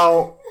just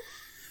all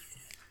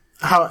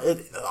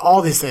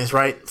these things,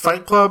 right?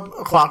 Fight Club,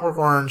 A Clockwork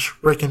Orange,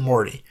 Rick and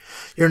Morty.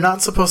 You're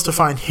not supposed to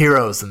find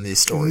heroes in these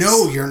stories.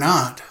 No, you're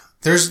not.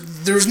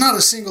 There's not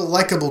a single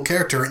likable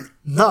character in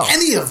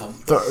any of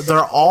them.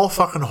 They're all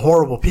fucking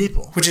horrible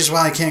people. Which is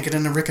why I can't get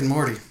into Rick and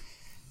Morty.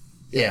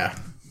 Yeah.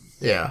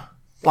 Yeah.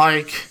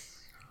 Like,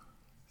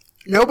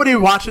 nobody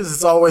watches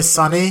It's Always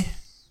Sunny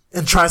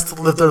and tries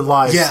to live their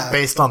lives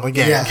based on the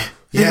gang. Yeah.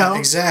 You know?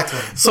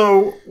 Exactly.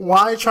 So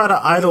why try to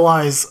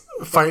idolize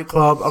Fight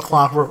Club, A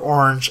Clockwork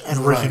Orange, and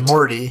Rick and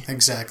Morty?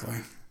 Exactly.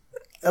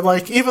 And,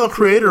 like, even the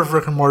creator of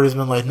Rick and Morty has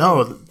been like,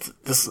 no,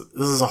 this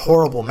is a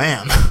horrible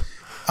man.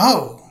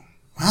 Oh.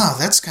 Wow,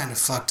 that's kind of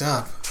fucked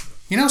up.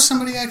 You know,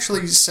 somebody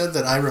actually said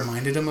that I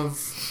reminded him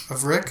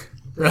of Rick.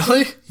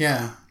 Really?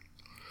 Yeah.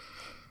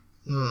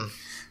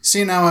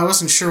 See, now I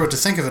wasn't sure what to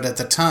think of it at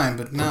the time,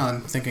 but now I'm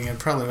thinking it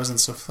probably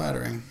wasn't so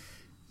flattering.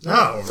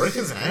 No, Rick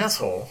is an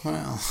asshole.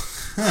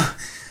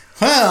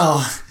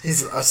 Well,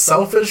 he's a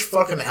selfish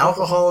fucking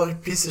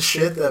alcoholic piece of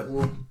shit that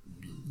will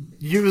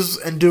use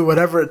and do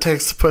whatever it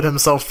takes to put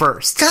himself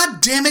first.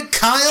 God damn it,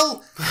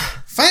 Kyle!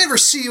 If I ever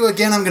see you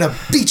again, I'm gonna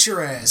beat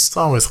your ass. It's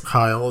always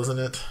Kyle, isn't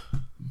it?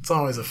 It's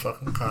always a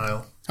fucking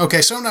Kyle.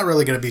 Okay, so I'm not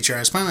really gonna beat your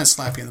ass, but I might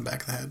slap you in the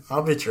back of the head.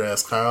 I'll beat your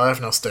ass, Kyle. I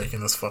have no stake in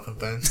this fucking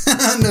thing.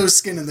 No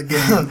skin in the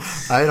game.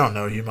 I don't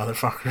know you,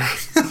 motherfucker.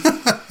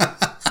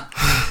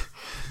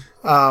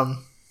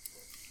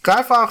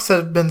 Guy Fawkes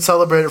had been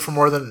celebrated for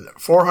more than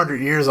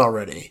 400 years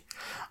already.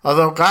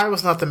 Although Guy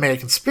was not the main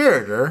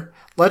conspirator,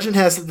 legend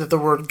has it that the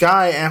word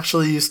Guy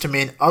actually used to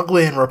mean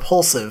ugly and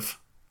repulsive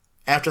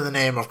after the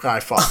name of Guy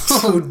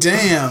Fawkes. Oh,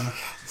 damn.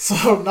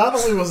 So not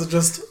only was it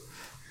just,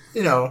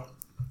 you know,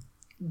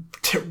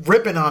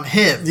 ripping on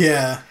him.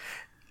 Yeah.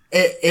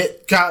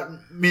 It got,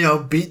 you know,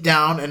 beat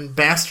down and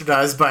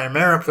bastardized by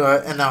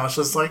America, and now it's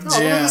just like, oh,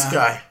 look at this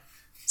guy.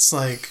 It's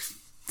like,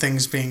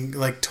 things being,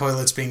 like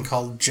toilets being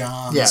called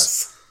Johns.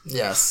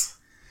 Yes.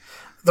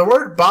 The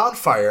word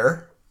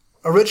bonfire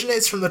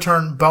originates from the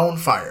term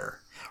bonefire,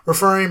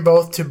 referring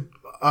both to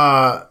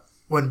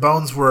when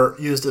bones were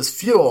used as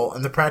fuel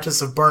and the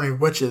practice of burning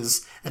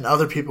witches and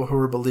other people who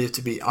were believed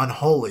to be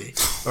unholy,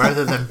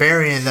 rather than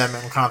burying them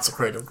in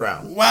consecrated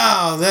ground.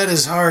 Wow, that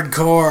is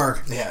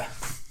hardcore. Yeah.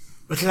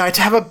 Would you like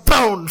to have a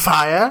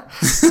bonfire?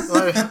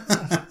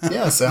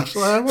 Yes,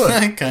 actually I would.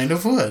 I kind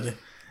of would.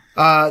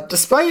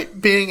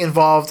 Despite being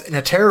involved in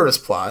a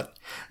terrorist plot,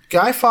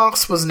 Guy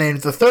Fawkes was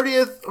named the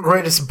 30th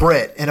greatest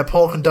Brit in a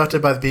poll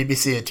conducted by the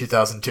BBC in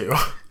 2002.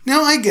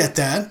 Now, I get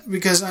that,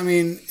 because, I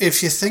mean,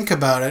 if you think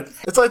about it...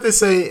 It's like they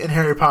say in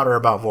Harry Potter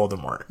about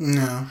Voldemort.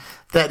 No.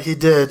 That he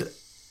did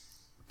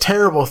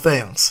terrible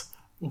things.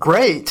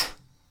 Great,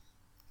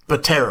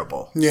 but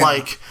terrible. Yeah.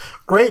 Like,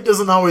 great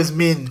doesn't always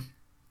mean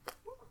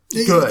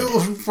good.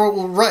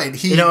 Well, right.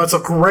 It's a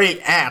great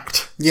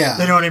act. Yeah.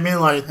 You know what I mean?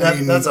 Like,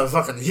 that's a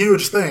fucking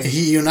huge thing.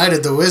 He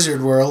united the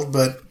wizard world,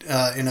 but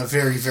in a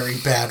very, very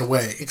bad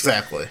way.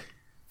 Exactly.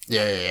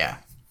 Yeah.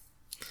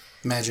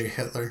 Magic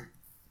Hitler.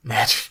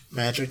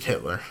 Magic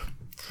Hitler.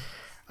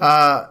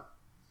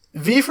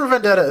 V for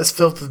Vendetta is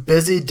filled with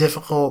busy,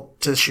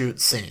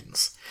 difficult-to-shoot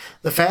scenes.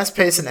 The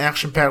fast-paced and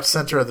action-packed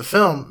center of the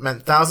film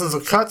meant thousands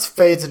of cuts,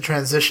 fades, and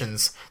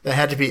transitions that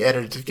had to be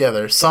edited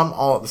together, some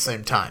all at the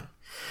same time.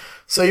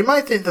 So you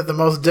might think that the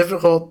most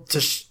difficult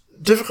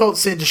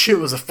scene to shoot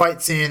was a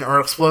fight scene or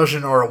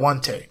explosion or a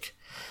one-take.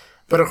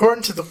 But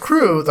according to the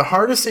crew, the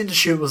hardest scene to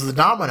shoot was the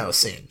domino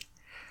scene,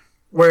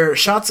 where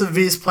shots of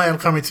V's plan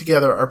coming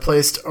together are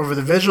placed over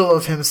the visual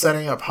of him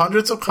setting up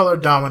hundreds of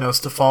colored dominoes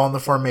to fall in the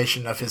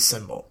formation of his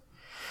symbol.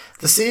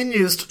 The scene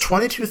used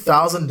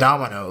 22,000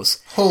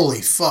 dominoes.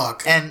 Holy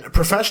fuck. And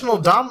professional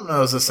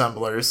dominoes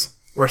assemblers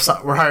were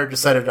hired to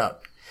set it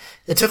up.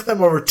 It took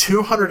them over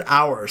 200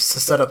 hours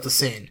to set up the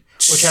scene,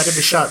 which had to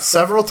be shot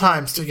several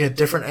times to get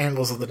different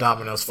angles of the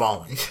dominoes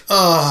falling.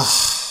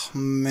 Oh,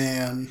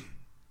 man.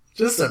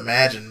 Just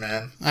imagine,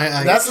 man.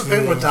 That's the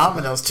thing with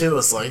dominoes, too,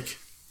 is like...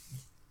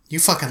 You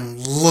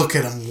fucking look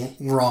at them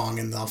wrong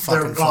and they'll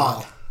fucking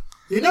fall.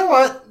 You know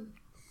what?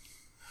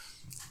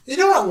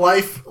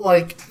 Life,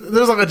 like,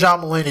 there's like a John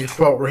Mulaney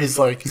quote where he's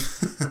like,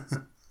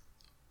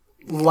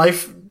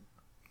 life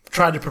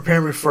tried to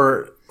prepare me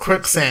for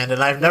quicksand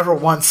and I've never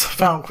once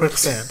found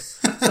quicksand.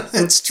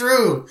 It's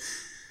true.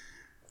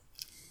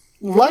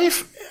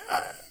 Life,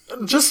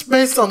 just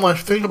based on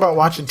life, think about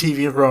watching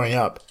TV growing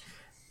up,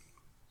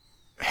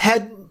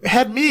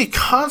 had me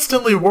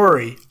constantly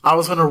worry I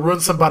was going to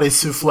ruin somebody's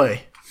souffle.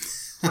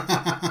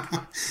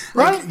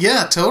 Right?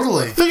 Yeah,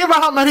 totally. Think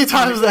about how many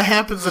times that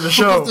happens in a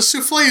show. The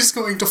souffle is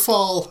going to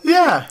fall.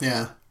 Yeah.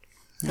 Yeah.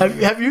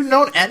 Have you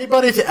known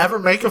anybody to ever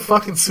make a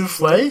fucking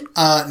souffle?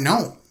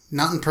 No.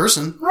 Not in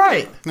person.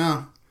 Right.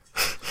 No.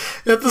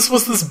 That this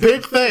was this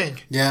big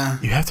thing. Yeah.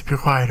 You have to be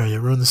quiet or you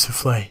ruin the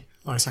souffle.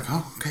 It's like,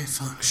 oh, okay,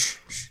 fuck. Shh.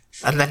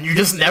 And then you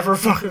just never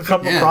fucking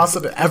come across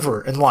it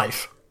ever in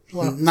life.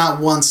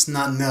 Not once,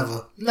 not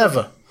never.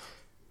 Never.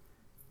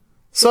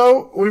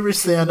 So, we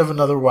reached the end of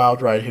another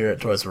wild ride here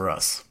at Toys R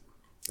Us.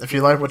 If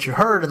you like what you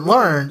heard and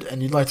learned,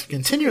 and you'd like to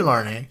continue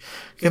learning,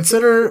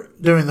 consider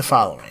doing the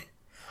following.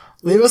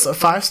 Leave us a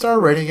 5-star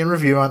rating and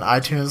review on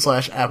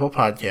iTunes/Apple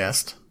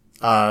Podcast.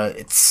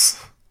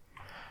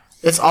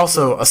 It's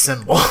also a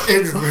symbol.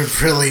 It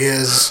really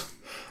is.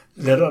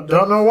 I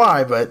don't know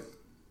why, but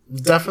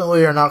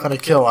definitely are not going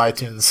to kill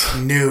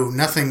iTunes. No,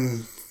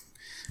 nothing...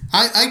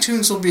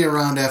 iTunes will be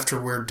around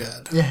after we're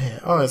dead. Yeah.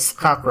 Oh, it's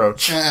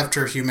cockroach.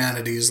 After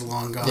humanity is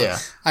long gone. Yeah.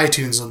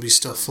 iTunes will be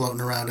still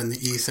floating around in the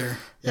ether.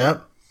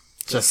 Yep.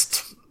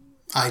 Just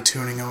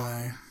iTuning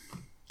away.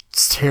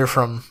 Just hear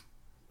from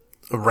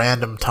a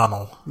random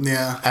tunnel.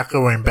 Yeah.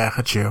 Echoing back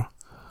at you.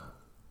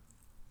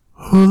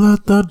 Who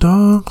let the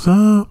dogs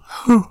out?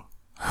 Who?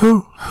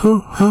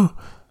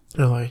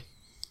 They're like,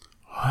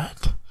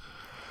 what?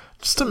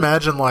 Just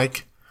imagine,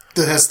 like...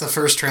 That's the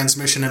first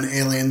transmission an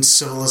alien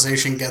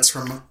civilization gets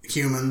from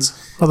humans.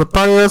 Oh, the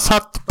pirates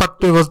had the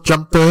party was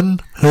jumping.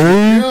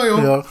 Hey?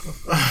 Yeah.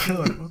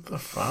 Like, what the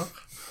fuck?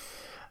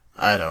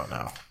 I don't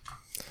know.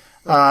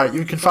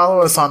 You can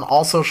follow us on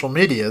all social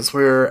medias.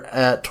 We're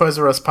at Toys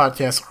R Us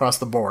Podcast across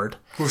the board.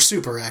 We're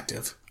super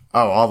active.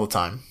 Oh, all the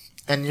time.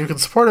 And you can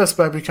support us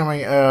by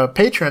becoming a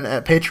patron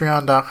at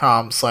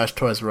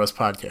patreon.com/Toys R Us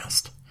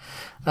Podcast.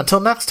 Until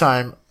next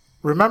time,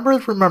 remember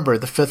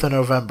the 5th of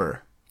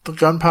November. The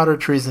gunpowder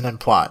treason and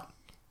plot.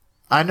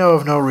 I know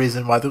of no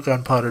reason why the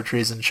gunpowder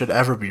treason should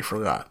ever be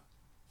forgot.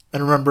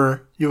 And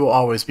remember, you will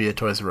always be a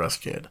Toys R Us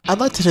kid.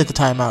 I'd like to take the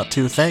time out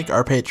to thank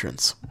our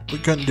patrons. We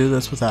couldn't do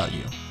this without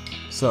you.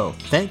 So,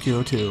 thank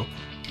you to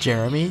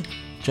Jeremy,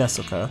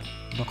 Jessica,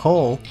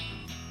 Nicole,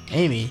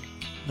 Amy,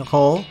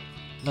 Nicole,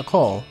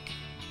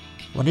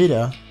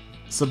 Juanita,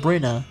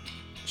 Sabrina,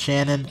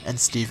 Shannon, and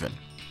Steven.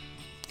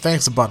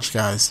 Thanks a bunch,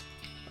 guys.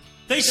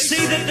 They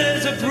say that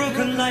there's a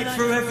broken light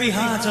for every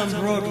heart on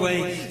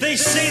Broadway. They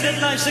say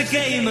that life's a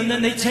game and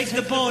then they take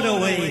the board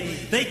away.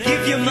 They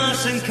give you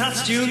masks and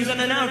costumes and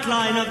an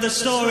outline of the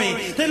story,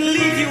 then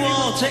leave you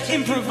all to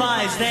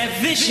improvise their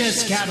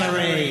vicious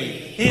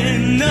cabaret.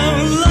 In no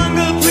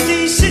longer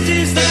pretty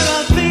cities, there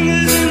are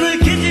fingers in the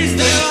kitties.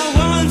 There are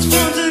warrants,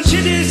 phones and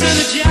chitties and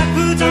a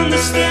jackboot on the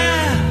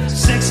stair.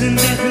 Sex and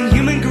death and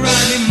human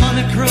grime in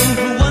monochrome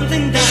for one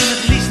thing dime.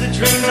 At least the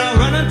trains are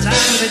run on time,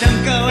 but they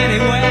don't go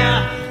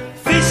anywhere.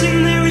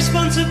 Facing their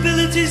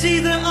responsibilities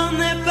either on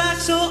their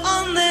backs or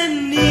on their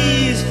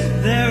knees.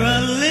 There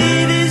are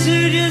ladies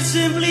who just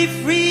simply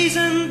freeze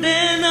and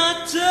dare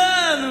not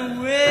turn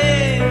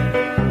away.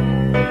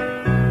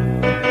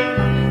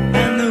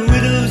 And the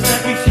widows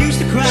that refuse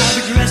to cry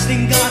be dressed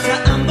in garter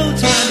and bow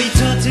tie, be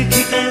taught to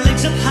keep their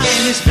legs up high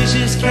in this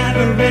vicious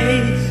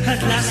cabaret.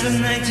 At last the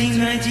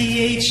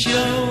 1998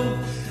 show,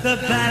 the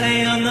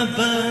ballet on the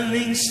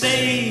burning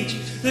stage,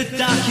 the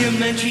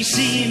documentary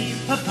scene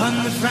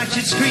upon the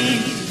fractured screen,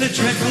 the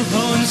dreadful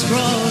poem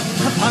scrawled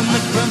upon the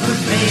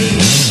crumpled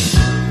page.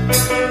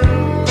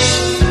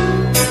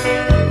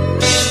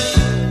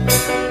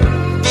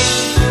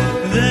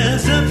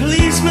 There's a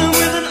policeman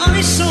with an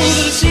honest soul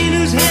that I've seen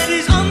whose head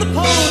is on the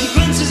pole. He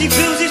grunts as he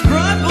fills his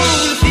broad bowl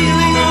with a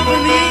feeling of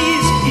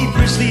unease. He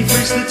briskly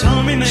frisks the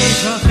torn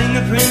remains, raw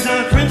fingerprints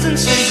on crimson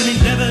stains, and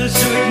endeavors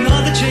to ignore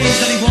the change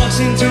that he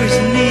walks into his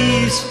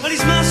knees. But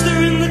his master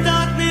in the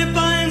dark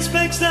nearby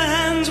inspects the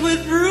hands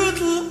with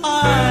brutal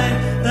eye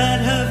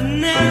that have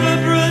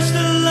never brushed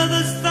a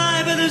lover's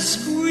thigh but have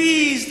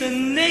squeezed the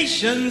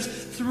nation's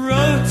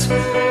throat.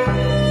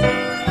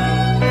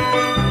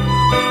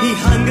 He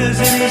hungers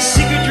in his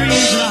secret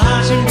dreams for the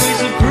harsh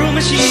embrace of cruel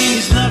machine.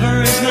 His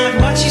lover is not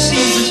what she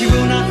seems, and she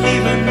will not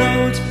leave a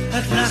note.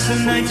 At last the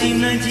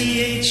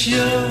 1998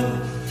 show,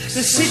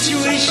 the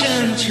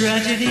situation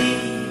tragedy,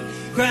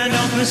 grand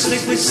opera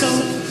slick with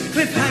soap,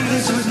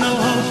 cliffhangers with no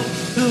hope,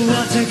 the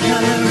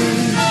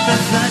watercoloring, the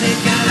flooded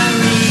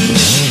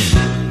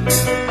gallery.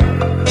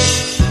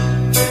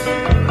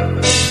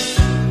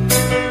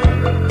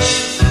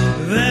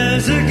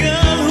 There's a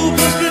girl who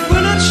busted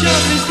will not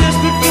shove, is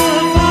desperate for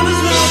her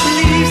father's love,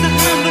 believes the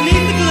hand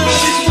beneath the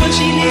glove is what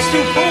she needs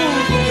to hold.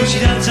 Though she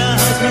doubts her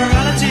husband's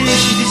morality,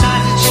 she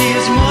decides that she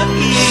is more at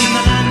ease in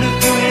the land of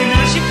doing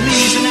as she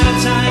please, and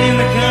outside in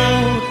the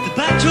cold, the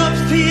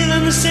backdrops peel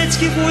and the sets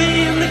give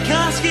way, and the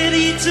cast get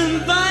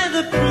eaten by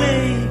the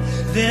play.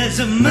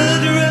 There's a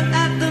murderer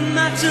at the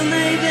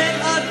matinee, there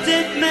are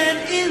dead men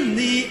in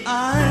the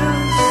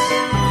aisles.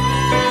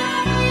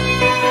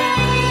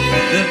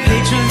 The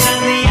patrons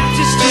and the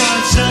actors draw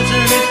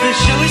uncertain if the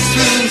show is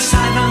through.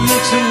 Sideline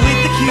looks await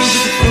the cue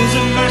with the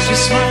frozen masher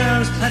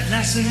smiles. At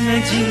last the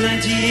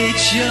 1998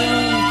 show,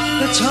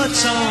 the Todd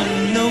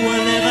song no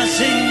one ever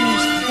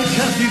sings, the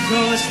curfew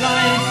chorus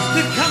line,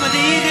 the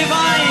comedy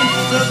divine,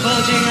 the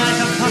bulging eyes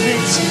of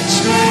puppets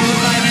screwed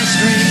by their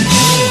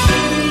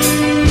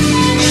strings.